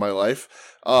impact on my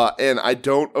life. And I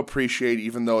don't appreciate,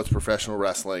 even though it's professional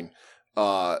wrestling,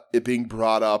 it being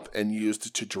brought up and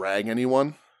used to drag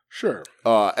anyone. Sure.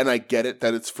 And I get it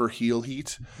that it's for heel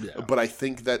heat, Yeah. but I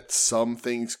think that some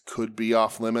things could be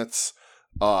off limits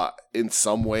in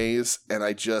some ways, and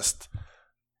it just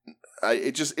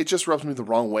rubs me the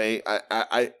wrong way.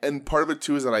 I and part of it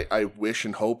too is that I wish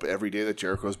and hope every day that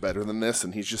Jericho's better than this,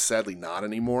 and he's just sadly not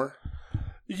anymore.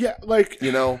 Yeah, like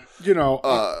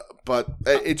But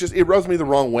it rubs me the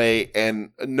wrong way,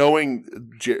 and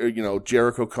knowing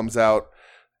Jericho comes out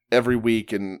every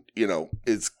week and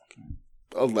is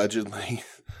allegedly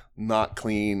not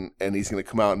clean, and he's going to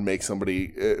come out and make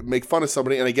fun of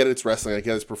somebody. And I get it's wrestling, I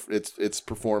get it's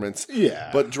performance. Yeah,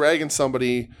 but dragging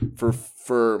somebody for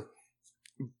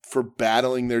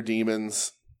battling their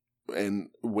demons and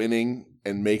winning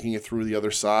and making it through the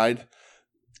other side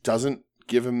doesn't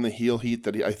give him the heel heat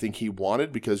that I think he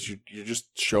wanted, because you're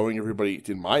just showing everybody,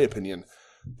 in my opinion,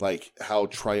 like how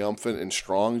triumphant and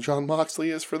strong Jon Moxley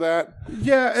is for that.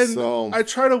 Yeah, and so, I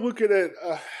try to look at it.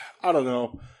 I don't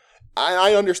know.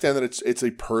 I understand that it's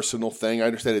a personal thing. I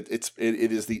understand it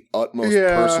is the utmost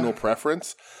personal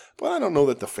preference, but I don't know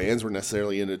that the fans were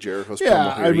necessarily into Jericho's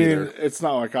promo here either. It's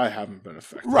not like I haven't been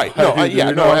affected. Right? No,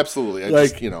 absolutely. I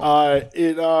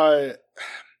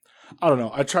don't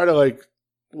know. I try to like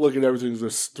look at everything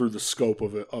through the scope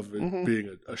of it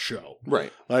being a show.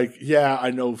 Right. Like, yeah, I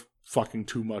know fucking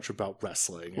too much about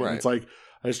wrestling. And right. It's like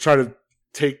I just try to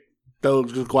take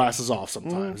those glasses off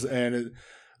sometimes, and it,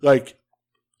 like.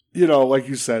 Like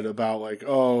you said about like,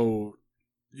 oh,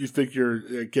 you think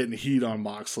you're getting heat on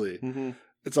Moxley. Mm-hmm.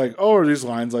 It's like, oh, are these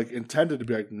lines like intended to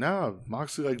be like, no,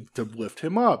 Moxley like to lift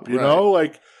him up, you know?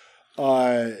 Like,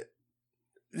 even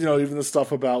the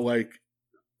stuff about like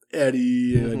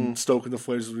Eddie and stoking the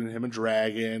flames between him and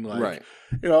Dragon. Like,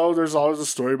 there's always a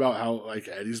story about how like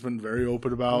Eddie's been very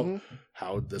open about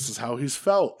how this is how he's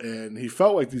felt, and he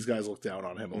felt like these guys looked down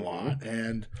on him a lot,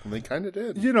 and they kind of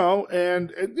did,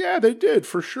 and yeah, they did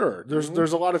for sure.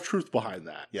 There's a lot of truth behind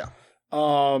that. Yeah.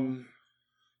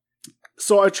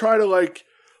 So I try to like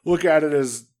look at it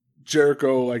as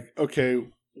Jericho, like, okay,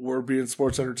 we're being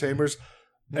sports entertainers,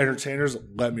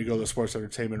 let me go the sports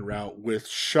entertainment route with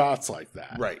shots like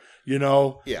that. Right.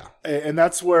 Yeah. And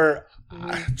that's where,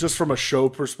 just from a show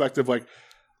perspective, like,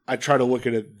 I try to look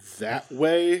at it that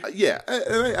way.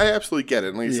 I absolutely get it.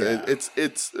 And like I said,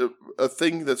 it's a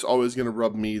thing that's always going to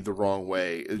rub me the wrong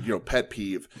way. Pet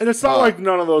peeve. And it's not like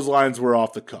none of those lines were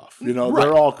off the cuff. They're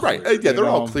all clear. Right. Yeah, they're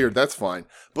all cleared. That's fine.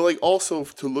 But like also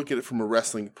to look at it from a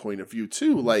wrestling point of view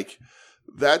too, like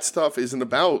that stuff isn't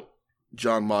about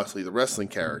Jon Moxley, the wrestling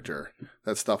character.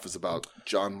 That stuff is about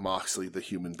Jon Moxley, the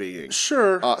human being.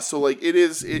 Sure. So like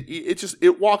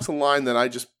it walks a line that I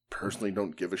just personally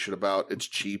don't give a shit about. It's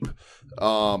cheap.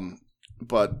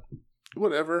 But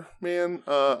whatever, man.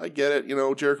 I get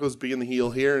it. Jericho's being the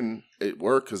heel here, and it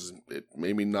worked because it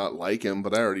made me not like him,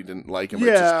 but I already didn't like him.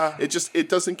 Yeah. It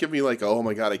doesn't give me like, oh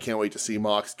my God, I can't wait to see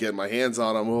Mox get my hands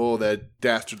on him. Oh, that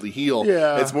dastardly heel.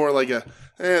 Yeah. It's more like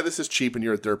this is cheap and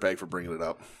you're a dirtbag for bringing it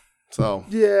up. So.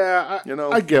 Yeah.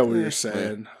 I get what you're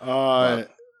saying. Like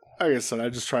I said, I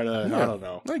just try to, I don't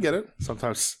know. I get it.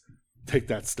 Sometimes take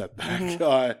that step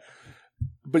back.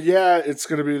 But yeah, it's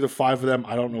going to be the 5 of them.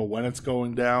 I don't know when it's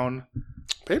going down.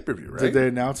 Pay-per-view, right? Did they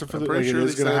announce it for pretty sure it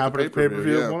is going to happen at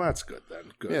pay-per-view? Yeah. Well, that's good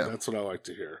then. Good. Yeah. That's what I like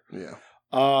to hear. Yeah.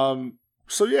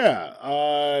 So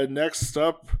yeah, next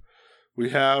up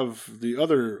we have the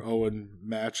other Owen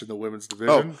match in the women's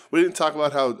division. Oh, we didn't talk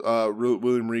about how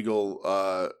William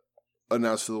Regal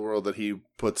announced to the world that he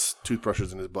puts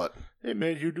toothbrushes in his butt. Hey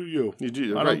man, you do you. You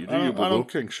do right. You do you. Boo-boo. I don't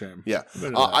kink shame. Yeah,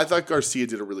 I thought Garcia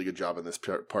did a really good job in this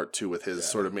part too, with his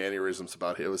sort of mannerisms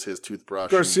about it was his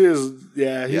toothbrush. Garcia's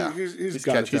he's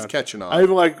catching on. I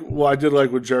even I did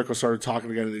like when Jericho started talking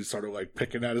again and he started like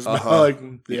picking at his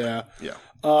mouth. Yeah.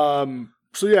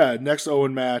 So yeah, next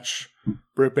Owen match,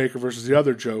 Britt Baker versus the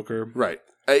other Joker. Right.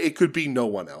 It could be no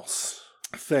one else.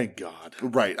 Thank God.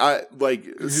 Right.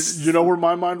 You know where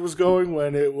my mind was going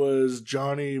when it was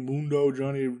Johnny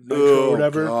Nitro, or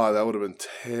whatever? Oh, that would have been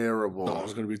terrible. No, it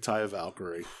was going to be Taya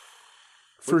Valkyrie.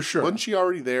 For sure. Wasn't she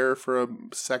already there for a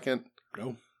second?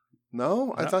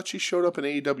 No? I thought she showed up in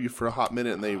AEW for a hot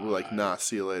minute and they were like, nah,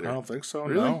 see you later. I don't think so.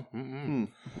 Really? No.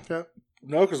 Okay.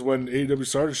 No, because when AEW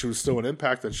started, she was still in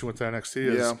Impact and she went to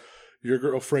NXT as your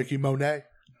girl, Frankie Monet.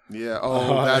 Yeah.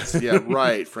 Oh, that's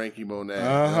right. Frankie Monet.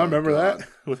 I remember that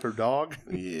with her dog.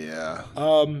 Yeah.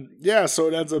 So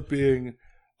it ends up being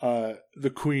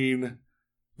the Queen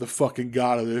the fucking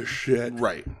god of this shit,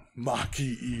 Right.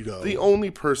 Maki Ito. The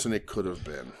only person it could have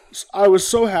been. I was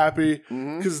so happy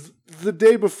because the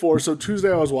day before, so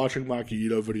Tuesday, I was watching Maki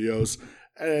Ito videos,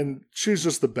 and she's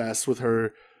just the best with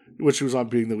her. When she was on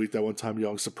Being the Week that one time,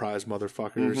 Young Surprise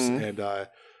Motherfuckers, and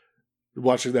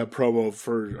watching that promo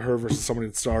for her versus someone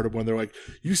in Stardom when they're like,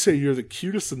 "You say you're the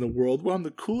cutest in the world, well, I'm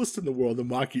the coolest in the world," and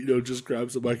Maki Ito just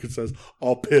grabs the mic and says,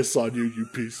 "I'll piss on you, you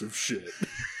piece of shit."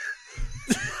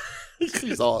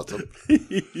 She's awesome.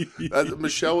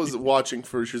 Michelle was watching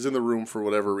she was in the room for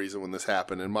whatever reason when this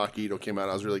happened, and Maki Ito came out.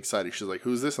 I was really excited. She's like,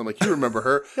 "Who's this?" I'm like, "You remember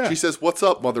her?" Yeah. She says, "What's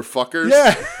up, motherfuckers?"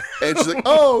 Yeah. And she's like,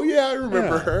 "Oh, yeah, I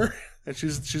remember her." And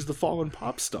she's the fallen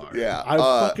pop star. Yeah. I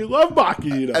fucking love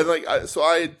Maki Ito. And so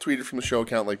I had tweeted from the show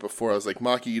account before. I was like,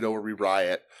 Maki Ito or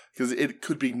Riot, because it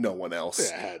could be no one else.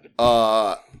 Yeah, it had to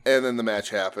be. And then the match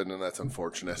happened, and that's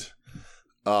unfortunate.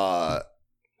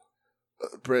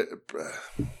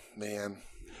 Man.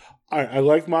 I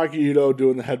liked Maki Ito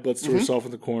doing the headbutts to herself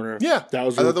in the corner. Yeah, that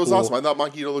was I really thought that was cool. awesome. I thought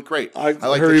Maki Ito looked great. I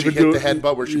like her that she even hit the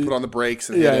headbutt where she put on the brakes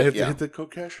and hit the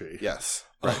Kokeshi. Yes.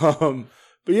 Right.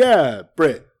 But yeah,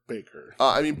 Britt Baker.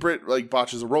 I mean, Britt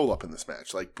botches a roll up in this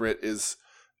match. Britt is,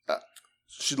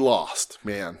 she lost,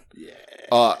 man.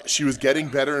 Yeah. She was getting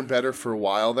better and better for a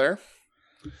while there,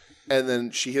 and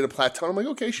then she hit a plateau. I'm like,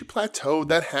 okay, she plateaued.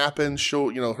 That happens. She'll,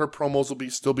 her promos will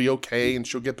still be okay, and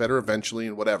she'll get better eventually,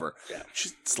 and whatever. Yeah.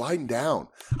 She's sliding down.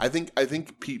 I think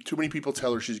too many people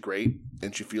tell her she's great,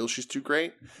 and she feels she's too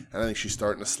great, and I think she's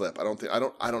starting to slip. I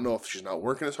don't know if she's not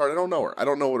working as hard. I don't know her. I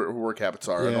don't know what her work habits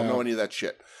are. I don't know any of that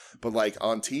shit. But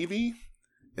on TV,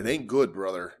 it ain't good,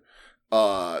 brother.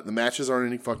 The matches aren't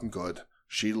any fucking good.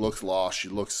 She looks lost. She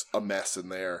looks a mess in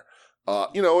there.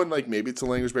 And maybe it's a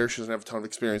language barrier. She doesn't have a ton of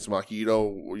experience. Maki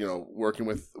Ito, working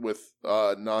with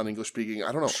non-English speaking.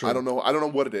 I don't know. Sure. I don't know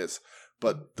what it is.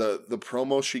 But the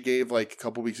promo she gave a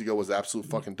couple weeks ago was absolute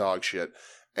fucking dog shit.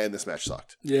 And this match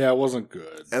sucked. Yeah, it wasn't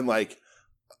good. And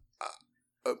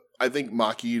I think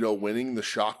Maki Ito winning the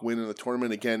shock win in the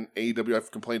tournament again. AEW,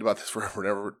 I've complained about this forever and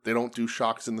ever. They don't do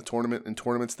shocks in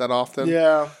tournaments that often.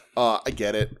 Yeah, I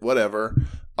get it. Whatever.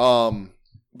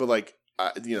 But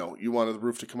you wanted the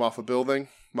roof to come off a building.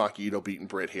 Maki Ito beating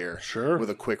Britt here, sure,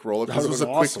 with a quick roll up. This was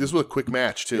a quick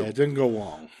match too. Yeah, it didn't go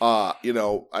long.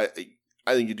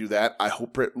 I think you do that. I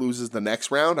hope Britt loses the next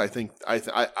round. I don't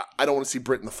want to see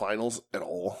Britt in the finals at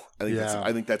all.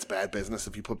 I think that's bad business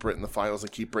if you put Britt in the finals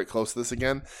and keep Britt close to this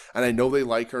again. And I know they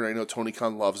like her, and I know Tony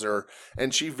Khan loves her,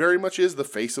 and she very much is the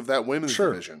face of that women's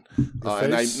division.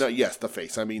 Yes, the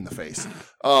face. I mean the face.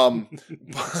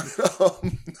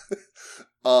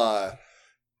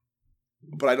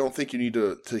 But I don't think you need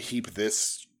to heap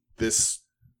this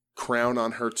crown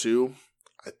on her too.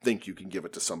 I think you can give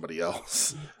it to somebody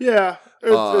else. Yeah,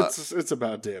 it's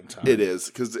about damn time. It is,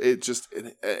 because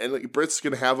Britt's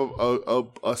going to have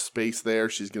a space there.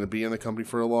 She's going to be in the company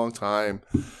for a long time.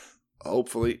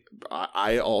 Hopefully,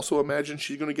 I also imagine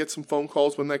she's going to get some phone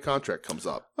calls when that contract comes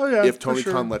up. Oh yeah, if Tony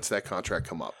Khan lets that contract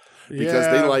come up. Because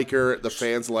they like her, the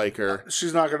fans like her.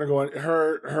 She's not going to go in.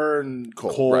 Her and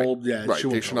Cole, right, yeah, right.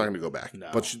 She's not going to go back.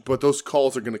 No. But those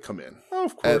calls are going to come in. Oh,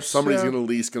 of course, and somebody's at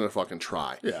least going to fucking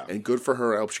try. Yeah, and good for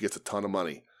her. I hope she gets a ton of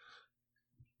money.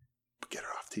 But get her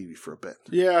off TV for a bit.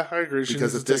 Yeah, I agree.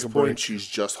 Because at this point, she's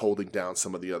just holding down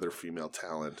some of the other female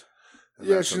talent.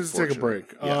 Yeah, she needs to take a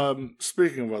break. Yeah.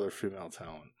 Speaking of other female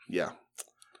talent, yeah.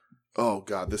 Oh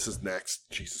God, this is next.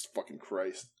 Jesus fucking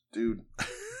Christ, dude.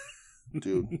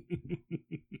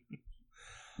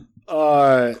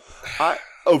 A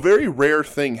very rare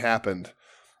thing happened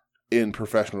in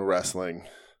professional wrestling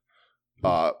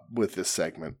with this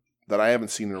segment that I haven't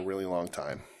seen in a really long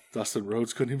time. Dustin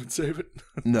Rhodes couldn't even save it.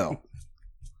 No.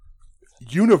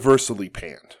 Universally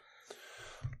panned.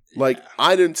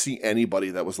 I didn't see anybody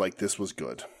that was like, this was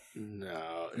good.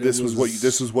 No, this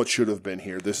is what should have been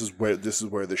here. This is where this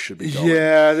should be going.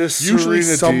 Yeah, usually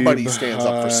somebody stands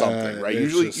up for something, right?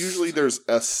 Usually there's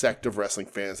a sect of wrestling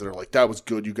fans that are like, that was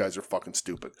good. You guys are fucking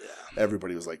stupid. Yeah.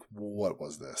 Everybody was like, what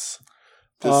was this?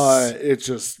 It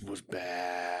just was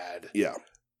bad. Yeah,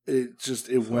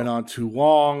 it went on too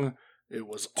long. It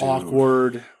was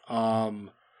awkward.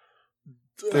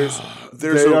 They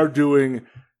are doing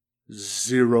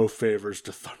zero favors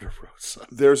to Thunder Rosa.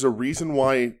 There's a reason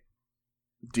why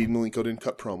Dean Malenko didn't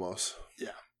cut promos. Yeah.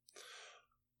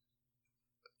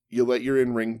 You let your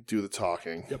in-ring do the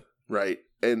talking. Yep. Right?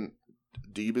 And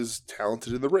Deeb is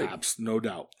talented in the ring. No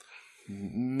doubt.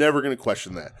 Never going to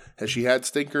question that. Has she had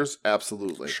stinkers?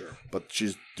 Absolutely. Sure. But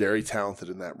she's very talented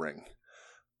in that ring.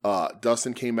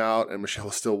 Dustin came out and Michelle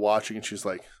was still watching and she's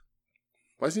like,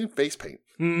 why is he in face paint?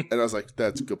 And I was like,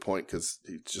 that's a good point because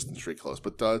he's just in street clothes.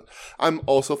 But I'm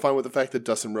also fine with the fact that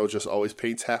Dustin Rhodes just always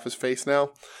paints half his face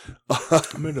now.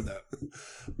 I'm into that.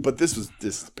 But this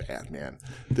is bad, man.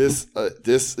 This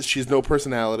she's no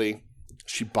personality.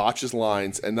 She botches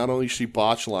lines, and not only does she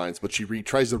botch lines, but she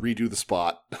tries to redo the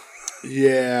spot.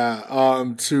 Yeah.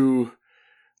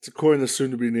 To coin the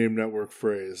soon-to-be-named network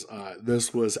phrase,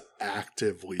 this was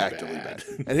actively bad.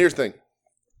 And here's the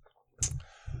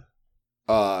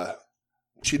thing.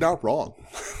 She's not wrong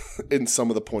in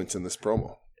some of the points in this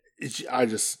promo. I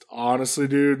just, honestly,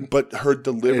 dude. But her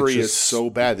delivery is so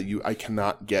bad that I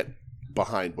cannot get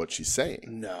behind what she's saying.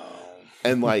 No.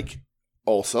 And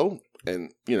also,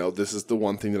 and this is the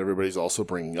one thing that everybody's also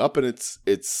bringing up, and it's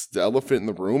the elephant in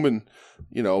the room, and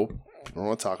people don't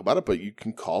want to talk about it, but you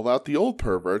can call out the old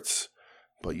perverts,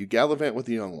 but you gallivant with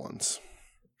the young ones.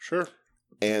 Sure.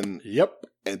 And yep.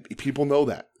 And people know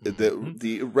that.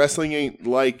 The wrestling ain't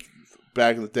like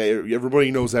back in the day.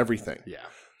 Everybody knows everything. Yeah.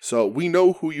 So we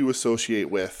know who you associate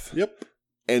with. Yep.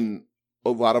 And a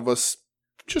lot of us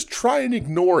just try and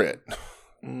ignore it.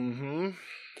 Mm-hmm.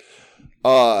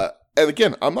 And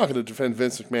again, I'm not going to defend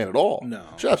Vince McMahon at all. No.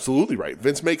 She's absolutely right.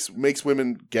 Vince makes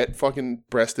women get fucking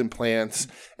breast implants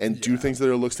and do things that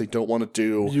their looks they don't want to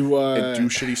do and do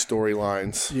shitty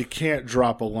storylines. You can't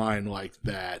drop a line like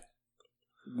that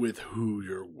with who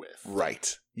you're with.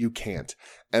 Right. You can't.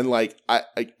 And I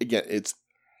again, it's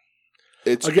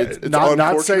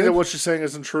not saying that what she's saying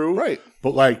isn't true. Right.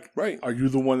 But right. Are you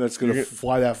the one that's going to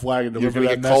fly that flag and deliver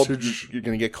that message? You're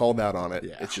going to get called out on it.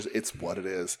 Yeah. It's what it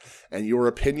is. And your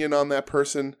opinion on that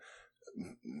person,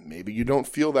 maybe you don't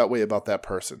feel that way about that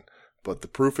person, but the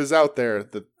proof is out there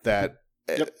that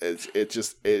yep. it's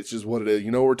just what it is.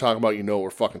 You know what we're talking about. You know we're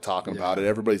fucking talking about it.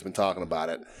 Everybody's been talking about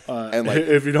it. And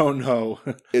if you don't know,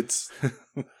 it's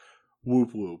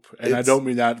whoop whoop. And I don't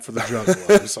mean that for the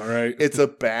juggalos, all right? It's a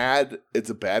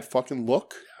bad fucking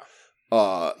look.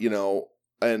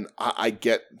 And I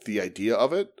get the idea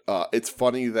of it. It's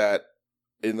funny that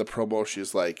in the promo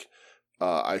she's like,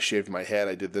 I shaved my head,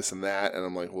 I did this and that, and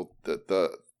I'm like, well,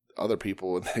 the other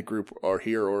people in that group are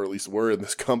here, or at least were in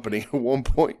this company at one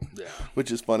point, which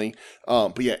is funny.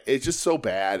 But yeah, it's just so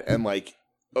bad, and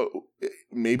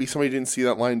maybe somebody didn't see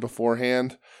that line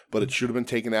beforehand, but it should have been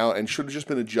taken out and should have just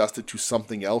been adjusted to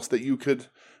something else that you could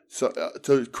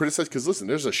to criticize. Because listen,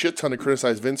 there's a shit ton to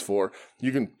criticize Vince for.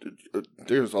 You can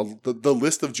there's the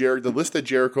list of the list that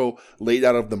Jericho laid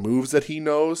out of the moves that he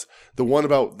knows. The one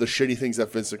about the shitty things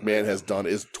that Vince McMahon has done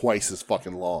is twice as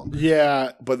fucking long.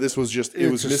 Yeah, but this was just it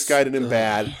was misguided and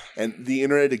bad. And the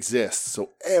internet exists, so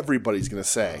everybody's gonna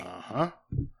say,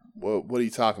 Well, what are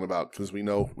you talking about? Because we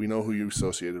know who you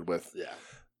associated with. Yeah.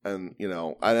 And,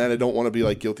 I don't want to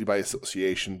be guilty by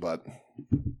association, but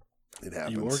it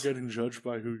happens. You are getting judged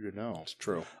by who you know. It's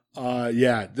true.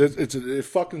 Yeah. It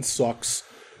fucking sucks.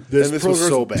 This was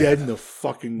so bad. Dead in the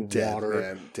fucking water.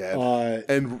 Man, dead.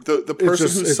 And the person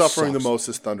who's suffering the most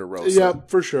is Thunder Rosa. Yeah,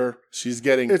 for sure. She's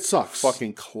getting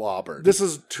fucking clobbered. This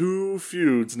is 2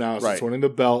 feuds now since winning the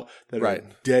belt that are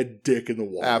dead dick in the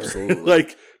water.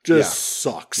 Absolutely.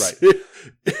 Sucks. Right.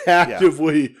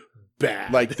 Actively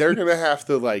bad. They're going to have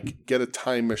to, get a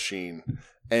time machine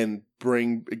and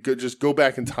just go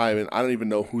back in time, and I don't even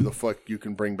know who the fuck you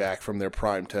can bring back from their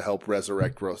prime to help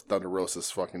resurrect Thunder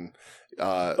Rosa's fucking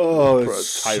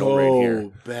title right here.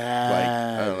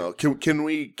 Bad. I don't know. Can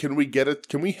we get it?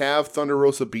 Can we have Thunder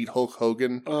Rosa beat Hulk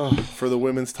Hogan for the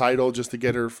women's title just to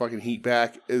get her fucking heat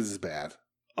back? Is bad.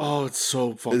 Oh, it's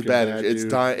so fucking it's bad. bad.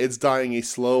 It's dying a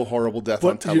slow, horrible death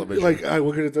on television. I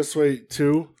look at it this way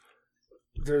too.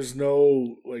 There's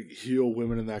no heel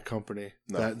women in that company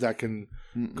that can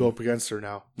go up against her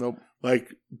now. Nope.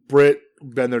 Britt,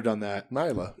 been there, done that.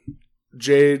 Nyla,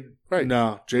 Jade, right?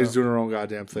 No, Jade's doing her own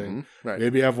goddamn thing. Mm-hmm. Right.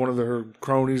 Maybe have one of her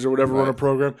cronies or whatever run a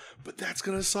program, but that's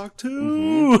gonna suck too.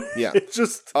 Mm-hmm. Yeah, it's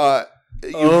just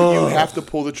you have to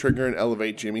pull the trigger and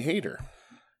elevate Jimmy Hayter.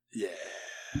 Yeah.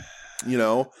 You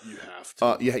have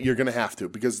to. You're going to have to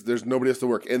because there's nobody else to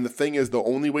work. And the thing is, the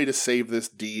only way to save this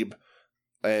Deeb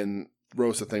and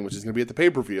Rosa thing, which is going to be at the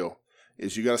pay-per-view,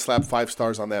 is you got to slap 5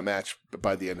 stars on that match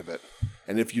by the end of it.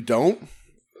 And if you don't...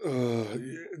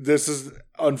 this is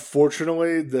going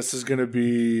to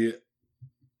be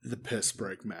the piss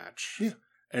break match. Yeah.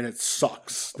 and it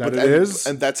sucks But it is.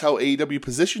 and that's how AEW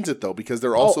positions it though, because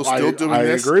they're also still doing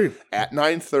this at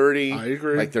 9:30. I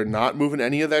agree. Like they're not moving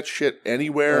any of that shit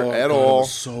anywhere at God, all. it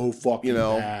was so fucking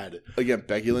bad. Again,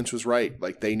 Becky Lynch was right.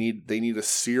 Like they need a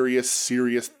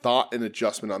serious thought and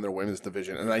adjustment on their women's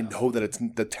division. And I know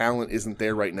that the talent isn't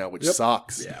there right now, which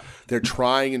sucks. Yeah. They're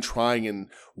trying, and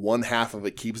one half of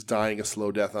it keeps dying a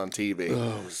slow death on TV.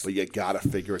 But you gotta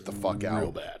figure it the fuck out.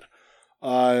 Real bad.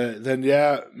 Then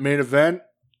main event.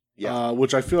 Yeah.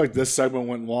 Which I feel like this segment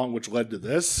went long, which led to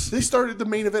this. They started the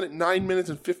main event at 9 minutes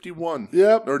and 51.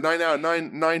 Yep. Or 9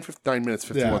 minutes,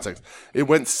 51 seconds. It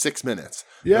went 6 minutes.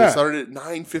 Yeah. But it started at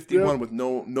 9:51 with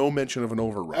no mention of an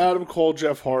overrun. Adam Cole,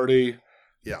 Jeff Hardy.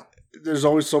 Yeah. There's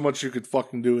only so much you could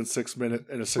fucking do in 6 minute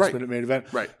in a 6 minute main event.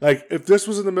 Right. Like if this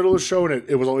was in the middle of the show and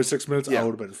it was only 6 minutes, I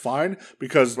would have been fine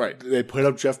because they put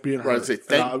up Jeff being hurt. Right. Say,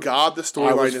 thank God the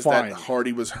storyline is that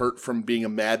Hardy was hurt from being a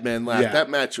madman last. Yeah. That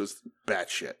match was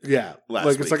batshit. Yeah. Last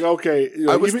like week. It's like okay.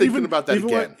 I was thinking about that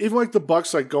again. Even like the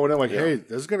Bucks like going in like, hey,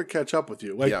 this is gonna catch up with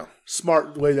you. Like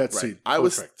smart way that seat. I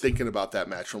was thinking about that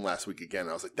match from last week again.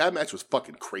 I was like, that match was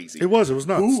fucking crazy. It was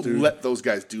nuts. Who let those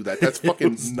guys do that? That's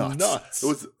fucking nuts. It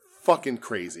was fucking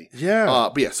crazy.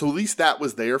 Yeah. But so at least that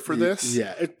was there for this.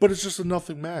 Yeah. But it's just a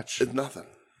nothing match. It's nothing.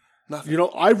 You know,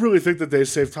 I really think that they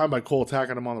saved time by Cole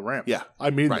attacking him on the ramp. Yeah. I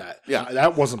mean that. Yeah.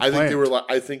 That wasn't planned. I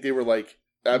think they were like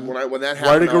when that happened.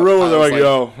 Right at Gorilla, they're like,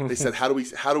 yo. They said, how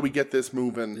do we get this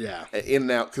moving in and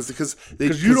out? Because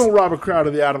you don't rob a crowd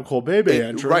of the Adam Cole Bebe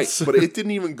entrance. Right, but it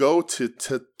didn't even go to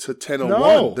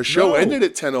 10:01. The show ended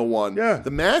at 10:01. Yeah. The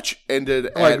match ended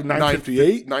at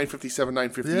 9:58?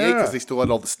 9:57, 9:58 because they still had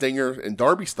all the Stinger and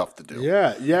Darby stuff to do.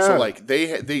 Yeah, yeah. So like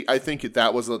they I think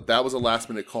that was a last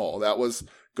minute call. That was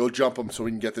go jump them so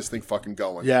we can get this thing fucking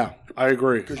going. Yeah, I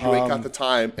agree. Because you ain't got the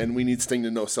time, and we need Sting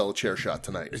to no sell a chair shot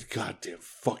tonight. Goddamn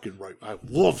fucking right. I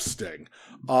love Sting.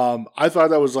 I thought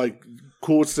that was like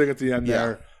cool with Sting at the end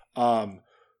there.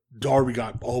 Darby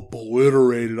got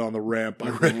obliterated on the ramp by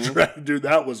Red Dragon. Dude,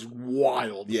 that was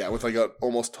wild. Yeah, with like an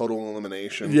almost total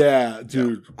elimination. Yeah,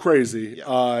 dude, crazy.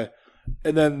 Yeah.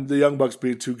 And then the Young Bucks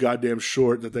being too goddamn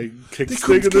short that they kicked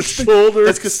Sting in the shoulder.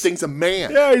 That's because Sting's a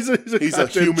man. Yeah, he's a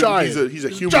human. Giant. He's a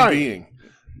human being.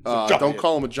 Don't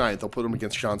call him a giant. They'll put him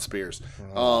against Shawn Spears.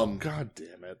 God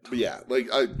damn it. But yeah, like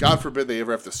God forbid they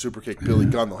ever have to super kick Billy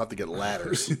Gunn. They'll have to get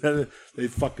ladders. They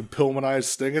fucking Pillmanize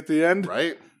Sting at the end.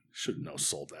 Right? Should have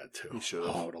sold that too. You should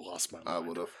have. I would have lost my mind. I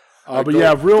would have. But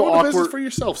yeah, real go awkward for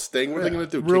yourself, Sting. What are they going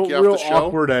to do? Real, kick you off real the show?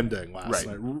 Awkward ending last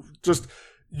night. Just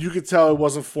you could tell it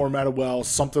wasn't formatted well.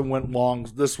 Something went long.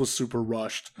 This was super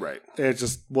rushed. Right. It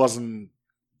just wasn't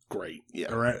great.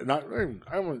 Yeah. It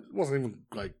wasn't even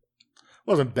like.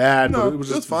 Wasn't bad, but it was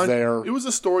just fine. There. It was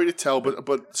a story to tell,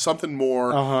 but something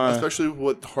more, especially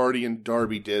what Hardy and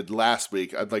Darby did last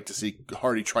week. I'd like to see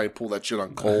Hardy try and pull that shit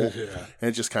on Cole, and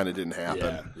it just kind of didn't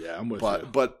happen. Yeah, I'm with you.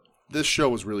 But this show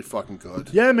was really fucking good.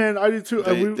 Yeah, man, I did too.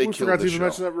 They we forgot to even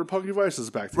mention that Spunky Vice is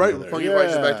back together. Right, Spunky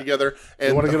Vice is back together. And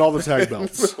they want to get all the tag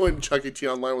belts. When Chucky T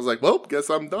Online was like, well, guess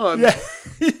I'm done. Yeah.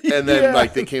 And then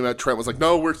like they came out, Trent was like,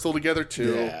 no, we're still together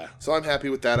too. Yeah. So I'm happy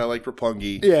with that. I like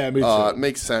Roppongi. Yeah, me too. It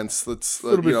makes sense.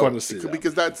 It'll be fun to see that.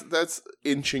 Because that's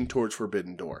inching towards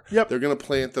Forbidden Door. Yep. They're going to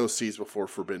plant those seeds before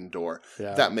Forbidden Door.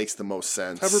 Yeah. That makes the most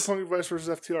sense. Have Roppongi Vice versus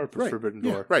FTR for Forbidden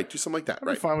Door. Right, do something like that.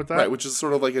 I'd be fine with that. Right, which is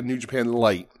sort of like a New Japan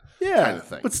Light. Yeah, kind of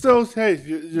thing. But still, hey,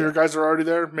 your guys are already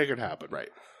there. Make it happen. Right.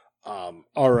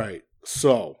 All right.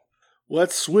 So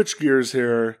let's switch gears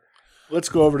here. Let's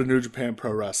go over to New Japan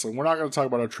Pro Wrestling. We're not going to talk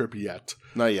about our trip yet.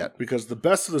 Not yet. Because the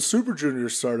Best of the Super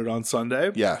Juniors started on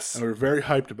Sunday. Yes. And we're very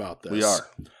hyped about this. We are.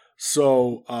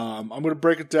 So I'm going to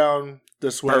break it down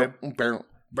this way. You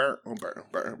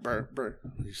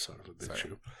son of a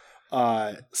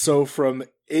bitch. So from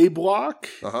A Block,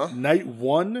 Night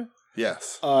 1.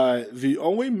 Yes. The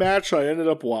only match I ended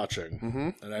up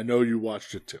watching, and I know you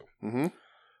watched it too,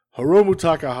 Hiromu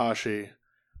Takahashi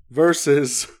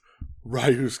versus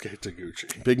Ryusuke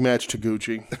Taguchi. Big match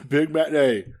Taguchi. Big match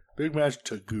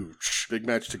Taguchi. Big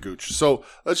match Taguchi. So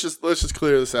let's just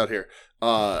clear this out here.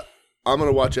 I'm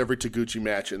gonna watch every Taguchi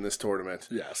match in this tournament.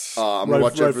 Yes. I'm gonna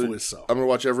watch rightfully so. I'm gonna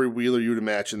watch every Wheeler Yuta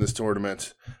match in this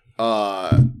tournament.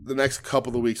 The next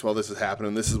couple of weeks while this is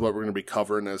happening, this is what we're going to be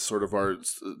covering as sort of our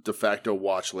de facto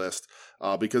watch list,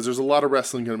 because there's a lot of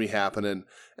wrestling going to be happening,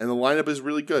 and the lineup is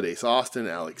really good. Ace Austin,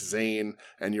 Alex Zane,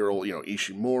 and your old,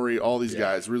 Ishimori, all these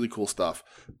guys, really cool stuff.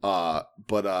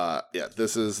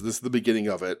 This is the beginning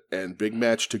of it, and Big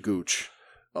Match Taguchi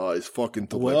is fucking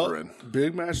delivering. Well,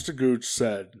 Big Match Taguchi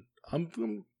said, I'm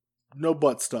no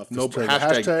butt stuff. No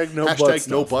hashtag no butt stuff.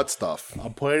 No butt stuff.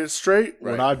 I'm playing it straight.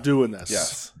 Right. We're not doing this.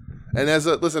 Yes. And as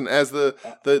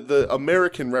the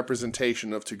American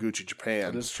representation of Taguchi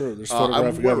Japan, That's true. There's I'm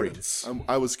photographic worried. evidence.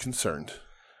 I was concerned.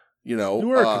 You know, You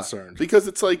were concerned because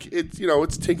it's like it's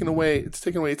taken away.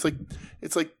 It's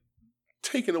like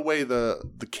taking away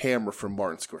the camera from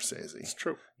Martin Scorsese. It's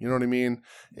true. You know what I mean?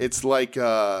 It's like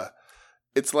telling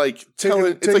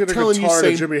Taking a guitar to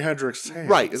Usain, Jimi Hendrix's hands.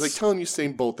 right. It's like telling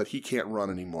Usain Bolt that he can't run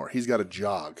anymore. He's got to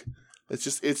jog. It's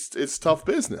just it's tough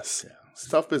business. Yeah. It's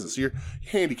tough business. You're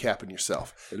handicapping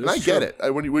yourself, It and is I get true.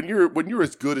 it. When you're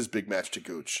as good as Big Match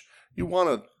Taguchi, you want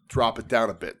to drop it down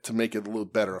a bit to make it a little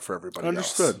better for everybody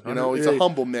Understood. else. You know, he's a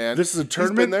humble man. This is a He's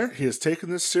tournament. been there. He has taken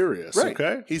this serious. Right.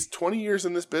 Okay. He's 20 years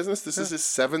in this business. This is his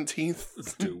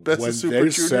 17th Dude, Best when of Super they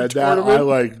Junior said that, tournament. I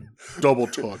like double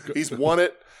took. He's won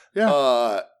it.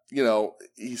 Yeah. You know,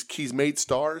 he's made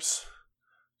stars.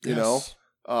 You know.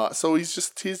 So he's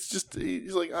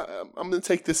like, I'm going to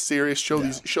take this serious. Show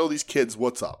these kids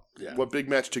what's up. Yeah. What Big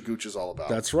Match Taguchi is all about.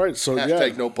 That's right. So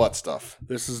Hashtag no butt stuff.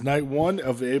 this is night 1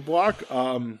 of the A block.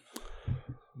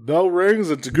 Bell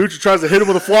rings and Taguchi tries to hit him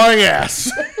with a flying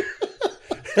ass.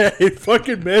 And he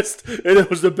fucking missed, and it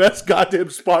was the best goddamn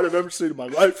spot I've ever seen in my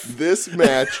life. This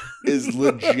match is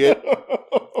legit.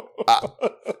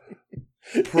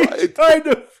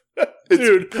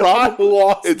 Dude, I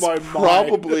lost It's my mind.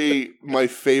 probably my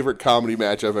favorite comedy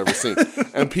match I've ever seen.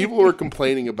 And people were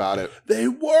complaining about it They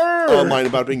were online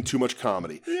about being too much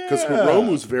comedy. Because Yeah.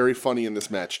 Hiromu's very funny in this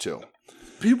match too.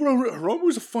 People are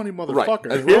Hiromu's a funny Right.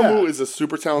 motherfucker. And Hiromu is a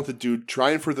super talented dude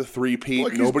trying for the three-peat.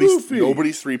 Like, he's goofy.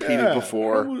 Nobody's three-peated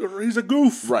before. He's a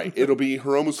goof. Right. It'll be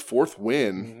Hiromu's 4th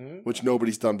win, which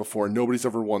nobody's done before. Nobody's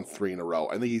ever won 3 in a row.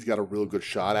 I think he's got a real good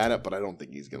shot at it, but I don't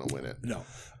think he's going to win it. No.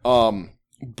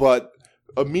 But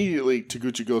immediately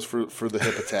Taguchi goes for the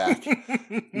hip attack,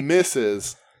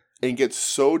 misses, and gets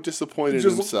so disappointed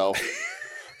in himself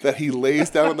that he lays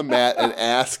down on the mat and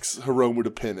asks Hiromu to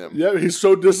pin him. Yeah, he's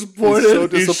so disappointed. He's so He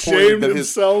disappointed shamed that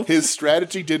himself. his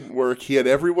strategy didn't work. He had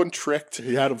everyone tricked.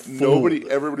 He had him fooled.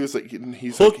 Everybody was like,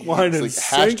 he's Hook, like, line, and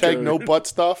hashtag sinker. no butt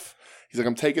stuff. He's like,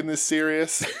 I'm taking this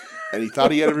serious. And he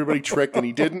thought he had everybody tricked, and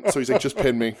he didn't. So he's like, just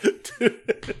pin me.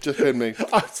 Just pin me.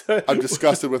 I'm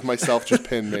disgusted with myself. Just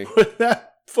pin me. When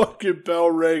that fucking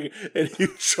bell rang and he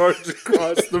charged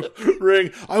across the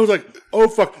ring, I was like, oh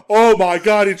fuck, oh my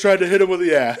god, he tried to hit him with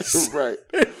the ass. Right.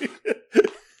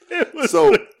 It was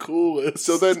So- the coolest.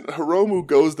 So then Hiromu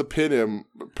goes to pin him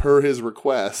per his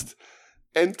request,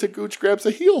 and Taguchi grabs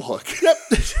a heel hook. Yep.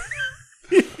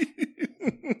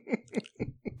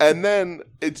 And then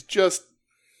it's just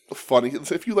funny.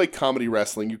 If you like comedy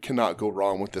wrestling, you cannot go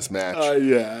wrong with this match.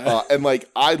 Yeah. And like,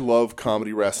 I love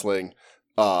comedy wrestling,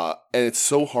 and it's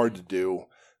so hard to do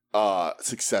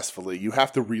successfully. You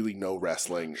have to really know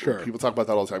wrestling. Sure. People talk about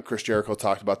that all the time. Chris Jericho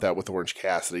talked about that with Orange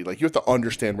Cassidy. Like, you have to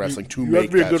understand wrestling to you make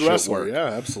have to be a that good shit wrestler. work. Yeah,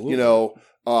 absolutely. You know,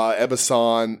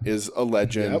 Ebasan is a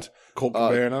legend. Yep. Colt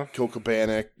Cabana. Colt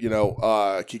Cabana, you know,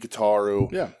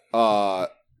 Kikutaru. Yeah.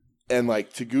 And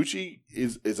like, Taguchi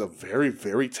is a very,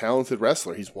 very talented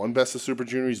wrestler. He's won Best of Super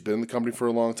Junior. He's been in the company for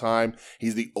a long time.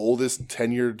 He's the oldest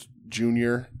tenured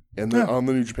junior on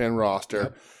the New Japan roster.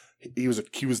 Yep.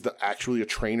 He was actually a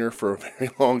trainer for a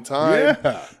very long time.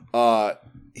 Yeah.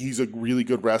 He's a really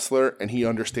good wrestler, and he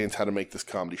understands how to make this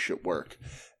comedy shit work.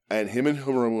 And him and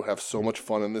Hiromu have so much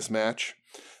fun in this match.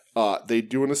 They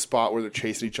do in a spot where they're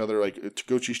chasing each other. Like,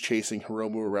 Taguchi's chasing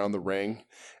Hiromu around the ring,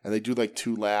 and they do like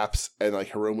 2 laps, and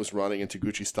like Hiromu's running, and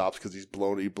Taguchi stops because he's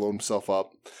blown himself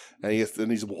up, and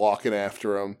he's walking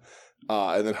after him,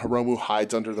 and then Hiromu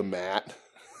hides under the mat,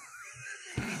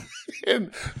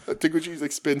 and Taguchi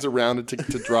like spins around to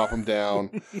drop him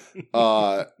down.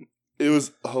 It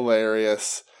was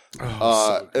hilarious.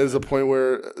 There's a point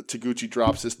where Taguchi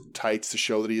drops his tights to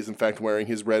show that he is in fact wearing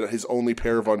his only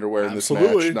pair of underwear in this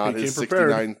match, not his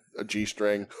 69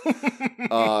 G-string.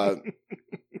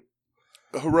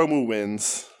 Hiromu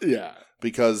wins. Yeah.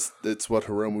 Because it's what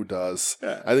Hiromu does.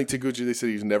 Yeah. I think Taguchi, they said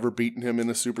he's never beaten him in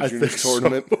a Super I Junior think so.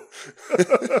 tournament.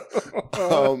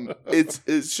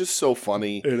 It's just so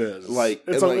funny. It is. Like,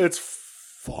 it's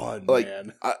fun, like,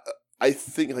 man. I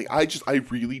think like I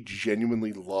really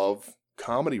genuinely love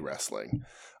comedy wrestling.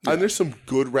 And there's some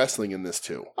good wrestling in this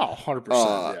too. Oh, 100%.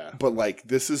 Yeah. But like,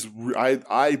 this is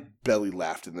I belly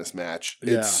laughed in this match.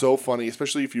 Yeah. It's so funny,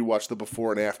 especially if you watch the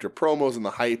before and after promos and the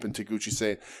hype and Taguchi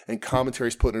saying, and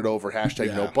commentary's putting it over,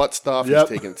 hashtag no butt stuff. Yep.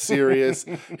 He's taking it serious.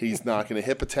 He's not going to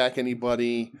hip attack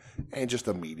anybody. And just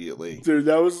immediately. Dude,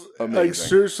 that was Amazing. like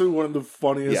seriously one of the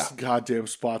funniest Yeah. goddamn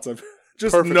spots I've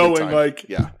just Perfectly knowing timed. like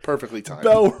Yeah, perfectly timed.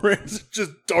 bell rings,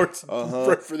 just darts Uh-huh.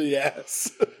 right for the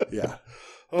ass. Yeah.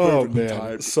 Oh, Perfectly man.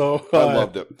 timed. So I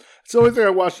loved it. It's the only thing I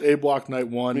watched A Block Night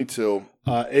 1. Me too.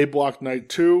 A Block Night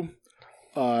 2.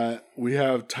 We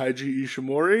have Taiji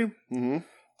Ishimori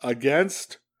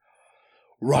against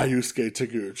Ryusuke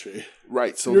Taguchi.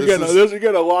 Right. So You're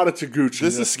getting a lot of Taguchi.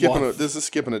 This is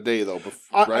skipping a day though.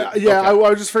 Right?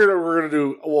 I just figured we're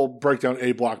gonna we'll break down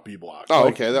A Block, B Block. Oh,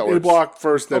 okay, that works. A Block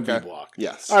first, then B Block.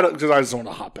 Yes. Because I just want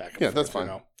to hop back. Yeah, that's fine.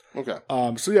 Okay.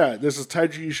 So yeah, this is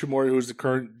Taiji Ishimori, who's the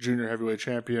current junior heavyweight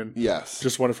champion. Yes.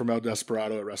 Just won it from El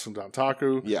Desperado at Wrestling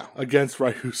Dontaku. Yeah. Against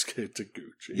Ryusuke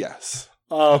Taguchi. Yes.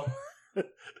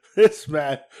 This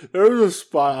match, there was a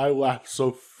spot I laughed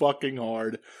so fucking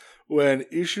hard when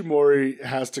Ishimori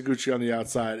has Taguchi on the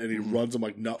outside and he runs him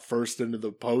like nut first into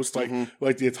the post,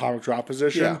 like the atomic drop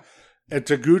position. Yeah. And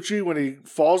Taguchi, when he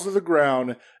falls to the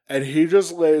ground and he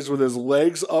just lays with his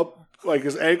legs up, like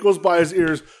his ankles by his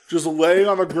ears, just laying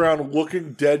on the ground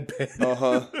looking deadpan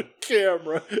at the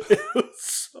camera. It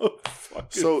was so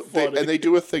fucking funny. They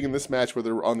do a thing in this match where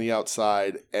they're on the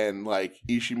outside and like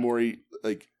Ishimori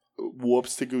like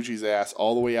whoops Taguchi's ass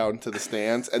all the way out into the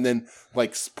stands and then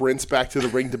like sprints back to the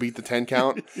ring to beat the 10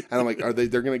 count. And I'm like,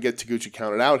 they're going to get Taguchi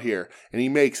counted out here. And he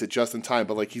makes it just in time,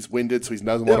 but like he's winded, so he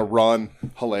doesn't want to run.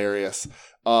 Hilarious.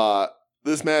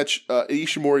 This match,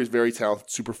 Ishimori is very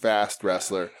talented, super fast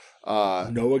wrestler.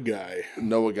 Noah Guy,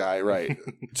 right.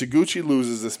 Taguchi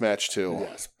loses this match too.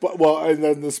 Yes. And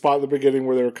then the spot at the beginning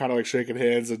where they were kind of like shaking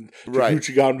hands and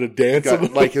Taguchi got him to dance.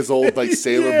 Like his old like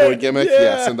Sailor Boy gimmick.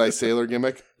 Yeah, Sendai Sailor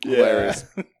gimmick. Hilarious.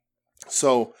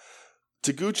 So,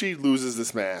 Taguchi loses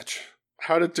this match.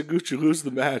 How did Taguchi lose the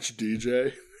match,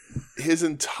 DJ? His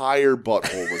entire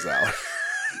butthole was out.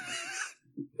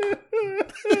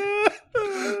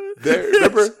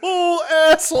 His whole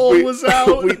asshole was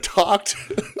out. We talked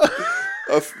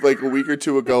like a week or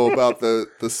two ago about the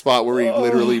spot where he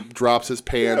literally drops his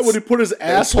pants. Yeah, when he put his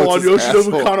asshole on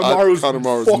Yoshinobu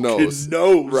Kanemaru's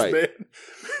nose, right. man.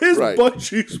 His butt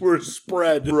cheeks were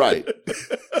spread. Right.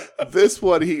 This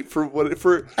one,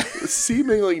 for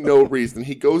seemingly no reason,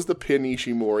 he goes to pin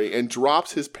Ishimori and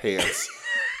drops his pants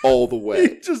all the way.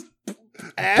 He just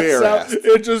ass out.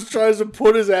 It just tries to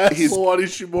put his asshole on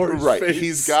Ishimori's face.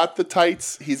 He's got the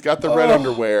tights. He's got the red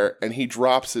underwear, and he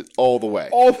drops it all the way.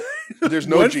 There's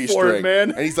no G-string, man.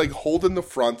 And he's like holding the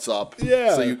fronts up,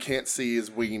 so you can't see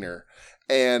his wiener.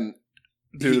 And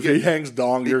dude, if he hangs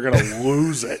dong, you're gonna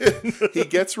lose it. He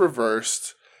gets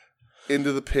reversed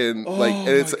into the pin, and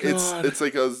it's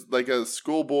like a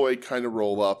schoolboy kind of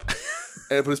roll up,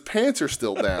 but his pants are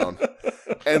still down.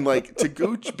 And like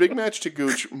Big Match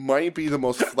Taguchi might be the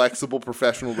most flexible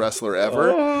professional wrestler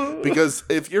ever, because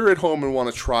if you're at home and want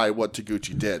to try what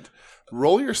Taguchi did,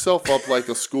 roll yourself up like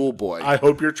a schoolboy. I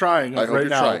hope you're trying.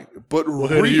 Trying. But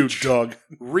reach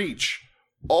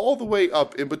all the way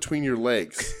up in between your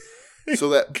legs. So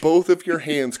that both of your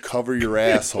hands cover your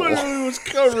asshole. He literally was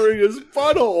covering his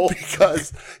butthole.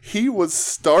 Because he was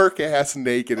stark ass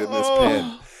naked in this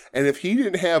pin. And if he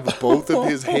didn't have both of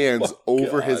his hands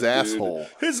over his asshole,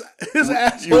 his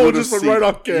asshole just went right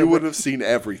on camera. You would have seen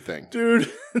everything,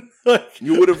 dude.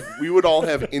 We would all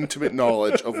have intimate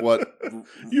knowledge of what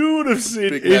you would have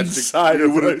seen inside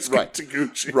of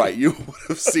Taguchi. Right, you would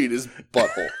have seen his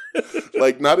butthole,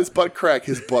 like not his butt crack,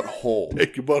 his butthole.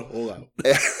 Take your butthole out.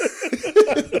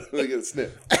 Look at the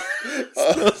sniff.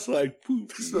 Smells like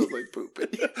poop. Smells like poop.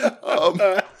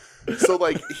 So,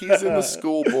 like, he's in the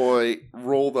schoolboy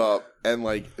rolled up, and,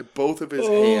 like, both of his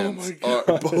hands are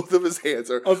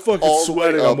I'm fucking all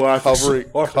sweating. The way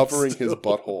up, I'm covering his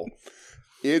butthole.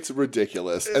 It's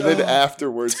ridiculous. And then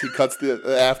afterwards, he cuts the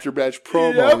after-match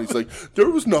promo, and he's like,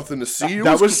 there was nothing to see.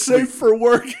 That was safe for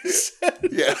work, he said.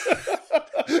 Yeah.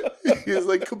 He's,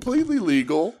 like, completely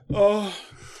legal.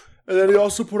 And then he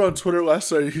also put on Twitter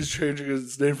last night he's changing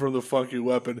his name from the Funky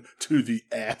Weapon to the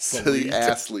Athlete. To the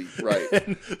Athlete, right.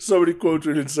 And somebody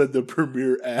quoted and said the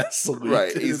premier Athlete.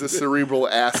 Right, he's the cerebral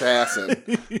assassin.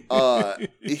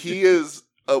 He is,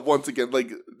 once again,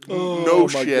 like, no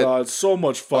shit. Oh my God, so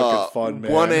much fucking fun,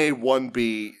 man. 1A,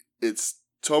 1B, it's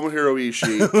Tomohiro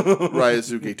Ishii,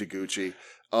 Ryusuke Taguchi.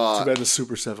 Too bad the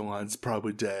Super 7 line's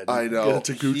probably dead. I know.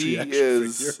 Taguchi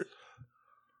figure.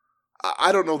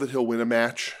 I don't know that he'll win a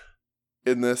match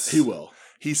in this. He will.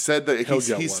 He said that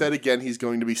he said again he's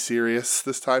going to be serious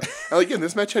this time. And again,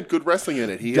 this match had good wrestling in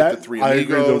it. He hit the three amigos.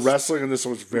 I agree. The wrestling in this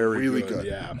one was really good.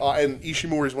 Yeah. And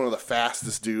Ishimori is one of the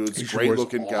fastest dudes. Great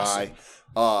looking guy.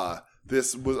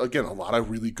 This was again a lot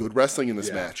of really good wrestling in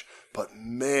this match. But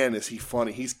man, is he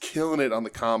funny! He's killing it on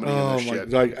the comedy and this shit.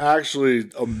 Like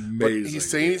actually amazing. But he's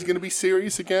saying he's going to be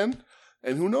serious again.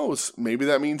 And who knows? Maybe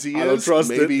that means he is. Don't trust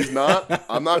Maybe it. he's not.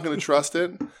 I'm not going to trust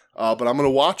it. But I'm going to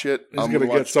watch it. He's going to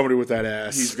get somebody with that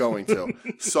ass. He's going to.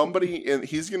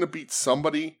 He's going to beat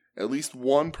somebody, at least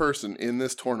one person in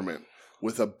this tournament,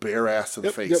 with a bare ass to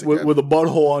the face again. With a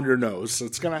butthole on your nose.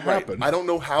 It's going to happen. Right. I don't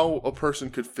know how a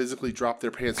person could physically drop their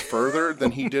pants further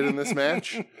than he did in this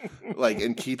match,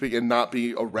 and keep it and not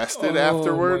be arrested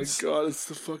afterwards. Oh my God, it's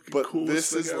the fucking but coolest this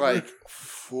thing is ever. like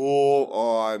full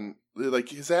on, like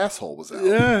his asshole was out.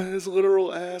 Yeah, his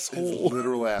literal asshole. His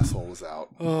literal asshole was out.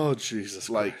 Oh, Jesus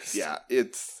Christ.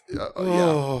 It's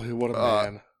what a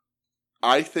man.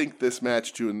 I think this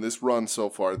match too, and this run so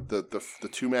far, the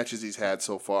two matches he's had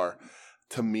so far,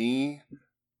 to me,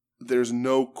 there's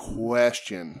no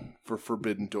question for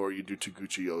Forbidden Door you do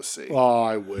Taguchi OC. Oh,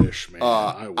 I wish, man.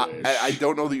 I wish. I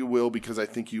don't know that you will because I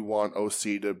think you want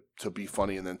OC to be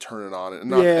funny and then turn it on. And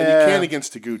you can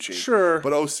against Taguchi. Sure.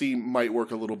 But OC might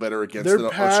work a little better against Their a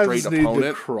paths straight need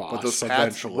opponent. to cross but those paths,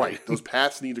 eventually. right, those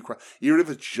paths need to cross. Even if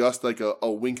it's just like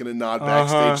a wink and a nod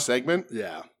backstage segment.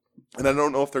 Yeah. And I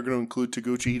don't know if they're going to include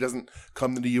Taguchi. He doesn't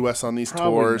come to the U.S. on these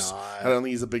Probably tours. not. I don't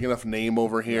think he's a big enough name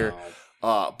over here.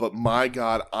 No. But my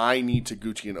God, I need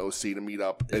Taguchi and OC to meet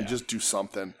up and just do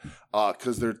something.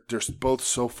 Because they're both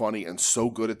so funny and so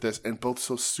good at this and both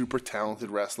so super talented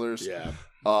wrestlers. Yeah.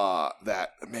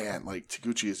 That, man, like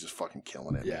Taguchi is just fucking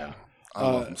killing it. Yeah. Man. I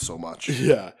love him so much.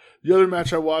 Yeah. The other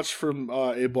match I watched from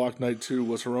A Block Night 2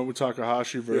 was Hiromu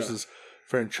Takahashi versus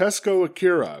Francesco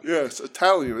Akira. Yes,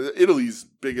 Italian, Italy's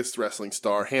biggest wrestling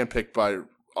star, handpicked by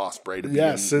Ospreay to be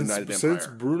in since United since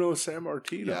Empire. Bruno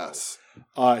Sammartino. Yes.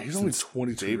 He's only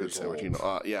 22 David years old.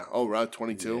 Sammartino. Yeah. Oh, right,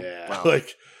 22. Yeah. Wow.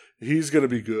 Like, he's going to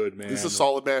be good, man. This is a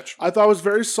solid match. I thought it was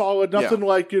very solid. Nothing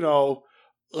like,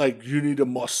 like you need a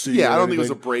must-see. Yeah, I don't think it was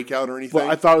a breakout or anything. But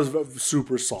I thought it was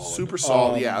super solid. Super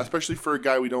solid, yeah. Especially for a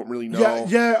guy we don't really know.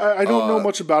 I don't know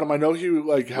much about him. I know he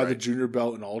had the junior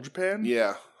belt in All Japan.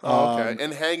 Yeah. Oh, okay.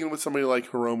 And hanging with somebody like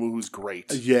Hiromu, who's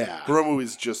great. Yeah. Hiromu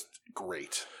is just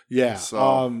great. Yeah.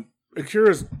 So,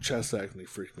 Akira's chest acne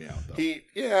freaked me out, though.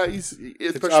 He's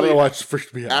especially I don't know why it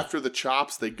freaked me out. after the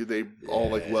chops, they all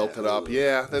like welted up.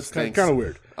 Yeah, that's kind of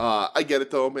weird. I get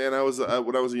it though, man. I was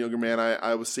when I was a younger man,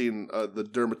 I was seeing the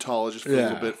dermatologist for a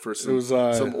little bit for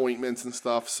some ointments and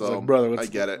stuff. So like, brother, I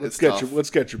get it. Let's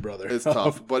get you, brother. It's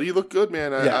tough, but he looked good,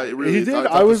 man. Yeah, I really he did. thought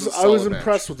I was this was a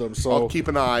impressed match. with him. So I'll keep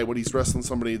an eye when he's wrestling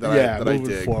somebody that I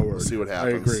dig. Forward. We'll see what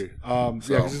happens. I agree. Yeah,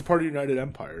 because he's part of United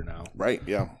Empire now. Right.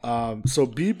 Yeah. So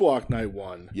B Block Night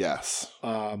 1. Yes.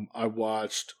 I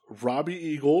watched Robbie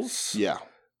Eagles. Yeah.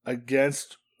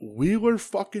 Against Wheeler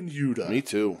fucking Yuta. Me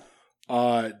too.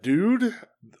 Dude.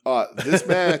 This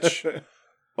match,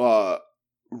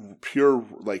 pure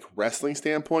like wrestling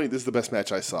standpoint, this is the best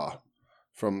match I saw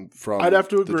from I'd have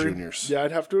to the agree. juniors. Yeah,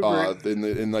 I'd have to agree.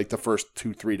 In like the first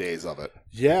 2-3 days of it.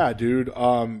 Yeah, dude.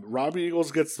 Robbie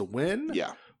Eagles gets the win.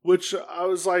 Yeah. Which I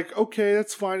was like, okay,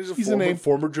 that's fine. He's a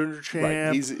former junior champ.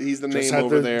 Right. He's the name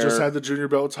over there. Just had the junior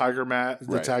belt Tiger Mask,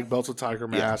 the tag belts with Tiger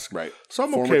Mask. Yeah, right. So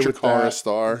I'm former okay with Chikara that.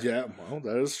 star. Yeah, well,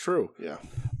 that is true. Yeah.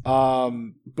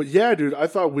 But yeah, dude, I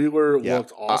thought Wheeler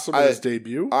looked awesome in his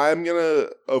debut. I'm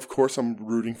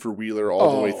rooting for Wheeler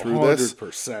all the way through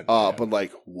 100%, but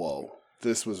like, whoa.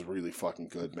 This was really fucking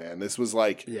good, man. This was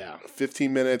like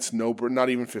 15 minutes, not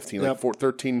even 15, like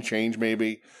 13 change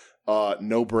maybe.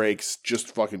 No breaks,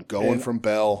 just fucking going from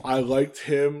bell. I liked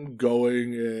him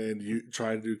going and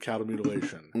trying to do cattle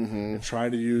mutilation and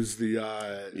trying to use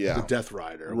the Death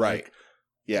Rider. Right. Like,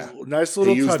 yeah. Nice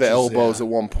little touches. He used the elbows at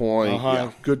one point.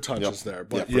 Yeah. Good touches there.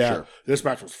 But for sure. This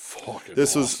match was fucking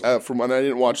This awesome. was, and I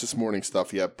didn't watch this morning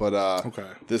stuff yet, but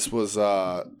this was,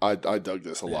 I dug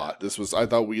this a lot. I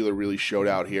thought Wheeler really showed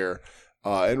out here.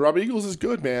 And Robbie Eagles is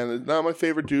good, man. Not my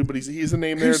favorite dude, but he's a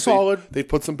name there. He's solid. They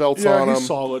put some belts on him. He's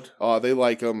solid. They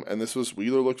like him, and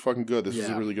Wheeler looked fucking good. This was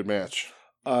a really good match.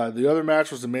 The other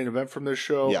match was the main event from this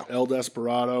show. Yeah. El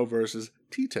Desperado versus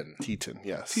Teton.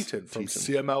 Yes. Teton from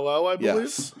CMLL, I believe.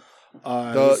 Yes.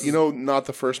 Not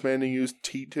the first man to use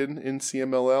Teton in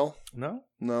CMLL.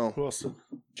 No. Who else?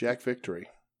 Jack Victory.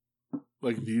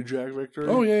 Like the Jack Victory?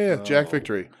 Oh yeah. Jack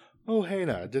Victory. Oh, hey,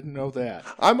 now I didn't know that.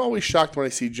 I'm always shocked when I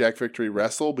see Jack Victory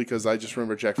wrestle because I just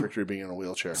remember Jack Victory being in a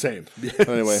wheelchair. Same.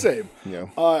 Anyway, same. Yeah.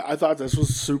 I thought this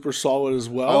was super solid as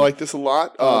well. I like this a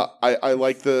lot. I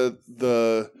like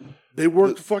the they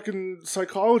worked fucking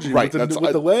psychology right with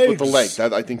the legs. With the leg.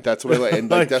 I think that's what I like.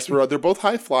 And like Desperado, they're both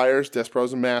high flyers.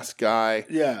 Desperado's a masked guy.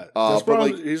 Yeah.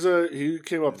 Desperado, he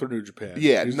came up through New Japan.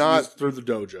 Yeah, he's not through the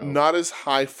dojo. Not as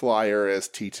high flyer as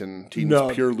Teton.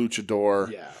 Teton's pure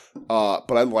luchador. Yeah.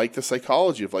 But I like the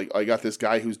psychology of like I got this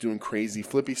guy who's doing crazy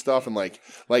flippy stuff and like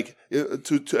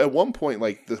to at one point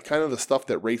like the kind of the stuff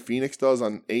that Ray Phoenix does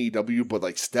on AEW, but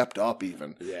like stepped up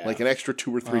even like an extra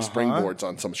 2 or 3 springboards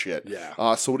on some shit.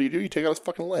 Yeah. So what do? You take out his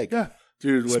fucking leg. Yeah.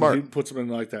 Dude, when Smart. he puts him in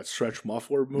like that stretch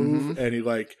muffler move and he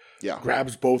like Yeah.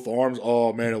 grabs both arms,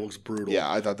 oh man, it looks brutal.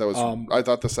 Yeah, I thought that was. I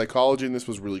thought the psychology in this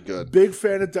was really good. Big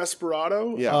fan of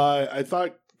Desperado. Yeah. I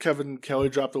thought Kevin Kelly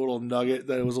dropped a little nugget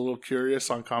that was a little curious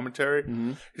on commentary.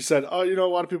 He said, "Oh, you know,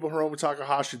 a lot of people, Hiromu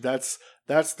Takahashi, that's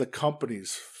the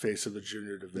company's face of the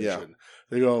junior division."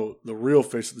 They go, the real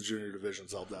face of the junior division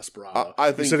is El Desperado.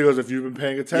 I think, he said, he goes, if you've been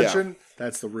paying attention,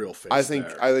 that's the real face. I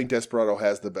think Desperado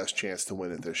has the best chance to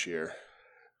win it this year.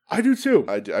 I do too.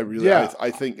 I really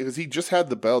I think because he just had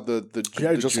the belt, the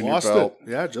just junior lost belt. it.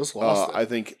 Yeah, just lost it.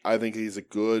 I think he's a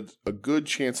good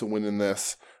chance of winning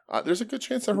this. There's a good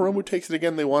chance that Hiromu takes it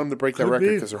again. They want him to break that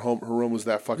record because Hiromu's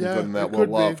that fucking good and that well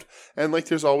loved. And like,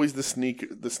 there's always the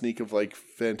sneak of like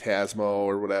Phantasmo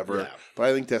or whatever. Yeah. But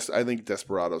I think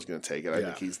Desperado's going to take it. I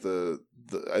think he's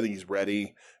I think he's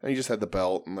ready, and he just had the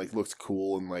belt and like looks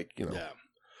cool and like you know. Yeah.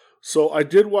 So I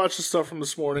did watch the stuff from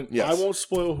this morning. Yes. I won't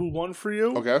spoil who won for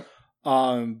you. Okay.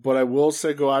 But I will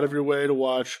say go out of your way to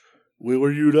watch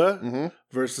Wheeler Yuta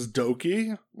versus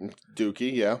Doki.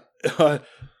 Dookie, yeah.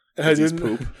 It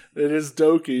is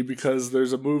Doki because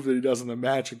there's a move that he does in the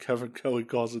match and Kevin Kelly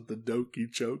calls it the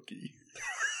Doki Chokey.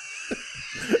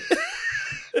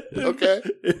 Okay.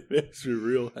 It makes me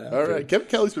real happy. All right. Kevin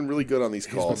Kelly's been really good on these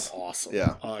calls. He's been awesome.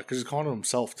 Yeah. Because he's calling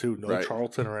himself, too. No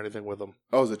Charlton or anything with him.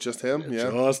 Oh, is it just him?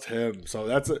 Yeah. Just him. So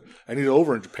that's it. And he's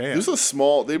over in Japan.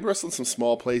 They've wrestled some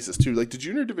small places, too. Like, the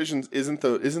junior division isn't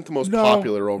the most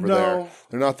popular over there.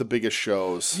 They're not the biggest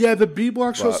shows. Yeah, the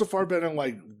B-block shows so far been in,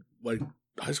 like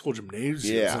high school gymnasiums.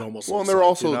 Yeah. And almost and they're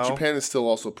also, Japan is still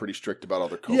also pretty strict about all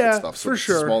their COVID stuff. So for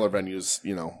sure. Smaller venues,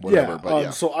 whatever.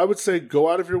 But So I would say go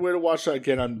out of your way to watch that.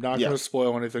 Again, I'm not going to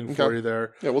spoil anything for you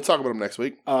there. Yeah, we'll talk about them next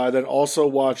week. Then also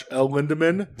watch El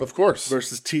Lindaman. Of course.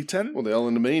 Versus T10. Well, the El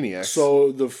Lindamaniacs.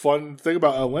 So the fun thing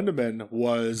about El Lindaman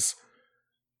was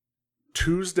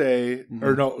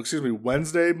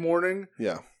Wednesday morning.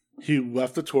 Yeah. He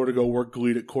left the tour to go work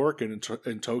Gleed at Cork in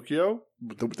Tokyo.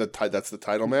 That's the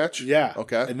title match? Yeah.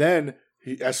 Okay. And then,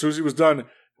 as soon as he was done,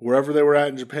 wherever they were at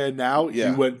in Japan now,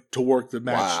 he went to work the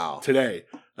match today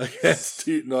against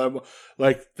Teton.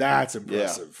 Like, that's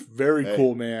impressive. Yeah. Very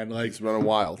cool, man. Like, he's running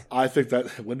wild. I think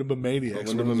that Windham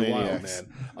Maniacs running wild,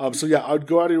 man. So, yeah, I'd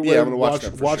go out of your way and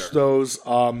watch those.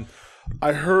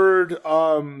 I heard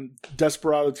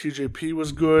Desperado TJP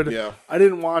was good. Yeah. I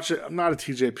didn't watch it. I'm not a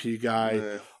TJP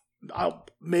guy.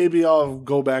 Maybe I'll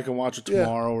go back and watch it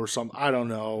tomorrow or something. I don't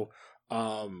know.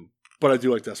 But I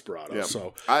do like Desperado. Yeah.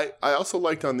 So I also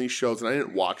liked on these shows, and I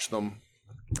didn't watch them,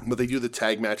 but they do the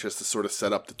tag matches to sort of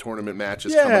set up the tournament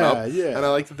matches coming up. Yeah. And I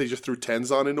like that they just threw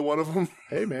Tenzan into one of them.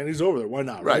 Hey, man, he's over there. Why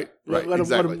not? Right. Let him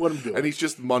do it. And he's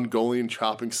just Mongolian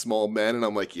chopping small men, and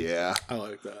I'm like, yeah. I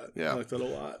like that. Yeah. I like that a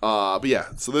lot. But yeah,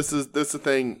 so this is the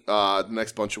thing. The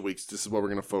next bunch of weeks, this is what we're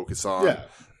going to focus on.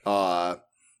 Yeah.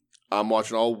 I'm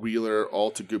watching all Wheeler,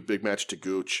 all to big match to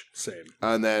Gooch. Same.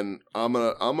 And then I'm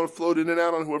gonna float in and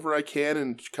out on whoever I can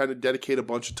and kind of dedicate a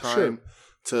bunch of time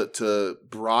to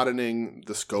broadening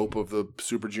the scope of the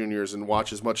Super Juniors and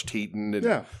watch as much Teton and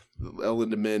El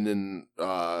Lindaman and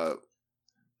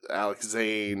Alex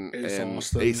Zane and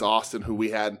Ace Austin, who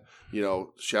we had,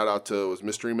 shout out to was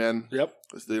Mystery Men. Yep.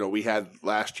 We had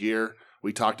last year.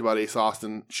 We talked about Ace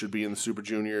Austin should be in the Super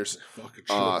Juniors.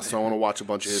 So I want to watch a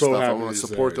bunch of his stuff. I want to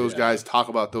support those guys, talk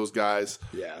about those guys.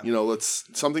 Yeah.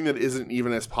 Something that isn't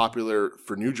even as popular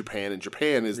for New Japan in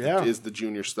Japan is the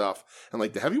junior stuff. And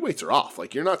like the heavyweights are off.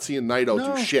 Like you're not seeing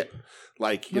Naito do shit.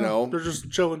 Like, they're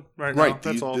just chilling right now.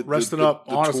 That's all. Resting up.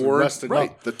 Honestly, resting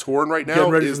up. The touring right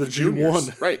now is the juniors.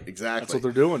 G1. Right, exactly. That's what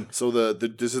they're doing. So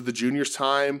this is the juniors'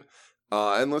 time.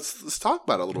 And let's talk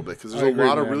about it a little bit because there's a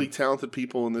lot of really talented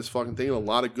people in this fucking thing and a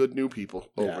lot of good new people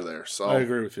over there. So I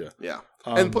agree with you. Yeah.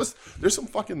 And plus, there's some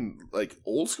fucking like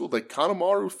old school, like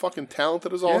Kanemaru's fucking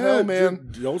talented as all hell,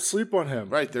 man. Don't sleep on him.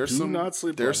 Right. There's some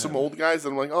old guys that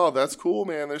I'm like, oh, that's cool,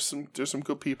 man. There's some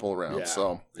good people around. Yeah.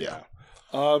 So yeah.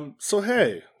 So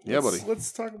hey. Buddy.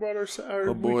 Let's talk about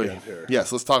our weekend here.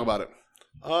 Yes, let's talk about it.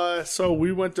 So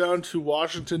we went down to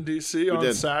Washington, D.C.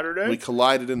 on Saturday. We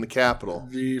collided in the Capitol.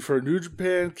 For New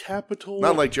Japan Capitol.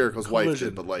 Not like Jericho's wife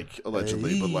did, but like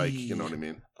allegedly, but like, you know what I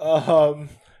mean?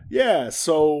 Yeah,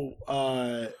 so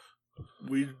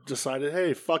we decided,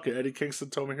 hey, fuck it. Eddie Kingston,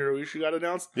 Tomohiro Ishii got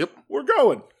announced. Yep. We're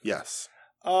going. Yes.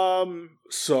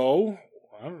 So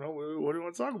I don't know. What do you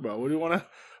want to talk about? What do you want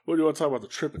to talk about the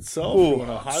trip itself? Do you want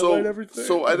to highlight everything?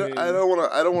 So I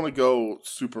don't want to go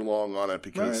super long on it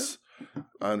because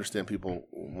I understand people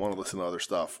want to listen to other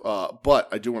stuff. But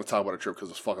I do want to talk about a trip because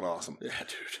it was fucking awesome. Yeah,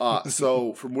 dude.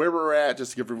 So from where we're at,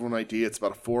 just to give everyone an idea, it's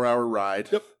about a 4-hour ride.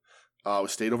 Yep. We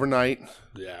stayed overnight.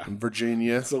 Yeah. In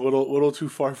Virginia. It's a little too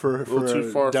far for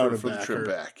the trip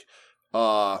back.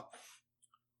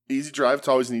 Easy drive. It's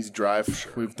always an easy drive.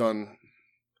 Sure. We've done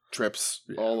trips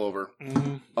all over.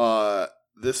 Mm-hmm.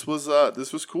 This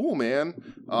was cool,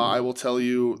 man. I will tell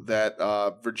you that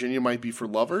Virginia might be for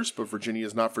lovers, but Virginia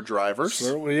is not for drivers.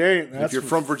 Certainly ain't. If you're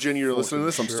from Virginia, you're listening to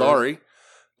this, I'm sorry.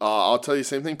 I'll tell you the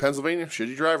same thing. Pennsylvania,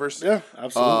 shitty drivers. Yeah,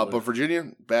 absolutely. But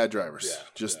Virginia, bad drivers.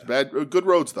 Yeah, bad. Good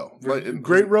roads though.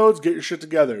 Great roads. Get your shit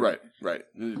together. Right.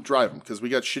 Drive them because we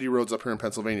got shitty roads up here in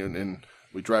Pennsylvania, and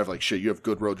we drive like shit. You have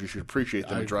good roads. You should appreciate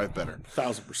them and drive better.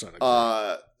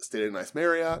 1,000%. Stayed at a nice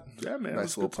Marriott. Yeah, man.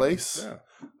 Nice little place.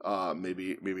 Yeah.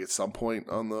 Maybe at some point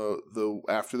on the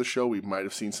after the show, we might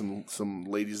have seen some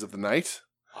ladies of the night.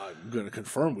 I'm going to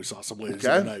confirm we saw some ladies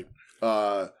of the night.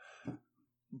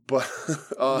 But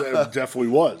it definitely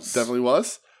was.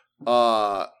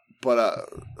 But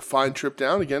fine trip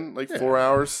down again, like 4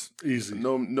 hours, easy.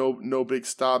 No big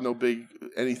stop, no big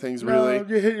anything's really.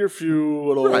 You hit your few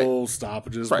little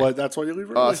stoppages, but that's why you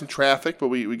leave early. Some traffic, but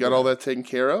we got all that taken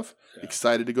care of. Yeah.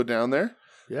 Excited to go down there.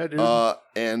 Yeah, dude.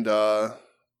 And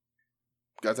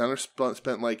got down there,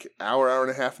 spent like hour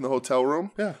and a half in the hotel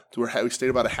room. Yeah. So we stayed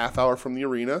about a half hour from the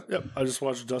arena. Yep. I just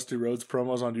watched Dusty Rhodes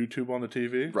promos on YouTube on the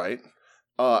TV. Right.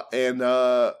 And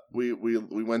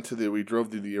we drove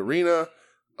to the arena.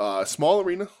 Small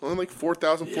arena, only like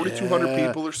 4,200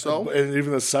 people or so. And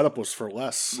even the setup was for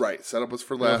less. Right, setup was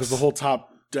for less. Because the whole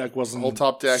top deck wasn't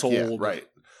sold. Yeah, right.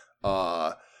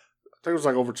 I think it was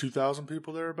like over 2,000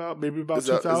 people there maybe about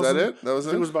 2,000. Is that it? That was it?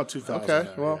 I think it was about 2,000. Okay,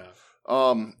 there, well.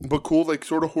 Yeah. But cool, like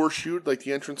sort of horseshoed, like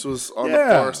the entrance was on the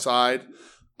far side.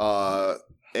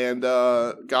 And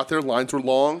got there, lines were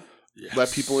long,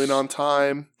 let people in on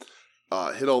time,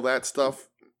 hit all that stuff.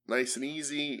 Nice and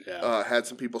easy. Yeah. Had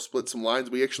some people split some lines.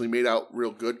 We actually made out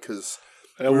real good because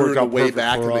we were in the way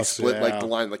back and they split like the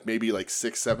line, like maybe like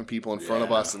 6-7 people in front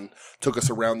of us and took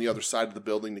us around the other side of the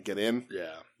building to get in.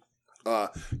 Yeah.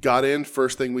 Got in.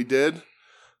 First thing we did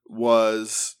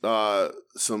was a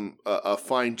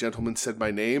fine gentleman said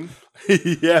my name.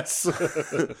 Yes.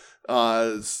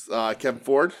 Kevin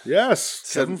Ford.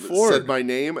 Yes. Kevin Ford said my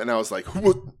name, and I was like,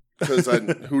 because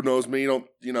who knows me?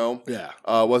 Yeah.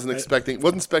 Wasn't expecting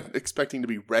to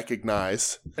be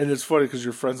recognized. And it's funny because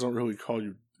your friends don't really call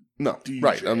you. No, DJ.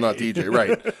 Right. I'm not DJ,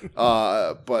 right?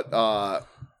 But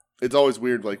it's always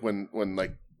weird, like when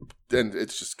like, and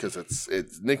it's just because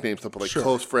it's nicknames, but like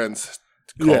close friends.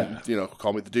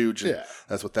 Call me the Dude. Yeah.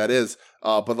 That's what that is.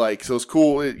 But like, so it's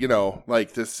cool,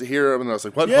 like to hear him, and I was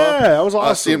like, what? Yeah, that was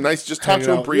awesome. See him nice. Just talk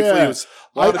to him briefly. Yeah. It was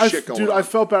a lot of shit going on. I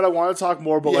felt bad. I wanted to talk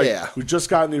more, but we just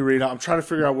got in the arena. I'm trying to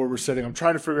figure out where we're sitting. I'm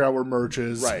trying to figure out where merch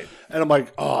is. Right. And I'm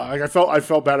like, I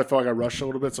felt bad. I felt like I rushed a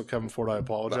little bit. So Kevin Ford, I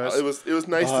apologize. It was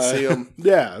nice to see him.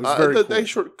 Yeah, it was very cool. That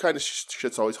short kind of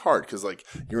shit's always hard because like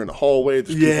you're in the hallway.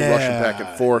 There's people rushing back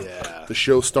and forth. Yeah. The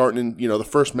show's starting in, the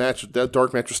first match, that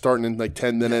dark match was starting in like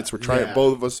 10 minutes. We're trying.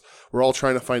 Both of us, we're all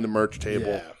trying to find the merch table.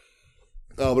 Yeah.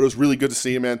 But it was really good to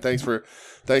see you, man. Thanks for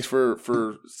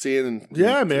seeing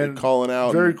and calling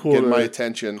out. Very cool. Getting my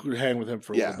attention. Hang with him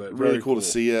for a little bit. Really cool to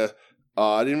see you.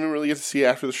 I didn't even really get to see you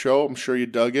after the show. I'm sure you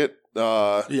dug it.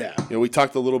 We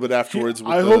talked a little bit afterwards.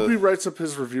 I hope he writes up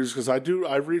his reviews because I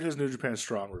read his New Japan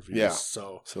Strong reviews. Yeah.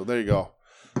 So there you go.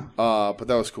 But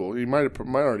that was cool. You might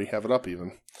already have it up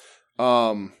even.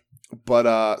 So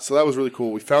that was really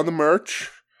cool. We found the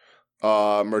merch.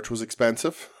 Merch was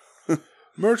expensive.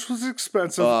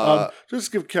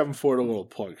 Just give Kevin Ford a little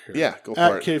plug here. Yeah, go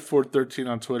for it. At KFord13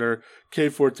 on Twitter,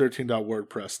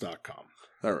 kford13.wordpress.com.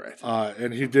 All right.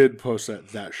 And he did post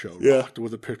that show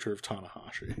with a picture of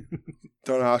Tanahashi.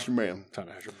 Tanahashi man.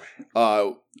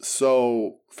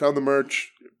 So found the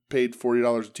merch, paid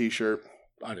 $40 a t-shirt.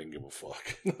 I didn't give a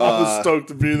fuck. I was stoked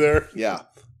to be there. Yeah.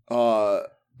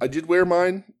 I did wear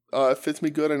mine. It fits me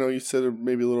good. I know you said there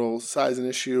may be a little sizing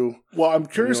issue. Well, I'm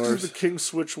curious because the King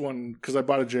Switch one, because I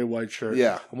bought a Jay White shirt.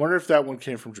 Yeah. I wonder if that one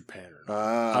came from Japan or not.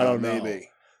 I don't know. Maybe.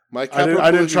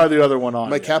 I didn't try the other one on.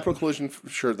 My Capital Collision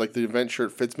shirt, like the event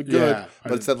shirt, fits me good,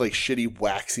 but it's that like shitty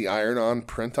waxy iron-on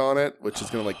print on it, which is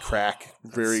going to like crack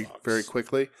very, very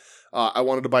quickly. I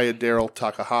wanted to buy a Daryl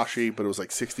Takahashi, but it was like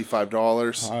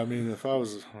 $65. I mean, if I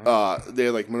was... they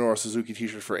had like Minoru Suzuki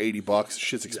t-shirts for $80.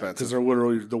 Shit's expensive. Because they're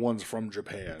literally the ones from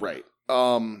Japan. Right.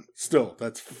 Still,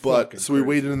 that's so we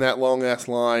waited in that long-ass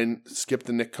line, skipped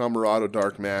the Nick Comoroto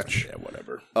dark match. Yeah,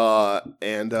 whatever. sure.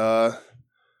 And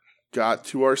got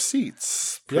to our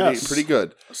seats. Pretty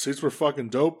good. Seats were fucking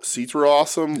dope. Seats were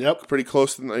awesome. Yep. Pretty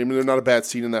close to, I mean, they're not a bad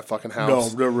seat in that fucking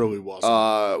house. No, there really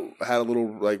wasn't. Had a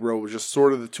little, like, row with just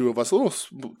sort of the two of us, a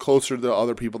little closer to the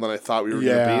other people than I thought we were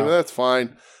going to be, but that's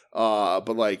fine.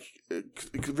 But, like,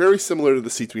 very similar to the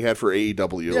seats we had for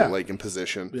AEW, like, in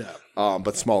position. Yeah.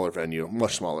 But smaller venue,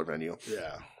 much smaller venue.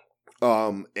 Yeah.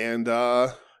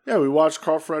 Yeah, we watched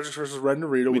Carl Fredericks versus Red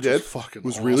Narita, which was fucking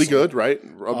awesome. Really good, right?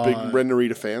 A big Red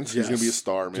Narita fan. So he's going to be a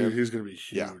star, man. Dude, he's going to be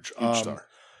huge. Yeah, huge star.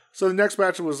 So the next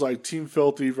match was like Team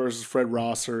Filthy versus Fred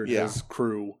Rosser and his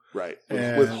crew. Right.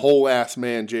 With whole ass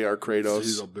man J.R. Kratos.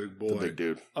 He's a big boy. The big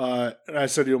dude. And I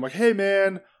said to him, like, hey,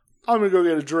 man, I'm going to go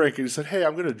get a drink. And he said, hey,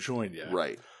 I'm going to join you.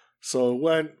 Right. So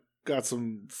went, got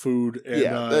some food.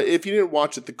 And, if you didn't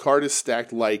watch it, the card is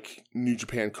stacked like New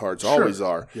Japan cards always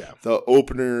are. Yeah. The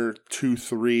opener 2,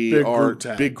 3 are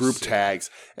big group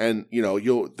tags, and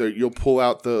you'll pull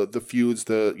out the feuds.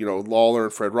 Lawler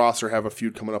and Fred Rosser have a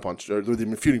feud coming up on. They've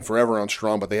been feuding forever on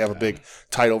Strong, but they have a big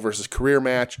title versus career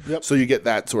match. Yep. So you get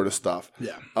that sort of stuff.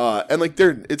 Yeah. And like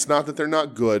it's not that they're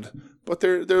not good, but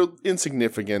they're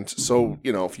insignificant. So,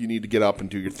 if you need to get up and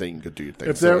do your thing, you could do your thing.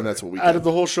 And that's what we did. Out of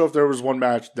the whole show, if there was one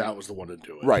match, that was the one to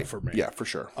do it. Right. For me. Yeah, for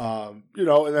sure. And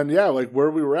then, like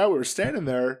where we were at, we were standing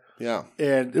there. Yeah.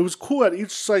 And it was cool at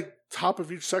each, like, top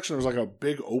of each section, there was like a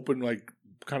big open, like,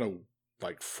 kind of,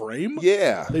 like, frame.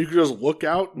 Yeah. That you could just look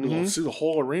out and see the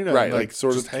whole arena. Right. And, like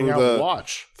sort just of hang out and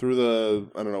watch. Through the,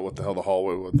 I don't know what the hell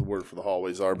what the word for the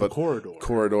hallways are, but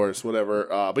corridors, whatever.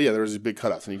 But yeah, there was these big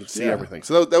cutouts and you could see everything.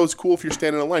 So that was cool. If you're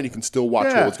standing in line, you can still watch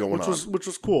what was going on. Which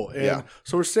was cool. And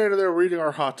so we're standing there reading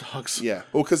our hot dogs. Yeah.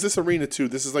 Well, because this arena too,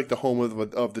 this is like the home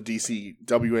of the DC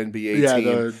WNBA team.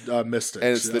 Yeah, the Mystics.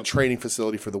 And it's the training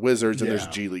facility for the Wizards, and there's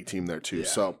a G League team there too. Yeah.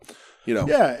 So,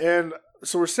 Yeah, and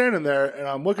so we're standing there, and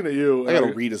I'm looking at you. I got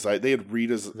a Rita's. They had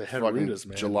Rita's. They had Rita's,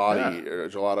 man.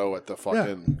 Gelato at the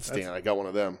fucking stand. I got one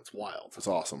of them. It's wild. It's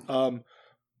awesome.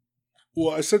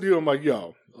 Well, I said to you, I'm like,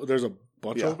 yo, there's a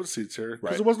bunch of open seats here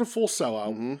because it wasn't a full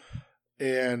sellout,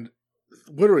 and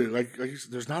literally, like you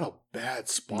said, there's not a bad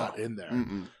spot in there.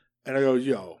 And I go,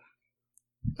 yo,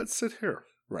 let's sit here.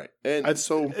 Right, and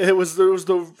so it was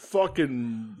the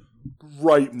fucking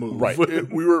right move. Right.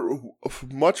 We were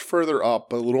much further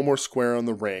up, but a little more square on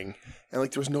the ring. And,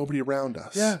 like, there was nobody around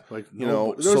us. Yeah. Like, there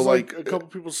was, so like, a couple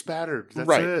people spattered. That's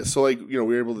it. So, like, we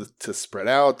were able to spread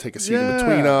out, take a seat in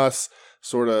between us,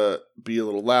 sort of be a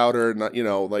little louder, not,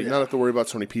 not have to worry about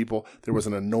so many people. There was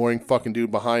an annoying fucking dude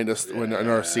behind us in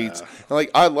our seats. And, like,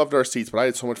 I loved our seats, but I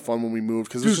had so much fun when we moved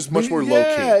because it was just much more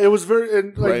low-key. Yeah, it was very,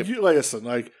 and, like, listen,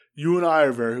 like, you and I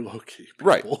are very low key, people.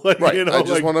 Right? Like, I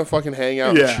just want to fucking hang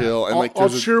out and chill, and like I'll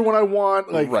cheer when I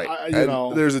want. Like,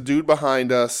 there's a dude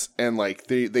behind us, and like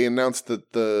they announced that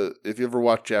if you ever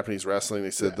watch Japanese wrestling,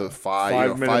 they said the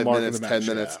 5 minutes, 10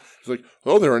 minutes. It's like,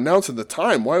 they're announcing the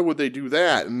time. Why would they do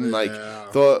that? And like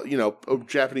the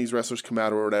Japanese wrestlers come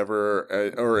out or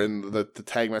whatever, or in the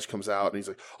tag match comes out, and he's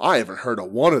like, I haven't heard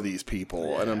of one of these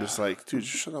people, and I'm just like, dude,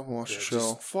 just shut up and watch the show.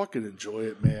 Just fucking enjoy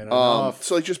it, man.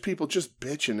 So like just people just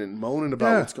bitching and moaning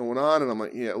about what's going on, and I'm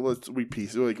like,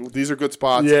 these are good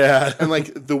spots. Yeah. And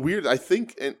like the weird, I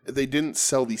think they didn't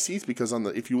sell these seats because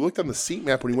if you looked on the seat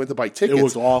map when you went to buy tickets, it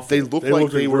was awful. They looked like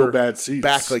they were bad seats.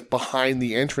 Back like behind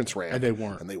the entrance ramp, and they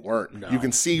weren't. No. You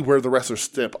can see where the wrestlers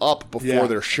step up before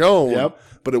they're shown,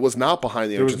 but it was not behind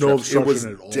the entrance ramp. It was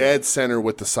dead center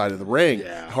with the side of the ring,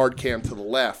 hard cam to the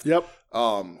left. Yep.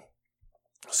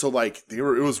 So like it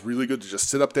was really good to just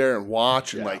sit up there and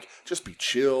watch and like just be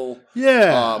chill.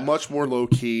 Yeah. Much more low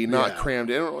key, not crammed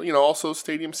in. Also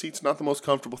stadium seats not the most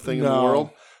comfortable thing in the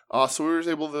world. So we were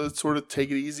able to sort of take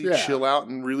it easy, chill out,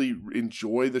 and really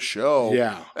enjoy the show.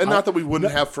 Yeah. And not that we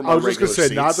wouldn't have from our regular seats. I was just going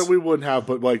to say, not that we wouldn't have,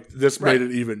 but like this made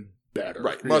it even better.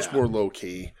 Right. Much more low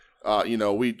key.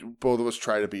 We both of us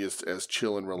try to be as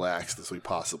chill and relaxed as we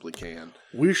possibly can.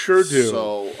 We sure do.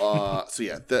 So,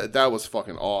 that was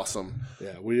fucking awesome.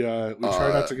 Yeah, we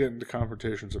try not to get into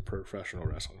confrontations at professional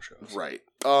wrestling shows. Right.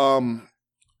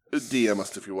 DM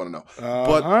us if you want to know.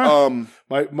 But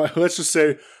my let's just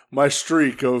say my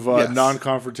streak of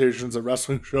non-confrontations at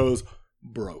wrestling shows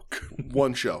broke.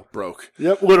 One show broke.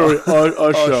 Yep, literally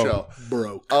a show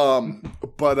broke.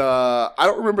 But I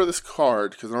don't remember this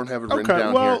card because I don't have it written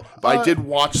down here. But I did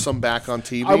watch some back on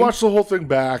TV. I watched the whole thing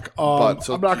back. I'm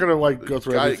not gonna go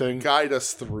through everything. Guide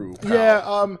us through. Pal.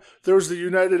 Yeah. There was the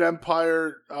United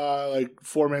Empire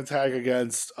 4-man tag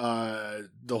against the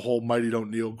whole Mighty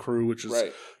Don't Kneel crew, which is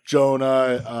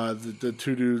Jonah, the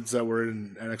two dudes that were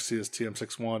in NXT as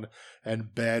TM61,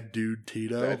 and Bad Dude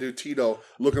Tito. Bad Dude Tito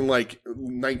looking like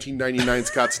 1999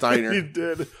 Scott Steiner. He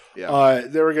did. Yeah.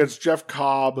 They were against Jeff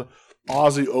Cobb,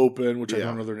 Aussie Open, which I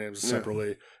don't know their names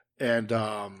separately, and who's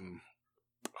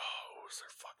their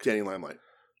fucking Danny Limelight.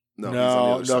 No, he's on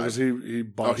the other because side. he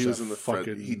botched he was that in the fucking...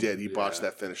 Fred. He did. He botched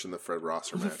that finish in the Fred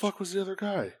Rosser Who match. the fuck was the other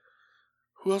guy?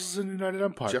 Who else is in United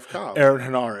Empire? Jeff Cobb. Aaron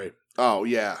Henare. Oh,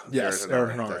 yeah. Yes,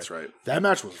 Aaron Henare. That's right. That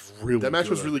match was really good. That match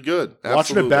was really good.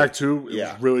 Watching it back, too, it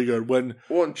Yeah. was really good. When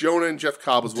Jonah and Jeff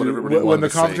Cobb was what everybody wanted when the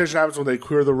to see. competition happens, when they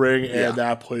clear the ring and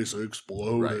that place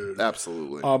exploded. Right.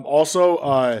 Absolutely. Also,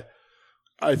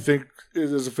 I think it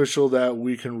is official that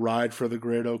we can ride for the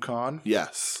Great O'Khan.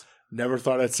 Yes. Never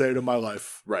thought I'd say it in my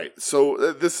life. Right.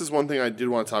 So this is one thing I did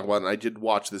want to talk about, and I did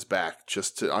watch this back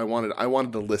I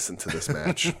wanted to listen to this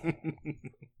match.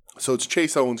 So it's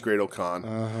Chase Owens, Great O'Khan.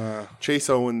 Uh-huh. Chase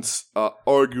Owens,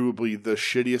 arguably the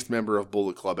shittiest member of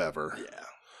Bullet Club ever.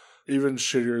 Yeah. Even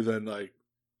shittier than like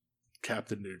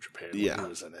Captain New Japan when he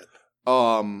was in it.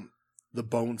 The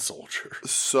Bone Soldier.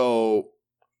 So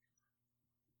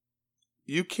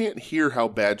you can't hear how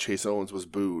bad Chase Owens was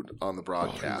booed on the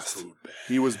broadcast.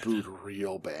 He was booed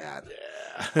real bad.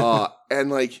 Yeah. And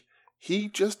like he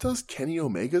just does Kenny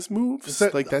Omega's moves.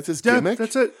 That's his Yeah, gimmick.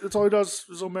 that's it. That's all he does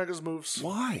is Omega's moves.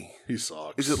 Why? He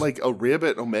sucks. Is it like a rib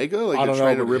at Omega? Like I they're don't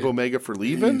trying know, to rib Omega for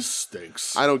leaving? He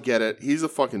stinks. I don't get it. He's a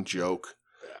fucking joke.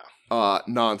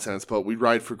 Nonsense. But we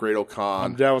ride for Great O'Khan.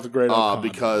 I'm down with the Great O'Khan.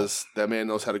 Because that man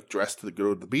knows how to dress to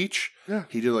go to the beach. Yeah.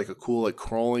 He did like a cool like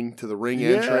crawling to the ring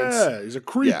entrance. Yeah, he's a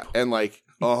creep. Yeah, and like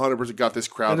 100% got this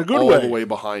crowd In a good all way. the way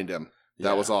behind him.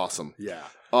 That was awesome. Yeah.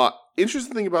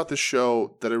 Interesting thing about this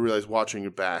show that I realized watching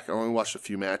it back, I only watched a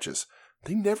few matches.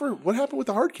 What happened with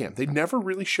the hard cam? They never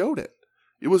really showed it.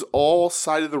 It was all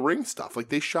side of the ring stuff. Like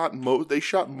they shot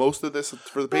most of this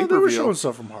for the pay per view. They were showing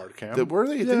stuff from hard cam. Were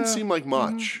they? It didn't seem like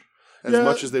much. As Yeah,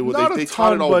 much as they would. not They a taught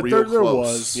ton, it all but real there close.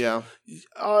 was. Yeah.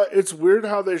 It's weird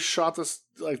how they shot this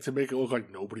like to make it look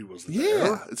like nobody was there.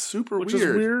 Yeah. It's super which weird.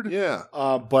 is weird. Yeah.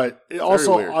 But it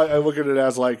also, weird. I look at it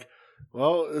as like,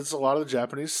 well, it's a lot of the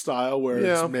Japanese style where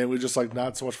Yeah. it's mainly just like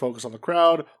not so much focus on the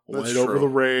crowd, That's light over true. the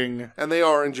ring. And they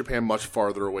are in Japan much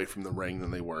farther away from the ring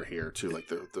than they were here too, like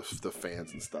the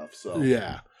fans and stuff. So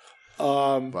Yeah.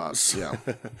 but yeah.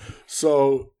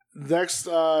 So next,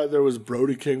 there was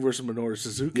Brody King versus Minoru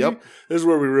Suzuki. Yep. This is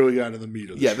where we really got into the meat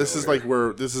of the show. This is here. like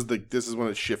where this is when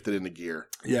it shifted into gear.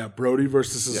 Yeah, Brody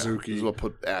versus Yeah, Suzuki. this is what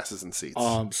put asses in seats.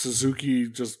 Suzuki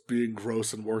just being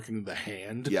gross and working the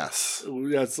hand. Yes.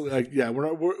 That's like, yeah,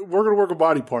 we're gonna work a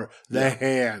body part. The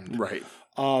hand. Right.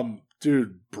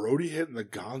 Dude, Brody hitting the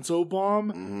Gonzo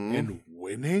bomb and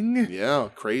winning. Yeah,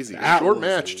 crazy. That Short was-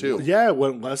 match too. Yeah, it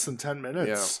went less than 10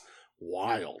 minutes.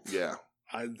 Wild. Yeah.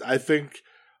 I think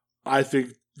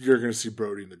you're gonna see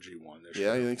Brody in the G1 this year.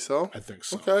 Yeah, you think so? I think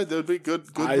so. Okay, that'd be good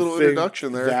I little think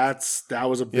introduction there. That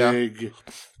was a big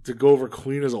to go over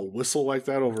clean as a whistle like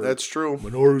that over That's true.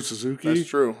 Minoru Suzuki. That's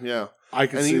true. Yeah. I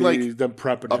can And see he, like, them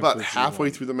prepping him About for the halfway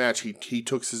G1. through the match, he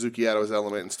took Suzuki out of his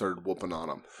element and started whooping on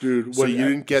him. Dude, So when- you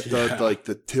didn't get yeah.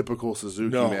 the typical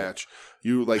Suzuki No. match.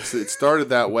 You so it started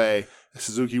that way.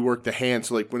 Suzuki worked the hand,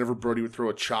 so like whenever Brody would throw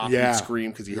a chop, Yeah. he'd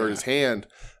scream because he hurt his hand.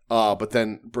 But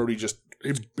then Brody just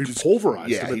He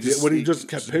pulverized yeah, him he just- when he he just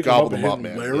kept just picking him up gobbled and him up,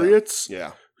 hitting man. lariats.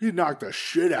 yeah, He knocked the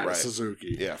shit out Right. of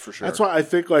Suzuki. yeah, for sure. That's why I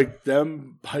think like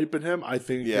them hyping him. I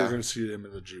think Yeah. you're going to see him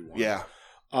in the G1. Yeah.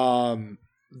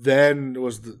 Then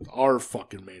was our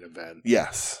fucking main event.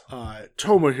 Yes.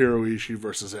 Tomohiro Ishii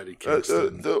versus Eddie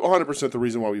Kingston. 100% the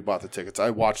reason why we bought the tickets.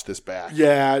 I watched this back.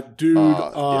 Yeah, dude.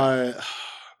 Yeah.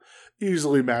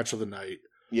 Easily match of the night.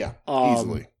 Yeah. Um,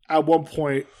 Easily. At one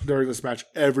point during this match,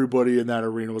 everybody in that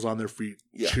arena was on their feet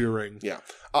Yeah. cheering. Yeah.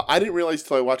 I didn't realize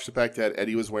till I watched it back that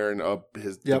Eddie was wearing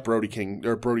the Brody King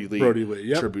or Brody Lee,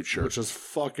 Yep. tribute shirt. Which is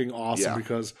fucking awesome Yeah.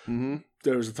 because Mm-hmm.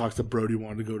 there was a talk that Brody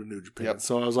wanted to go to New Japan. Yep.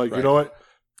 So I was like, Right. you know what?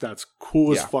 That's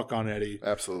cool as Yeah. fuck on Eddie.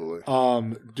 Absolutely.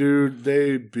 Dude,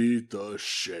 they beat the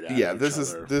shit out of this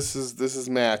each other. is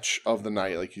match of the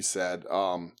night, like you said.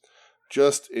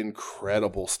 Just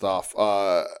incredible stuff.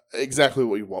 Exactly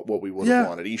what we would have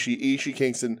wanted. Ishii,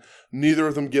 Kingston, neither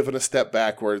of them giving a step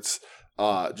backwards.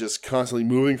 Just constantly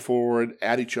moving forward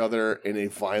at each other in a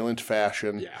violent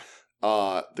fashion. Yeah.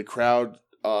 The crowd,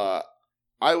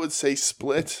 I would say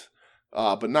split,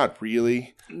 but not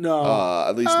really. No.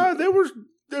 At least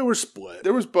they were split.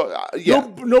 there was, yeah.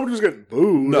 Nobody was getting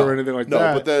booed or anything like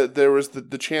that. But there was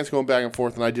the chance going back and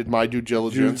forth, and I did my due You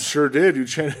diligence. sure did. You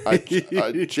changed.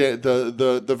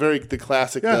 The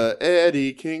classic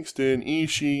Eddie Kingston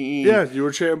Ishii. Yeah, you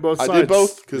were chanting both sides. I did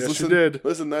both because yes, listen, you did.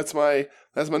 listen, that's my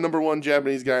That's my number one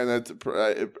Japanese guy, and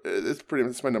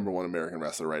it's my number one American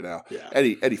wrestler right now. Yeah.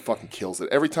 Eddie fucking kills it.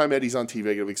 Every time Eddie's on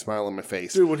TV, I get a big smile on my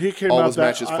face. Dude, when he came all out, his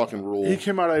matches fucking rule. He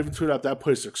came out, I even tweeted out that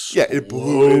place exploded. Yeah, it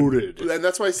blew. And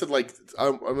that's why I said, like,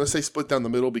 I'm gonna say split down the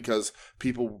middle because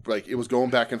people, like, it was going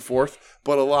back and forth,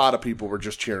 but a lot of people were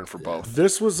just cheering for both.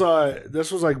 This was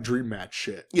like dream match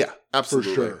shit. Yeah,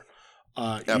 absolutely. For sure.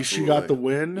 Ishii got the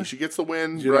win. Ishii gets the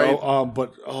win, you right? know,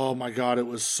 but oh my god, it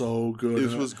was so good.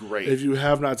 This was great. If you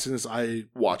have not seen this, I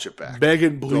watch it back. Beg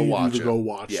and plead you to go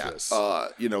watch this.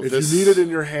 You know, if you need it in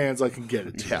your hands, I can get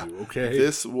it to you. Okay,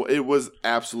 it was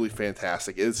absolutely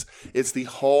fantastic. It's the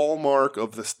hallmark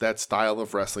of that style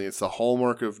of wrestling. It's the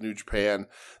hallmark of New Japan.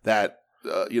 That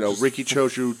Riki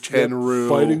Choshu, Tenryu,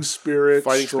 fighting spirit,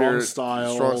 strong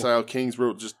style, King's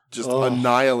Road, just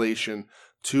annihilation.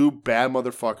 Two bad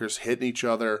motherfuckers hitting each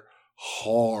other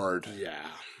hard. Yeah.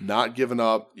 Not giving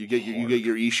up. You get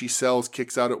your Ishii sells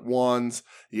kicks out at ones.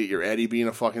 You get your Eddie being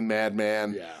a fucking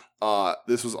madman. Yeah.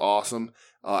 This was awesome.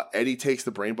 Eddie takes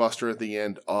the brainbuster at the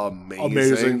end.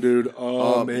 Amazing, dude.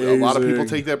 Amazing. A lot of people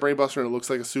take that brainbuster and it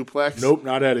looks like a suplex. Nope,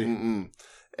 not Eddie.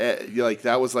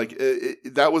 That was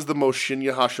that was the most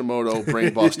Shinya Hashimoto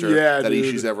brainbuster that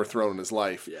Ishii's ever thrown in his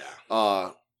life. Yeah.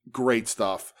 Great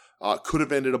stuff. Could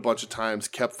have ended a bunch of times,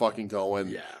 kept fucking going.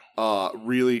 Yeah.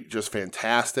 Really just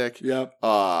fantastic. Yep.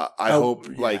 I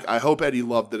hope Eddie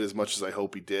loved it as much as I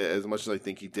hope he did, as much as I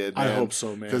think he did, man. I hope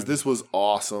so, man. Because this was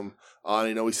awesome.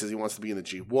 I know he says he wants to be in the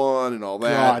G1 and all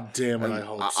that. God damn it, I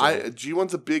hope so.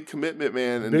 G1's a big commitment,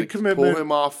 man. And big commitment. Pull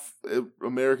him off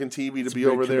American TV to be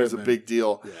over there is a big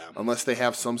deal. Yeah. Unless they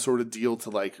have some sort of deal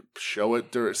to, like, show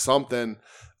it or something.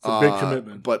 It's a big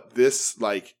commitment. But this,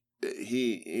 like...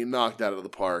 He knocked out of the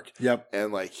park. Yep.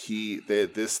 And like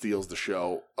this steals the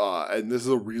show. And this is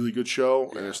a really good show.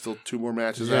 And there's still 2 more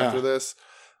matches after this.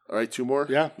 All right, 2 more.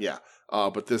 Yeah. Yeah.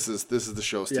 But this is the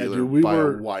show stealer dude, we by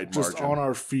were a wide just margin. on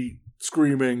our feet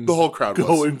screaming. The whole crowd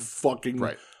going fucking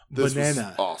right. This banana.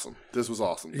 was awesome. This was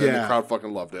awesome. Yeah. And the crowd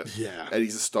fucking loved it. Yeah.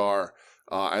 Eddie's a star.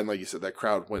 And like you said, that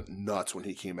crowd went nuts when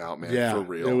he came out, man. Yeah, for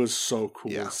real. It was so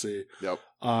cool to see. Yep.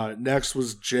 Next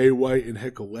was Jay White and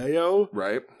Hikuleo.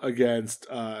 Right. Against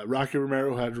Rocky Romero,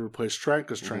 who had to replace Trent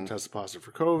because Trent tested positive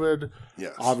for COVID.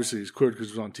 Yes. Obviously, he's cleared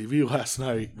because he was on TV last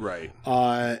night. Right.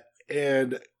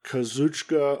 And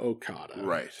Kazuchika Okada.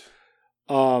 Right.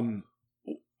 And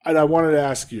I wanted to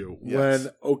ask you, yes.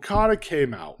 when Okada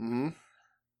came out, mm-hmm.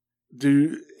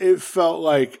 Dude, it felt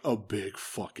like a big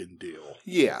fucking deal.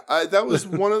 Yeah, that was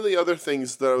one of the other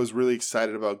things that I was really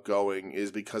excited about going is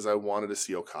because I wanted to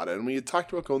see Okada. And we had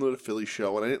talked about going to the Philly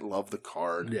show, and I didn't love the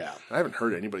card. Yeah. I haven't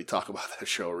heard anybody talk about that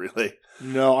show, really.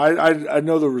 No, I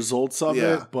know the results of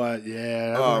it, but I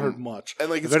haven't heard much. And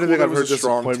like, if anything, cool I've heard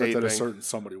disappointment taping. that a certain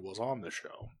somebody was on the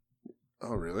show.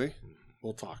 Oh, really?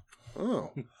 We'll talk.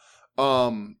 Oh.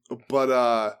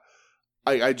 But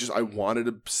I wanted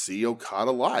to see Okada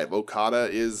live. Okada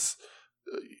is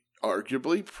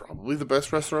arguably probably the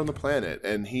best wrestler on the planet,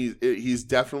 and he's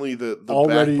definitely the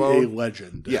already backbone. A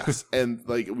legend. Yes, and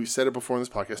like we've said it before in this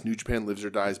podcast, New Japan lives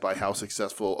or dies by how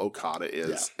successful Okada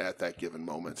is at that given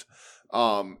moment.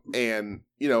 And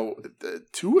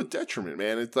to a detriment,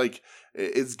 man. It's like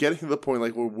it's getting to the point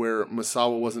like where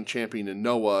Misawa wasn't champion in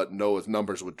Noah's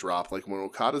numbers would drop. Like when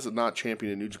Okada's not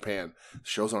champion in New Japan,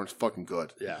 shows aren't fucking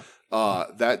good. Yeah.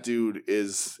 That dude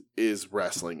is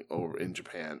wrestling over in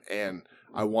Japan, and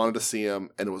I wanted to see him,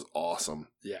 and it was awesome.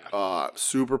 Yeah.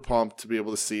 Super pumped to be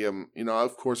able to see him.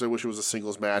 Of course, I wish it was a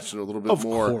singles match and a little bit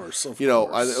more. Of course. A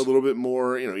little bit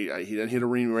more. He didn't hit a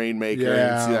Rainmaker. Yeah. You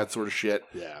didn't see that sort of shit.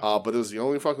 Yeah. But it was the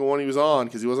only fucking one he was on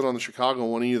because he wasn't on the Chicago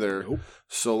one either. Nope.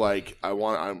 So like,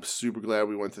 I'm super glad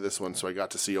we went to this one, so I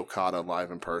got to see Okada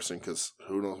live in person because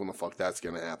who knows when the fuck that's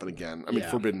gonna happen again. I mean,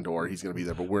 Forbidden Door, he's gonna be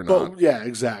there, but we're not. Yeah,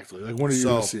 exactly. Like, when are you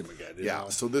gonna see him again? You know?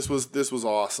 So this was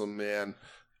awesome, man.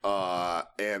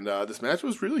 And this match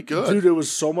was really good, dude. It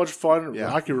was so much fun. Yeah.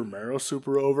 Rocky Romero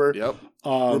super over. Yep.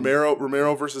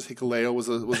 Romero versus Hikuleo was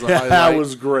a highlight. That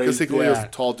was great because Hikuleo's a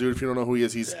tall dude. If you don't know who he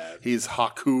is, he's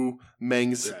Haku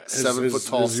Meng's 7 foot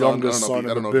tall son.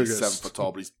 I don't know if he's 7 foot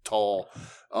tall, but he's tall.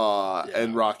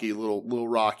 And Rocky, little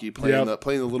Rocky playing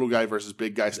the little guy versus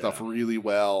big guy stuff really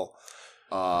well.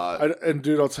 And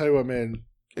dude, I'll tell you what, man.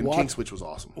 And King Switch was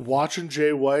awesome. Watching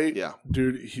Jay White,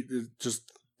 dude,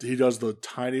 he does the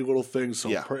tiny little things.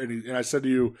 And I said to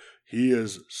you, he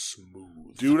is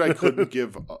smooth. Dude, I couldn't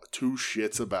give 2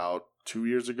 shits about 2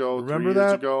 years ago. Remember 3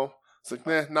 years that? ago. It's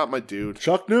like, not my dude.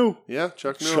 Chuck knew. Yeah,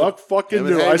 Chuck knew. Chuck fucking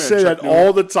knew. Hangman. I say Chuck that knew.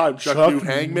 all the time. Chuck knew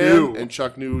Hangman and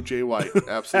Chuck knew Jay White.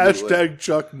 Absolutely. Hashtag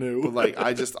Chuck knew. But like,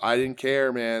 I didn't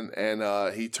care, man.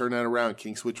 And he turned that around.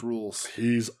 King Switch rules.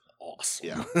 He's awesome. awesome.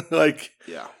 Yeah. Like,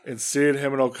 Yeah. and seeing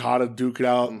him and Okada duke it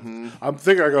out. Mm-hmm. I'm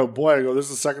thinking, I go, this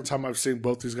is the second time I've seen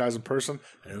both these guys in person,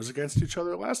 and it was against each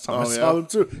other last time I saw them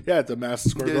too. Yeah, at the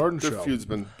Madison Square Garden The show. feud's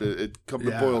been it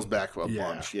boils back a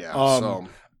bunch. Yeah. So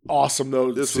awesome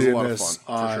though. this was a lot of fun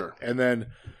for sure. And then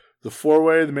the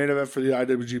 4-way, the main event for the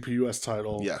IWGP US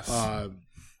title. Yes.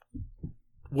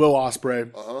 Will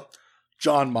Ospreay, Uh-huh.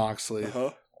 Jon Moxley,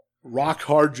 Uh-huh. Rock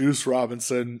Hard Juice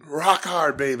Robinson, Rock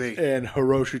hard, baby. and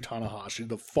Hiroshi Tanahashi,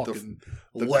 the fucking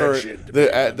The legend.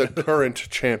 the current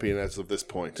champion as of this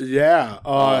point.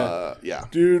 Yeah. Yeah.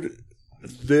 Dude,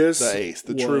 this The ace,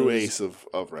 the true ace of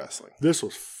wrestling. This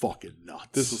was fucking nuts.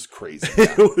 This was crazy.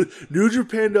 New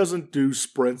Japan doesn't do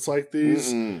sprints like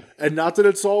these, Mm-mm. and not that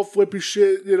it's all flippy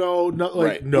shit, not like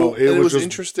Right. no, Well, it was just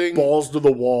interesting. balls to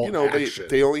the wall. You know, action.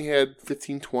 they only had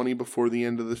 15-20 before the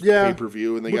end of the Yeah,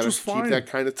 pay-per-view, and they which got to was keep fine. that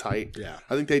kind of tight. Yeah.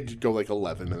 I think they did go like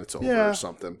 11 minutes over Yeah. or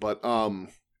something. But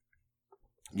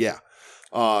yeah.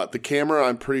 The camera,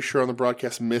 I'm pretty sure on the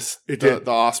broadcast missed the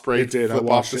Ospreay It did. I flip off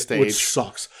watched the it, stage. which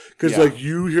sucks because Yeah. like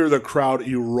you hear the crowd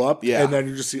erupt, Yeah. and then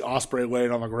you just see Ospreay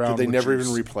laying on the ground. Did they which never is-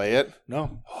 even replay it?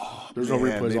 No, there's no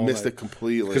Man, replays. They missed it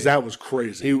completely. because that was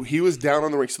crazy. He was down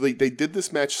on the ring. So they did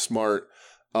this match smart,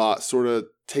 sort of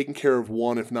taking care of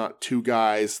one, if not two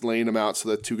guys, laying them out so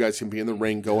that two guys can be in the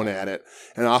ring going at it.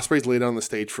 And Ospreay's laid on the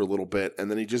stage for a little bit,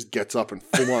 and then he just gets up and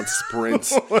full on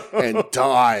sprints and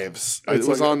dives. It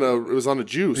was on a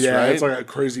juice, Yeah, right? it's like a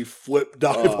crazy flip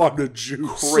dive on the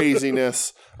juice.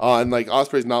 Craziness. And like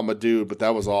Ospreay's not my dude, but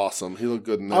that was awesome. He looked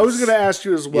good in this. I was going to ask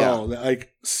you as well, that,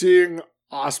 like seeing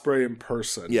Ospreay in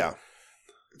person. Yeah.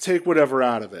 Take whatever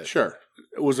out of it. Sure.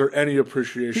 Was there any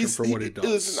appreciation for what he does?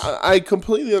 Listen, I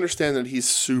completely understand that he's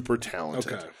super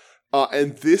talented. Okay.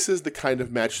 And this is the kind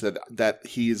of match that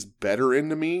he is better in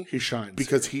to me. He shines.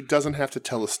 Because he doesn't have to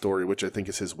tell a story, which I think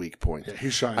is his weak point. Yeah, he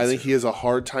shines. I think he has a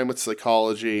hard time with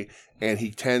psychology, and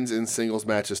he tends in singles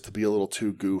matches to be a little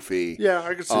too goofy. Yeah,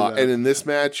 I can see that. And in this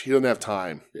match, he doesn't have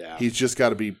time. Yeah. He's just got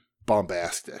to be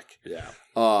bombastic. Yeah.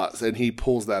 And he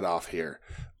pulls that off here.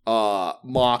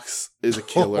 Mox is a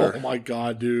killer. Oh my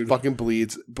god, dude! Fucking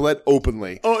bled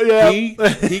openly. Oh yeah,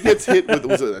 he gets hit with,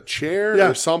 was it a chair Yeah.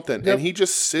 or something, Yep. and he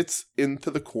just sits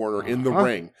into the corner in the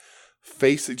ring,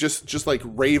 facing just like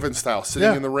Raven style, sitting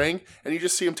Yeah. in the ring, and you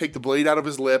just see him take the blade out of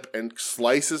his lip and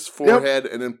slice his forehead,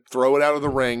 and then throw it out of the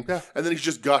ring, Yeah. and then he's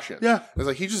just gushing. Yeah. It's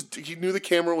like he knew the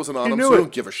camera wasn't on He him, knew so he it.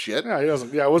 don't give a shit. Yeah, he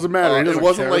doesn't. Yeah, it wasn't matter. He It doesn't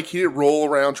wasn't care. like he didn't roll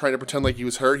around trying to pretend like he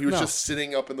was hurt. He was No. just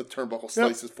sitting up in the turnbuckle,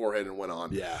 sliced his forehead, and went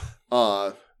on. Yeah.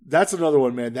 That's That's another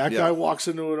one, man. That Yeah. guy walks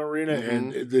into an arena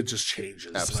and it just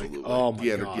changes. absolutely. Like, oh my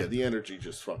god. Yeah, the energy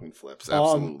just fucking flips.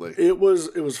 Absolutely. It was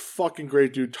fucking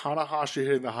great, dude. Tanahashi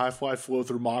hitting the high fly flow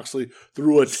through Moxley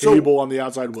through a table on the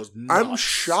outside was nuts. I'm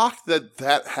shocked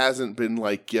that hasn't been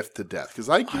like gift to death because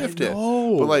I gift it,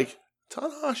 know. but like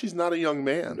Tanahashi's not a young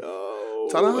man. No.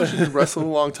 Tanahashi's wrestled a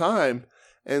long time,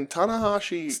 and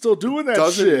Tanahashi Still doing that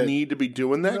doesn't shit. need to be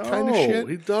doing that No, kind of shit.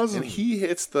 he doesn't. And he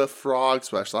hits the frog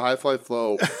splash, the high fly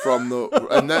flow from the,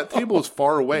 and that table is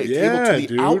far away. Yeah, table to the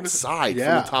dude. outside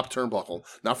Yeah. from the top turnbuckle,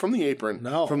 not from the apron.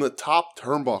 No. From the top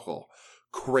turnbuckle.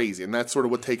 Crazy, and that's sort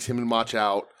of what takes him and Mox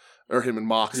out. Or him and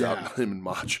Mox Yeah. out, not him and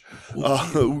Mox.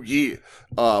 Yeah.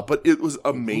 But it was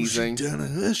amazing.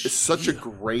 It's such a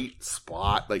great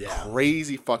spot, like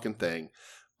crazy fucking thing.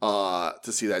 To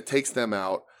see that, it takes them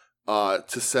out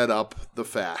to set up the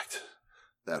fact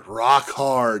that Rock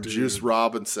Hard Juice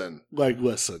Robinson. Like,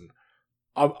 listen,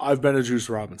 I've been a Juice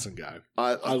Robinson guy.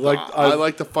 I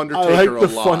like the Fundertaker I like the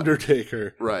a lot.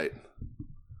 Fundertaker. Right.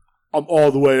 I'm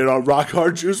all the way in on Rock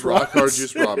Hard Juice Rock Robinson. Hard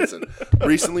Juice Robinson.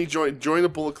 Recently joined the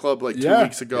Bullet Club like 2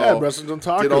 weeks ago. Yeah, Wrestling Don't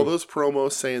Talk. Did all those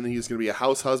promos saying that he was going to be a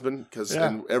house husband because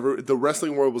the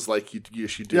wrestling world was like,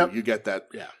 yes, you do. Yep. You get that.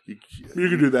 Yeah. You You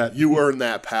can do that. You earn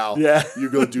that, pal. Yeah. You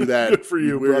go do that. Good for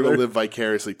you, We're brother. going to live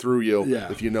vicariously through you.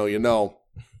 Yeah. If you know, you know.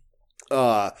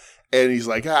 And he's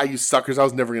like, you suckers, I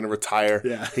was never going to retire.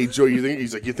 Yeah. He's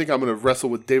like, you think I'm going to wrestle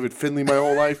with David Finlay my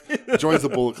whole life? Joins the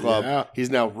Bullet Club. Yeah. He's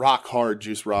now Rock Hard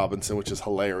Juice Robinson, which is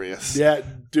hilarious. Yeah,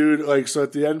 dude. Like, so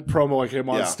at the end promo, I came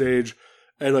on Yeah. stage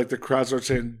and like the crowd starts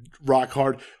saying Rock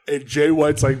Hard, and Jay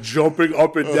White's like jumping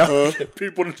up and down to get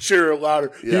people to cheer it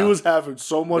louder. Yeah. He was having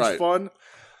so much Right. fun.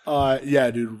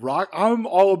 Yeah, dude. I'm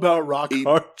all about Rock He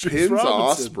Hard Juice pins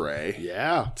Robinson. Ospreay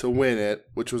Yeah, to win it,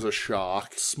 which was a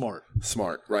shock. smart.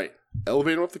 Smart, right.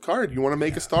 Elevate him up the card. You want to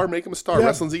make a star, make him a star. Yeah.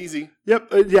 Wrestling's easy.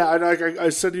 Yep. Yeah, and I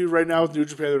said to you right now with New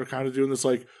Japan, they're kind of doing this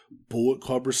like Bullet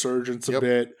Club resurgence a Yep.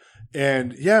 bit,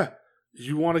 and yeah,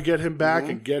 you want to get him back Mhm.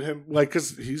 and get him like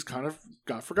because he's kind of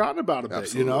got forgotten about a bit,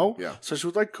 Absolutely, you know, yeah. especially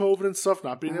with like COVID and stuff,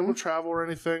 not being able Mhm. to travel or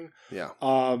anything. Yeah.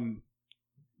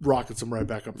 rockets them right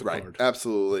back up the card.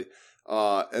 Absolutely.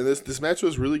 And this match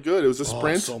was really good. It was a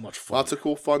sprint. So much fun. Lots of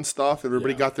cool, fun stuff.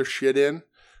 Everybody got their shit in.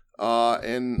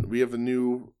 And we have a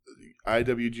new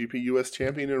IWGP US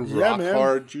champion in Rock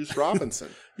Hard Juice Robinson.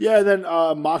 And then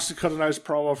Moxley cut a nice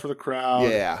promo for the crowd.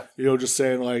 Yeah. Just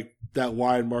saying like that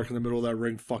line mark in the middle of that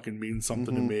ring fucking means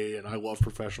something to me, and I love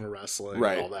professional wrestling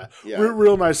and all that. Yeah.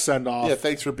 Real nice send off. Yeah,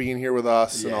 thanks for being here with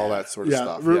us and all that sort of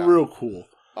stuff. Real cool.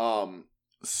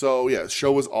 So the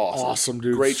show was awesome. Awesome,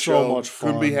 dude. Great so show. Much fun.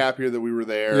 Couldn't be happier that we were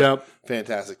there. Yep.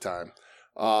 Fantastic time.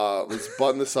 Let's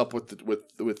button this up with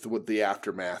the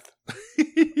aftermath.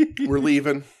 We're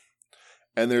leaving,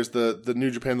 and there's the New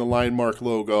Japan the Lion Mark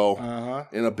logo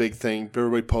in a big thing.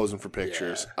 Everybody posing for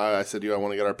pictures. Yeah. I said, I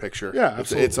want to get our picture. Yeah,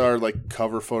 absolutely. It's our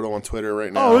cover photo on Twitter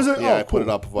right now. Oh, is it? Yeah, I cool. put it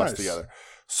up of us together.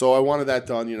 So I wanted that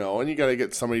done, and you got to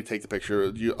get somebody to take the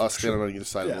picture. Us standing on either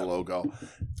side of the logo,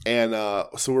 and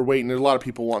so we're waiting. There's a lot of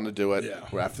people wanting to do it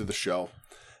after the show.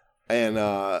 And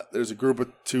there's a group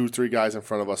of 2-3 guys in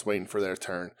front of us waiting for their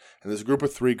turn. And there's a group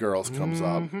of 3 girls comes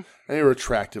up. And they were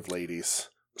attractive ladies.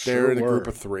 They're in a group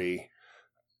of 3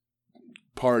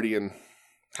 partying,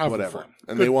 whatever. Fun.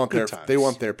 And they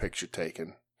want their picture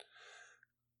taken.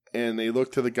 And they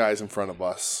look to the guys in front of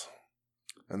us.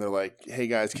 And they're like, hey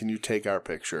guys, can you take our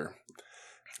picture?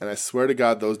 And I swear to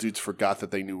God, those dudes forgot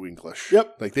that they knew English.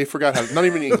 Yep. They forgot how, not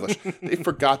even English. They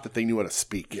forgot that they knew how to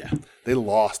speak. Yeah. They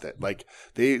lost it.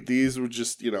 These were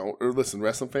just, listen,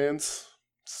 wrestling fans.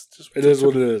 It is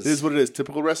what it is. It is what it is.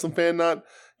 Typical wrestling fan, not,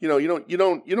 you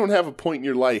don't have a point in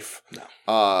your life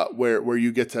where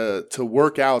you get to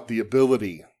work out the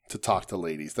ability to talk to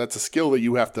ladies. That's a skill that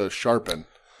you have to sharpen.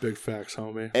 Big facts,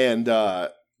 homie.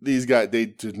 And, these guys, they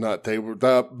did not. They were and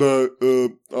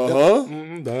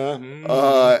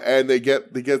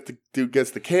the dude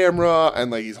gets the camera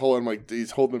and he's holding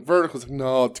it vertical. It's like,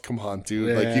 no, come on, dude.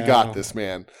 Yeah. You got this,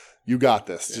 man. You got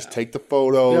this. Yeah. Just take the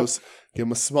photos. Give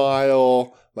him a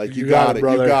smile. You got it.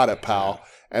 You got it, pal.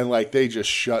 And they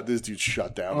just this dude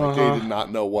shut down. They did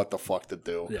not know what the fuck to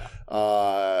do. Yeah.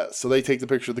 So they take the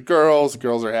picture of the girls. The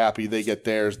girls are happy. They get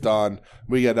theirs done.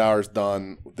 We get ours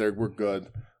done. We're good.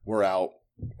 We're out.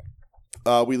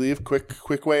 We leave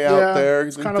quick way out there.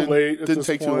 It's kind of late. Didn't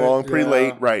take too long. Pretty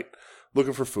late. Right.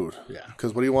 Looking for food. Yeah.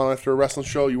 Because what do you want after a wrestling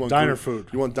show? You want diner food.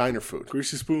 You want diner food.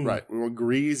 Greasy spoon. Right. We want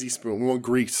greasy spoon. We want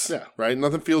grease. Yeah. Right.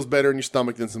 Nothing feels better in your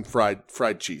stomach than some fried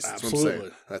cheese. That's Absolutely. what I'm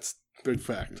saying. That's big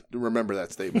fact. Remember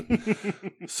that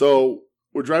statement. So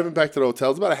we're driving back to the hotel.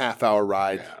 It's about a half-hour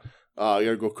ride. Yeah. You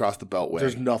got to go across the Beltway.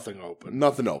 There's nothing open.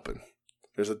 Nothing open.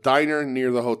 There's a diner near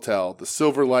the hotel, the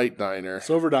Silver Light Diner.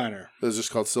 Silver Diner. It's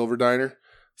just called Silver Diner.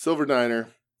 Silver Diner.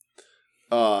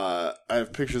 I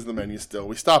have pictures of the menu still.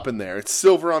 We stop in there. It's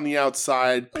silver on the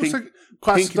outside,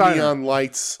 pink neon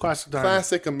lights.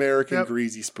 Classic American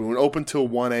greasy spoon. Open till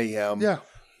 1 a.m. Yeah.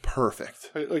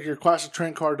 Perfect. Like your classic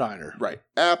train car diner. Right.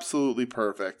 Absolutely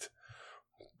perfect.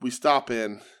 We stop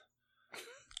in.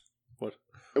 What?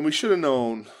 And we should have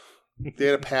known. They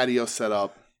had a patio set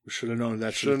up. We should have known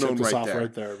that. Should have known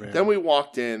right there, man. Then we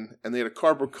walked in, and they had a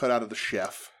cardboard cutout of the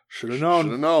chef. Should have known.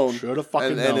 Should have known. Should have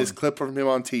fucking known. And his clip from him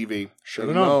on TV. Should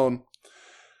have known.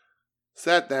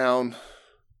 Sat down.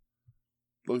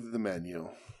 Looked at the menu.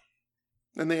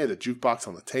 And they had a jukebox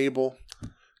on the table.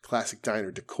 Classic diner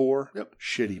decor. Yep.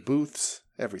 Shitty booths.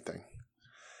 Everything.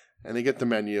 And they get the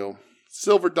menu.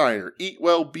 Silver Diner. Eat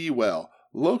well, be well.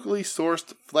 Locally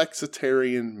sourced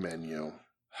flexitarian menu.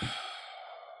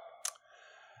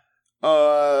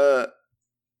 And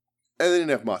they didn't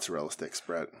have mozzarella sticks,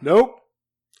 Brett. Nope.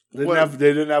 They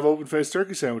didn't have open-faced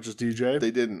turkey sandwiches, DJ. They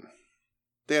didn't.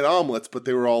 They had omelets, but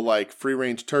they were all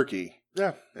free-range turkey.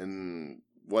 Yeah. And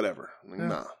whatever.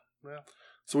 Nah. Yeah.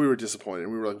 So we were disappointed.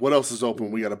 We were like, what else is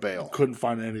open? We got to bail. Couldn't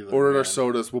find anything. Ordered our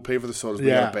sodas. We'll pay for the sodas. We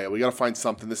got to bail. We got to find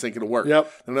something. This ain't going to work.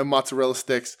 Yep. They don't have mozzarella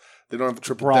sticks. They don't have the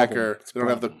triple decker. They don't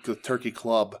have the turkey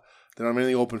club. They don't have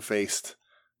anything open-faced.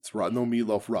 It's no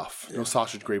meatloaf rough. Yeah. No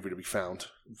sausage gravy to be found.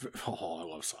 Oh, I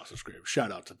love sausage gravy.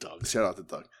 Shout out to Doug.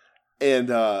 And,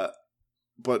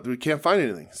 but we can't find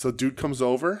anything. So dude comes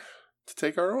over to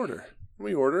take our order.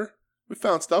 We order. We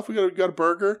found stuff. We got a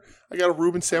burger. I got a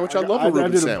Reuben sandwich. I love a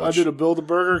Reuben sandwich. I did a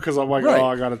Build-A-Burger because I'm like,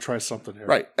 I got to try something here.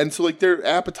 Right. And so there are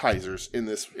appetizers in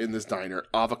this diner.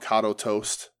 Avocado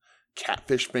toast,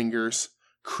 catfish fingers,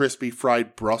 crispy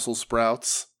fried Brussels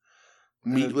sprouts,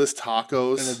 meatless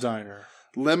tacos. In a diner.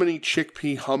 Lemony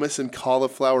chickpea hummus and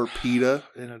cauliflower pita.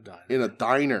 In a diner. A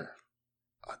diner.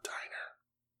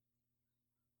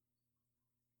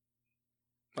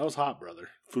 That was hot, brother.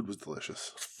 Food was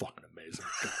delicious. It's fucking amazing.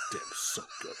 God damn, it's so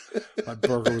good. My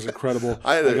burger was incredible.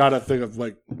 I got a thing of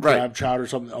like crab chowder or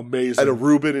something amazing. I had a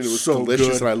Reuben, and it was so delicious,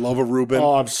 good. and I love a Reuben.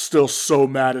 Oh, I'm still so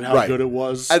mad at how good it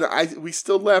was. And we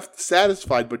still left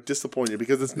satisfied but disappointed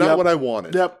because it's not what I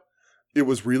wanted. Yep. It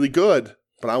was really good,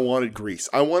 but I wanted grease.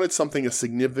 I wanted something of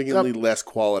significantly less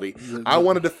quality. I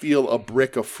wanted to feel a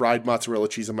brick of fried mozzarella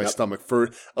cheese in my stomach for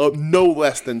no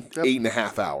less than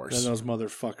 8.5 hours. And those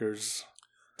motherfuckers.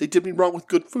 They did me wrong with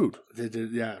good food. They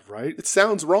did, yeah, right? It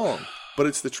sounds wrong, but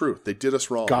it's the truth. They did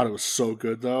us wrong. God, it was so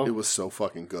good, though. It was so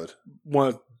fucking good.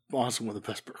 Honestly, one of the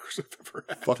best burgers I've ever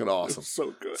had. Fucking awesome. It was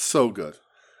so good. So good.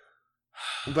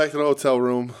 Back to the hotel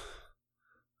room.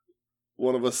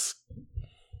 One of us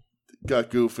got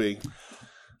goofy.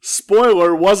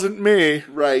 Spoiler, wasn't me.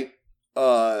 Right.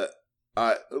 Let's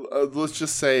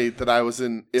just say that I was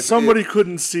in... Somebody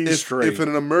couldn't see straight. If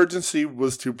an emergency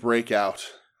was to break out...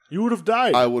 You would have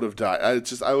died. I would have died.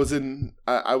 I was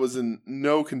in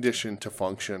no condition to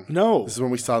function. No. This is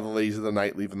when we saw the ladies of the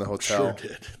night leaving the hotel. Sure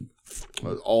did.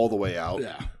 All the way out.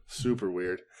 Yeah. Super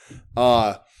weird.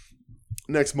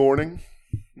 Next morning,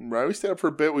 right? We stayed up for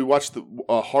a bit. We watched the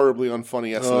horribly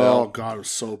unfunny SNL. Oh God, it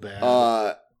was so bad.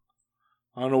 I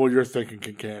don't know what you're thinking,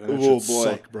 Kincannon. That shit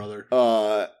sucked, brother.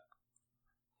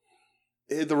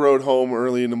 Hit the road home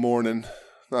early in the morning.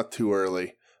 Not too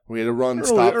early. We had to run,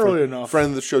 early enough. Friend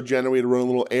of the show, Jenna. We had to run a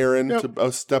little errand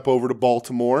to step over to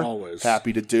Baltimore. Always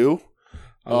happy to do.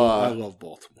 I love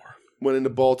Baltimore. Went into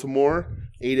Baltimore,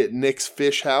 ate at Nick's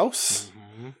Fish House.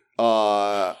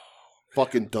 Mm-hmm.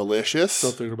 Fucking delicious.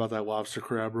 Still thinking about that lobster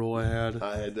crab roll I had.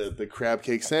 I had the crab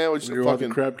cake sandwich. The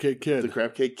crab cake kid. The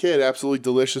crab cake kid, absolutely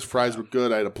delicious. Fries were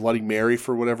good. I had a Bloody Mary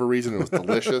for whatever reason. It was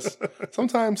delicious.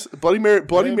 Sometimes Bloody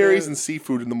Marys and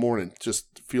seafood in the morning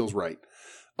just feels right.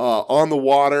 On the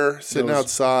water, sitting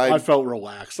outside. I felt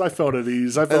relaxed. I felt at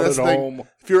ease. I felt at home.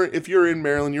 If you're in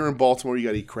Maryland, you're in Baltimore, you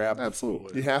got to eat crab.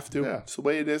 Absolutely. You have to. Yeah. It's the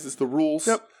way it is. It's the rules.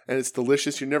 Yep. And it's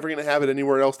delicious. You're never going to have it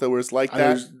anywhere else where it's like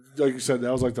that. Like you said,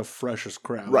 that was like the freshest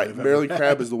crab. Right. Maryland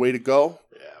crab is the way to go.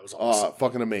 Yeah, it was awesome.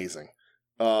 Fucking amazing.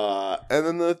 And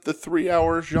then the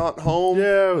 3-hour jaunt home.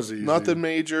 Yeah, it was easy. Nothing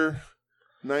major.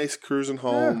 Nice cruising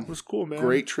home. Yeah, it was cool, man.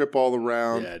 Great trip all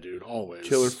around. Yeah, dude. Always.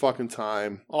 Killer fucking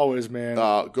time. Always, man.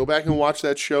 Go back and watch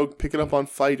that show. Pick it up on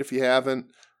Fight if you haven't.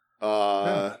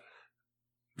 If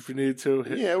you need to.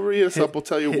 Read us up. We'll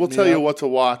tell you what to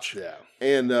watch. Yeah.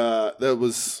 And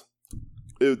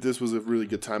this was a really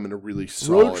good time and a really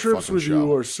solid road trips with show.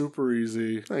 you are super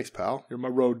easy. Thanks, pal. You're my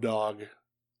road dog.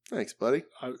 Thanks, buddy.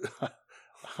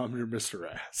 I'm your Mr.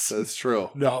 Ass. That's true.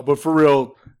 No, but for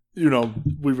real,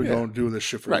 we've been doing this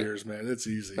shit for years, man. It's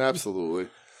easy. Absolutely.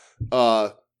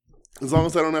 As long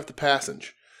as I don't have to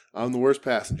passenge. I'm the worst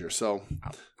passenger, so.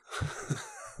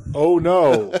 Oh,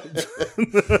 no.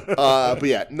 But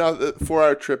yeah,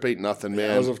 4-hour trip ain't nothing, man.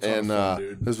 That was a ton of fun,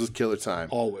 dude. This was killer time.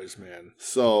 Always, man.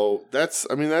 So that's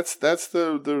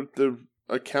the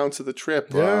accounts of the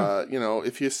trip. Yeah.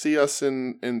 If you see us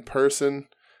in person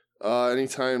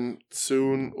anytime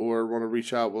soon or want to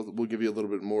reach out, we'll give you a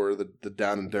little bit more of the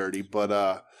down and dirty.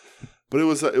 But it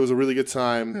was a really good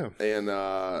time, and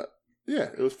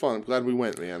it was fun. I'm glad we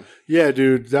went, man. Yeah,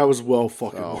 dude, that was well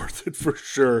fucking worth it for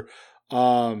sure.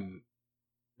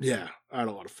 Yeah, I had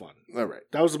a lot of fun. All right,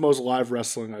 that was the most live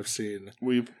wrestling I've seen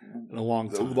in a long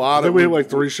time. I think we had like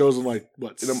 3 shows in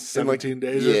 17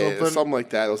 days or something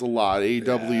like that. It was a lot.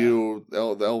 AEW,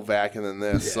 LVAC, and then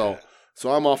this. Yeah.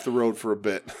 So I'm off the road for a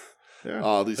bit.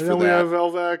 Yeah. At least and for then that. we have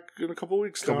LVAC in a couple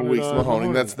weeks. To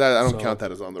Mahoning. That's that. I don't count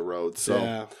that as on the road.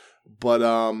 So, but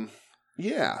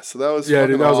so that was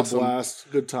dude, that was awesome. a blast.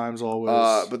 Good times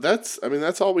always. But that's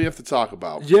all we have to talk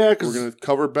about. Yeah, because we're gonna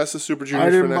cover Best of Super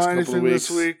Juniors for the next couple of weeks.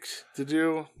 This week. Did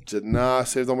you?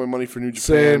 Saved all my money for New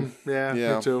Japan. Same.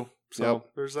 Yeah. Me too. So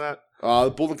there's that.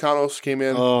 The Bulldocanos came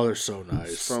in. Oh, they're so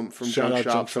nice from Junk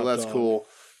Shop, so that's cool.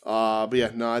 But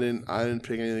yeah, no, I didn't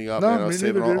pick anything up. Man. I was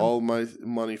saving all my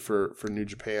money for New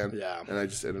Japan. Yeah, and I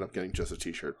just ended up getting just a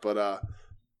T-shirt. But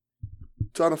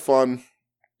ton of fun.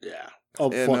 Yeah.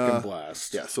 Fucking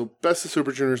blast. Yeah, so Best of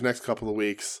Super Juniors next couple of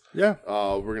weeks. Yeah.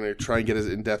 We're going to try and get as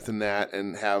in-depth in that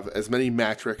and have as many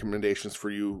match recommendations for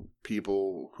you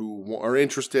people who are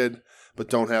interested but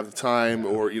don't have the time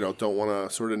or, don't want to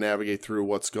sort of navigate through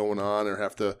what's going on or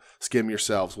have to skim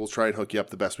yourselves. We'll try and hook you up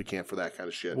the best we can for that kind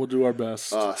of shit. We'll do our best.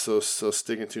 So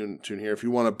stick and tune here. If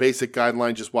you want a basic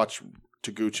guideline, just watch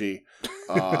Taguchi.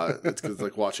 It's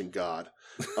like watching God.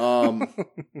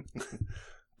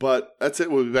 But that's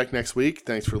it. We'll be back next week.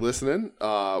 Thanks for listening.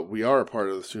 We are a part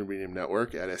of the Soon to Be Named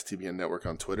Network at STBN Network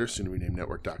on Twitter,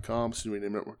 soon-to-be-named-network.com,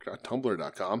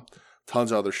 soon-to-be-named-network.tumblr.com.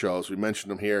 tons of other shows. We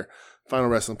mentioned them here. Final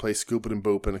Wrestling Place, Scoopin' and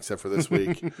Boopin', except for this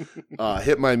week.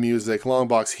 Hit My Music,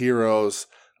 Longbox Heroes,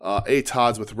 A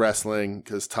Todd's with Wrestling,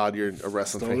 because Todd, you're a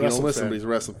wrestling fan. He don't listen, but he's a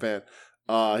wrestling fan.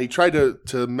 He tried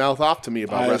to mouth off to me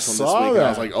about wrestling this week, and I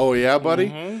was like, oh yeah, buddy?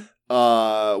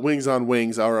 Mm-hmm. Wings on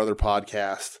Wings, our other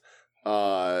podcast.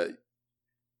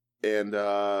 And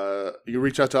you can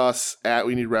reach out to us at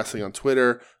We Need Wrestling on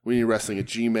Twitter, We Need Wrestling at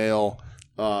Gmail,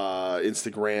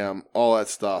 Instagram, all that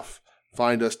stuff.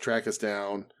 Find us, track us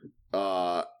down.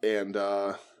 I ain't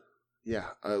got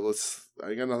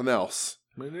nothing else.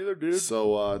 Me neither, dude.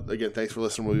 So again, thanks for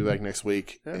listening. We'll be back next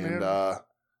week. Yeah, and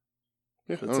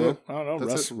that's it. I don't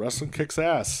know. Wrestling kicks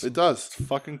ass. It does. It's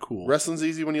fucking cool. Wrestling's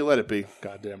easy when you let it be.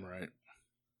 Goddamn right.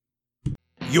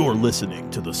 You're listening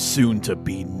to the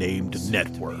soon-to-be-named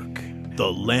network,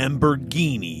 the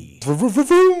Lamborghini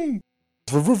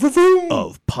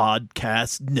of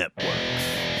podcast networks.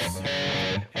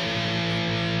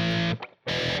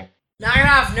 Knock it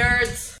off, nerds!